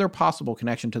another possible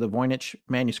connection to the Voynich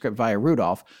manuscript via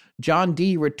Rudolph. John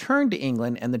Dee returned to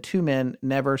England, and the two men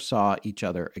never saw each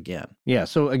other again. Yeah,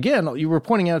 so again, you were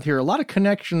pointing out here a lot of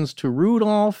connections to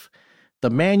Rudolph, the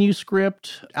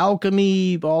manuscript,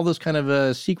 alchemy, all this kind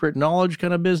of secret knowledge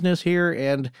kind of business here.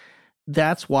 And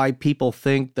that's why people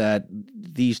think that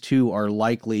these two are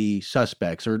likely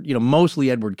suspects, or, mostly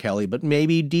Edward Kelly, but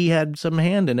maybe Dee had some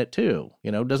hand in it too.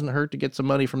 Doesn't hurt to get some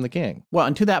money from the king. Well,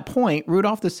 and to that point,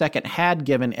 Rudolph II had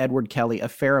given Edward Kelly a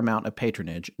fair amount of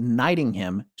patronage, knighting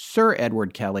him Sir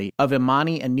Edward Kelly of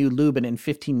Imani and New Leuben in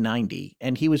 1590,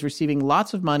 and he was receiving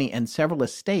lots of money and several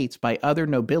estates by other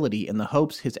nobility in the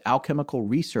hopes his alchemical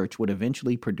research would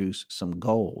eventually produce some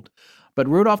gold. But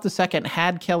Rudolph II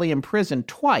had Kelly imprisoned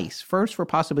twice, first for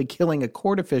possibly killing a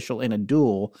court official in a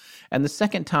duel, and the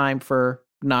second time for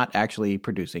not actually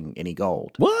producing any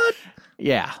gold. What?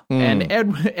 Yeah. And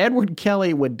Edward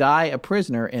Kelly would die a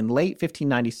prisoner in late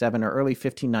 1597 or early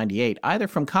 1598, either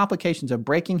from complications of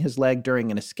breaking his leg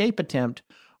during an escape attempt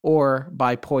or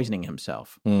by poisoning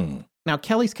himself. Now,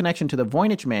 Kelly's connection to the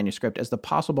Voynich manuscript as the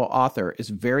possible author is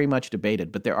very much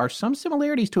debated, but there are some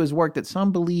similarities to his work that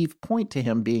some believe point to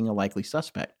him being a likely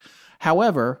suspect.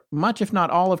 However, much if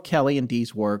not all of Kelly and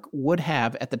Dee's work would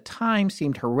have at the time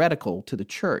seemed heretical to the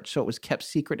church, so it was kept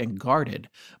secret and guarded.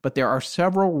 But there are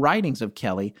several writings of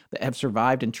Kelly that have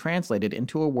survived and translated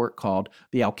into a work called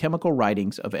The Alchemical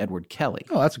Writings of Edward Kelly.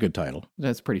 Oh, that's a good title.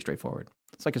 That's pretty straightforward.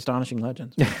 It's like Astonishing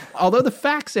Legends. Although the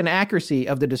facts and accuracy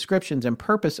of the descriptions and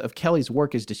purpose of Kelly's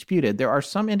work is disputed, there are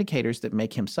some indicators that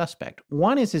make him suspect.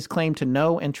 One is his claim to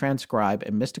know and transcribe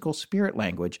a mystical spirit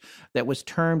language that was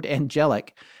termed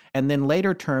angelic and then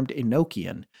later termed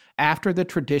Enochian, after the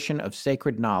tradition of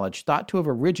sacred knowledge thought to have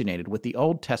originated with the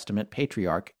Old Testament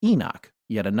patriarch Enoch,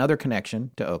 yet another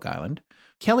connection to Oak Island.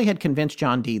 Kelly had convinced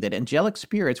John Dee that angelic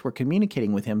spirits were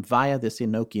communicating with him via this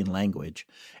Enochian language,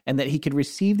 and that he could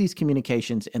receive these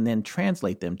communications and then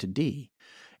translate them to Dee.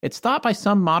 It's thought by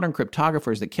some modern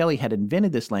cryptographers that Kelly had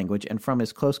invented this language, and from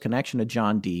his close connection to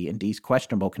John Dee and Dee's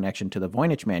questionable connection to the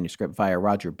Voynich manuscript via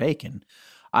Roger Bacon,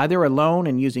 either alone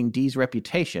and using Dee's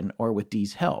reputation or with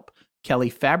Dee's help,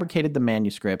 Kelly fabricated the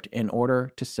manuscript in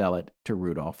order to sell it to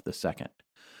Rudolph II.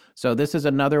 So this is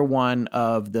another one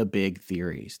of the big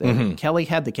theories. Kelly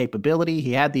had the capability,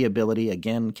 he had the ability,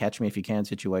 again, catch me if you can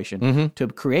situation, to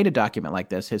create a document like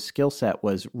this. His skill set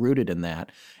was rooted in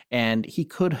that. And he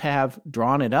could have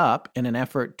drawn it up in an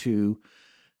effort to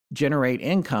generate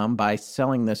income by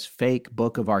selling this fake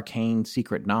book of arcane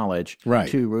secret knowledge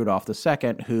to Rudolph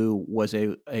II, who was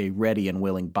a ready and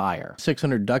willing buyer.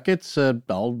 600 ducats,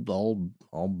 I'll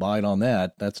bite on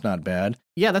that. That's not bad.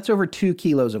 Yeah, that's over 2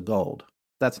 kilos of gold.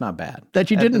 That's not bad. That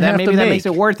you didn't have to make. Maybe that makes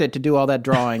it worth it to do all that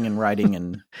drawing and writing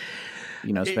and,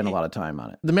 spend a lot of time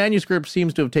on it. The manuscript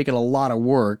seems to have taken a lot of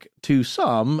work to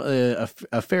some,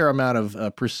 a fair amount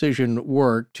of precision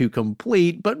work to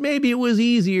complete, but maybe it was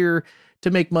easier to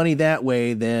make money that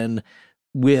way than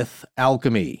with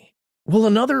alchemy. Well,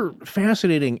 another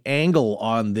fascinating angle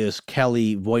on this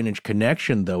Kelly-Voynich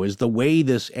connection, though, is the way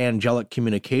this angelic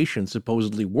communication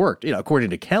supposedly worked, according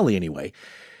to Kelly anyway,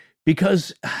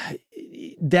 because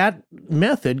that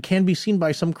method can be seen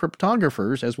by some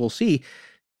cryptographers, as we'll see,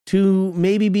 to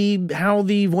maybe be how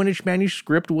the Voynich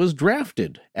manuscript was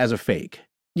drafted as a fake.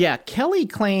 Yeah, Kelly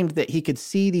claimed that he could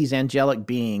see these angelic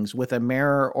beings with a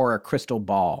mirror or a crystal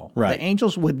ball. Right. The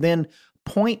angels would then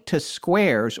point to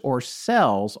squares or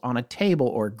cells on a table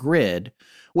or grid,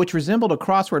 which resembled a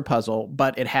crossword puzzle,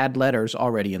 but it had letters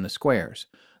already in the squares.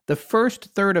 The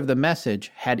first third of the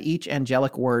message had each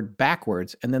angelic word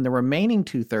backwards, and then the remaining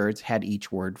 2/3 had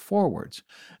each word forwards.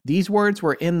 These words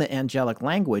were in the angelic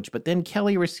language, but then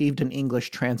Kelly received an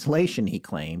English translation, he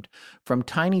claimed, from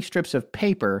tiny strips of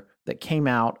paper that came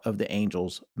out of the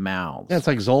angels' mouths. Yeah, it's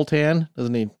like Zoltan,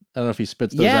 doesn't he? I don't know if he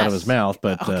spits those out of his mouth,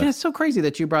 but... It's so crazy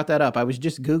that you brought that up. I was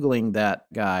just Googling that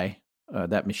guy.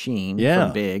 That machine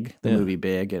from Big, the movie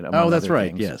Big. And that's right,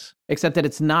 things. yes. Except that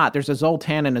it's not. There's a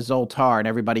Zoltan and a Zoltar, and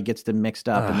everybody gets them mixed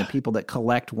up, and the people that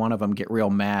collect one of them get real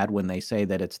mad when they say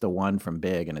that it's the one from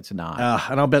Big, and it's not.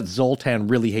 And I'll bet Zoltan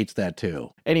really hates that,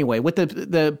 too. Anyway, with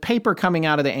the paper coming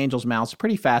out of the angel's mouth, it's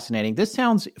pretty fascinating. This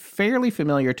sounds fairly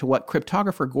familiar to what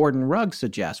cryptographer Gordon Rugg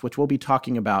suggests, which we'll be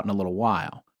talking about in a little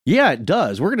while. Yeah, it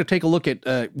does. We're going to take a look at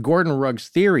Gordon Rugg's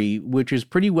theory, which is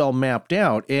pretty well mapped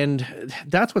out. And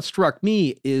that's what struck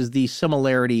me is the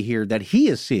similarity here that he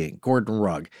is seeing, Gordon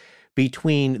Rugg,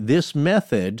 between this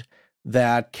method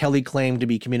that Kelly claimed to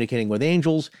be communicating with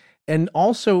angels and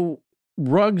also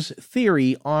Rugg's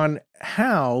theory on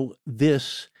how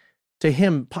this, to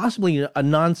him, possibly a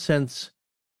nonsense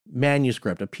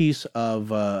manuscript, a piece of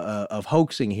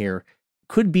hoaxing here,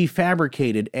 could be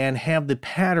fabricated and have the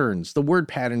patterns, the word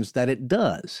patterns that it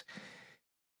does.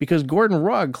 Because Gordon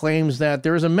Rugg claims that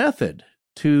there is a method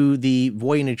to the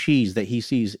Voynichese that he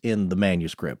sees in the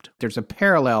manuscript. There's a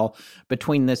parallel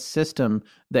between this system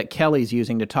that Kelly's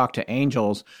using to talk to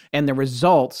angels and the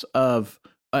results of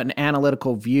an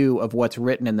analytical view of what's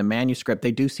written in the manuscript,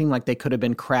 they do seem like they could have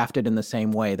been crafted in the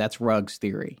same way. That's Rugg's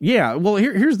theory. Yeah, well,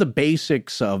 here's the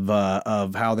basics of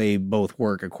how they both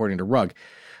work according to Rugg.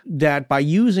 That by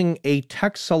using a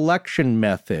text selection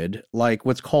method, like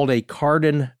what's called a card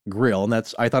and grill, and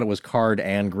I thought it was card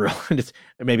and grill.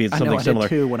 Maybe it's something similar. I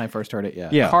did too when I first heard it,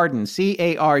 yeah. Cardan,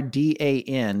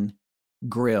 Cardan,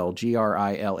 grill,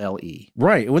 Grille.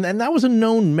 Right, and that was a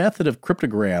known method of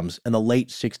cryptograms in the late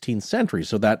 16th century,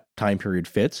 so that time period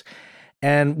fits.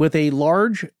 And with a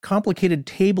large, complicated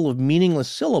table of meaningless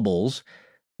syllables,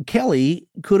 Kelly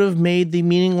could have made the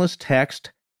meaningless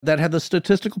text that had the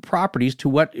statistical properties to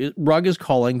what Rugg is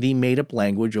calling the made-up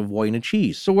language of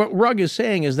Voynichese. So what Rugg is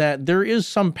saying is that there is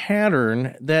some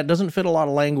pattern that doesn't fit a lot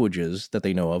of languages that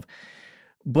they know of,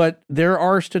 but there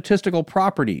are statistical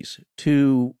properties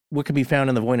to what can be found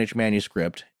in the Voynich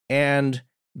manuscript, and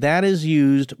that is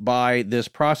used by this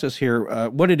process here.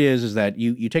 What it is that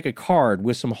you take a card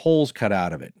with some holes cut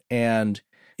out of it, and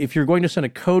if you're going to send a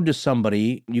code to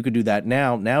somebody, you could do that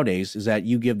nowadays, is that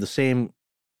you give the same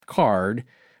card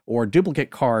or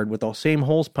duplicate card with the same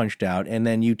holes punched out, and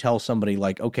then you tell somebody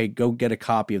like, okay, go get a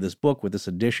copy of this book with this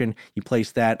edition. You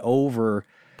place that over.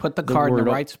 Put the card in the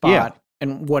right spot,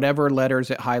 and whatever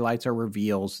letters it highlights or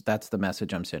reveals, that's the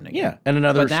message I'm sending. Yeah, and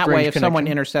another but that way, if someone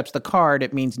intercepts the card,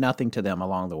 it means nothing to them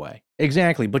along the way.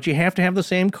 Exactly, but you have to have the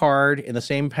same card in the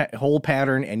same hole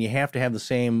pattern, and you have to have the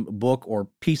same book or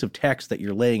piece of text that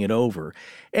you're laying it over,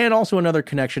 and also another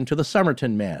connection to the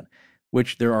Somerton Man,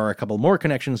 which there are a couple more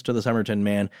connections to the Somerton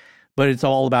Man, but it's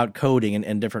all about coding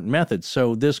and different methods.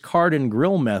 So this card and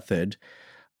grill method,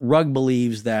 Rugg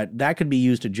believes that could be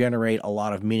used to generate a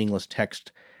lot of meaningless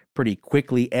text pretty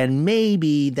quickly, and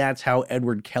maybe that's how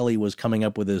Edward Kelly was coming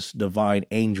up with this divine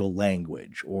angel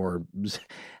language, or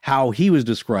how he was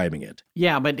describing it.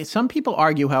 Yeah, but some people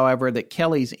argue, however, that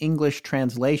Kelly's English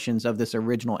translations of this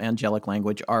original angelic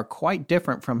language are quite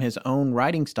different from his own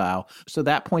writing style, so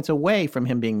that points away from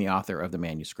him being the author of the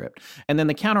manuscript. And then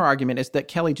the counter-argument is that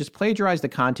Kelly just plagiarized the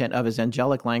content of his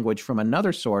angelic language from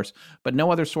another source, but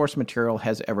no other source material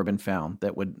has ever been found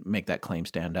that would make that claim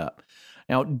stand up.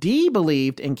 Now, Dee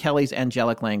believed in Kelly's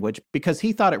angelic language because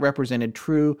he thought it represented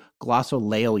true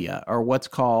glossolalia, or what's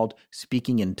called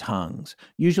speaking in tongues,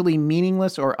 usually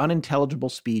meaningless or unintelligible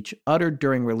speech uttered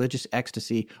during religious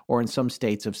ecstasy or in some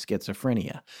states of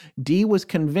schizophrenia. Dee was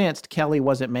convinced Kelly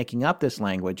wasn't making up this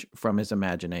language from his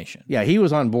imagination. Yeah, he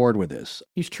was on board with this.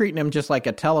 He's treating him just like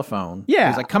a telephone. Yeah.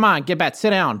 He's like, come on, get back,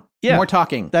 sit down. Yeah. More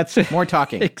talking. That's it. More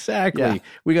talking. Exactly. Yeah.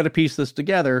 We got to piece this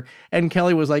together. And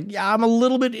Kelly was like, yeah, I'm a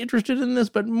little bit interested in this,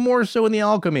 but more so in the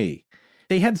alchemy.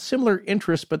 They had similar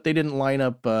interests, but they didn't line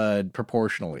up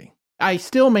proportionally. I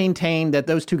still maintain that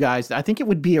those two guys, I think it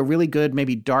would be a really good,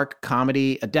 maybe dark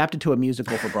comedy adapted to a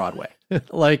musical for Broadway.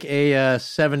 Like a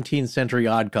 17th century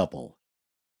Odd Couple.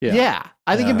 Yeah,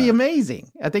 I think it'd be amazing.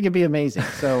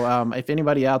 So if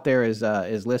anybody out there is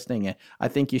listening, I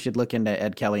think you should look into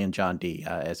Ed Kelly and John Dee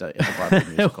as a Broadway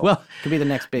musical. Well, could be the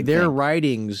next big their thing.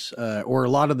 writings, or a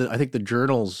lot of I think the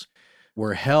journals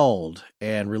were held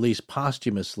and released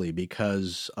posthumously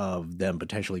because of them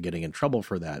potentially getting in trouble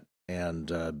for that.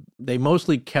 And they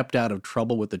mostly kept out of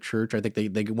trouble with the church. I think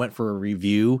they went for a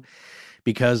review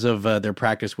because of their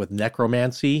practice with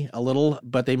necromancy a little,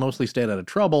 but they mostly stayed out of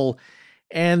trouble.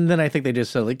 And then I think they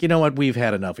just said, like, you know what, we've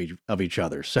had enough of each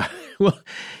other. So, well,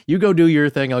 you go do your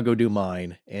thing, I'll go do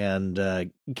mine.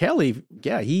 And Kelly,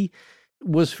 he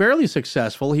was fairly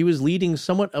successful. He was leading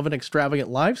somewhat of an extravagant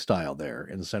lifestyle there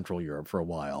in Central Europe for a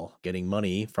while, getting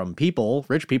money from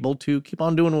rich people, to keep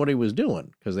on doing what he was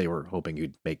doing because they were hoping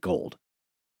he'd make gold.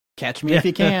 Catch me if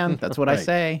you can. That's what right. I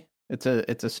say. It's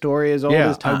a story as old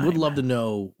as time. I would love to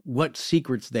know what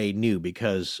secrets they knew,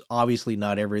 because obviously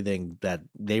not everything that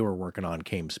they were working on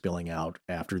came spilling out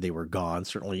after they were gone.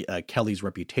 Certainly Kelly's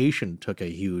reputation took a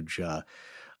huge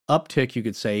uptick, you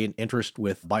could say, in interest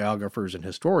with biographers and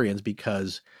historians,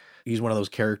 because he's one of those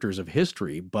characters of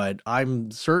history. But I'm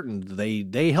certain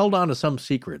they held on to some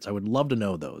secrets. I would love to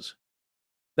know those.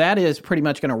 That is pretty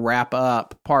much going to wrap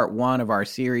up part one of our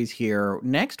series here.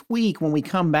 Next week, when we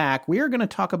come back, we are going to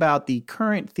talk about the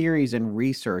current theories and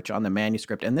research on the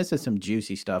manuscript. And this is some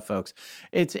juicy stuff, folks.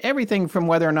 It's everything from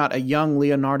whether or not a young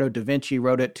Leonardo da Vinci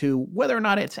wrote it to whether or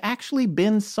not it's actually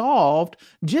been solved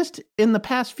just in the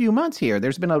past few months here.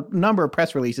 There's been a number of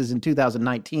press releases in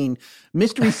 2019,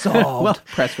 mystery solved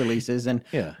press releases. And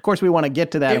of course, we want to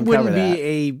get to that and cover that. It wouldn't be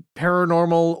a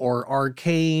paranormal or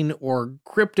arcane or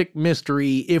cryptic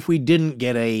mystery if we didn't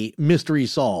get a mystery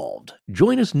solved.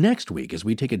 Join us next week as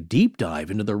we take a deep dive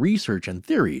into the research and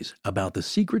theories about the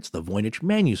secrets the Voynich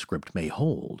manuscript may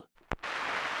hold.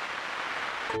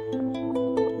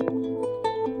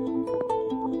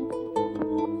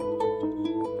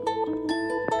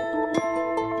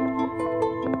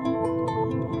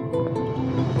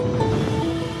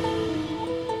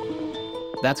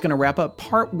 That's going to wrap up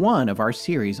part 1 of our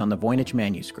series on the Voynich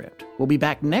Manuscript. We'll be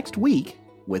back next week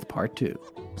with part 2.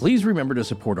 Please remember to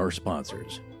support our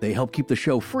sponsors. They help keep the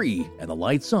show free and the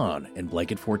lights on in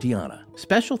Blanket Fortiana.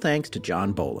 Special thanks to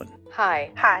John Bolin.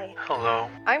 Hi. Hi. Hello.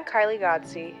 I'm Kylie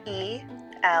Godsey. E-L-L-E-N.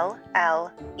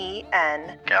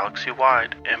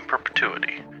 Galaxy-wide in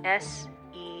perpetuity.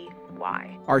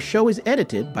 S-E-Y. Our show is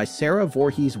edited by Sarah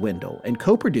Voorhees-Wendell and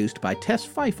co-produced by Tess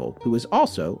Feifel, who is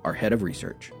also our head of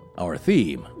research. Our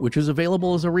theme, which is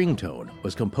available as a ringtone,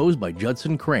 was composed by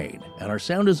Judson Crane, and our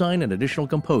sound design and additional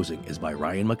composing is by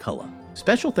Ryan McCullough.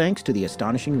 Special thanks to the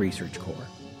Astonishing Research Corps.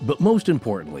 But most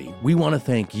importantly, we want to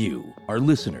thank you, our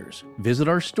listeners. Visit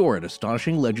our store at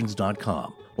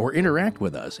astonishinglegends.com or interact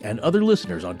with us and other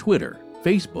listeners on Twitter,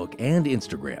 Facebook, and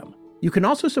Instagram. You can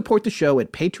also support the show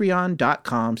at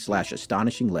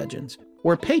patreon.com/astonishinglegends,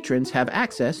 where patrons have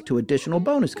access to additional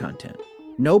bonus content.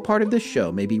 No part of this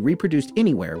show may be reproduced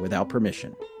anywhere without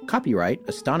permission. Copyright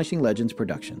Astonishing Legends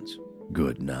Productions.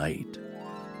 Good night.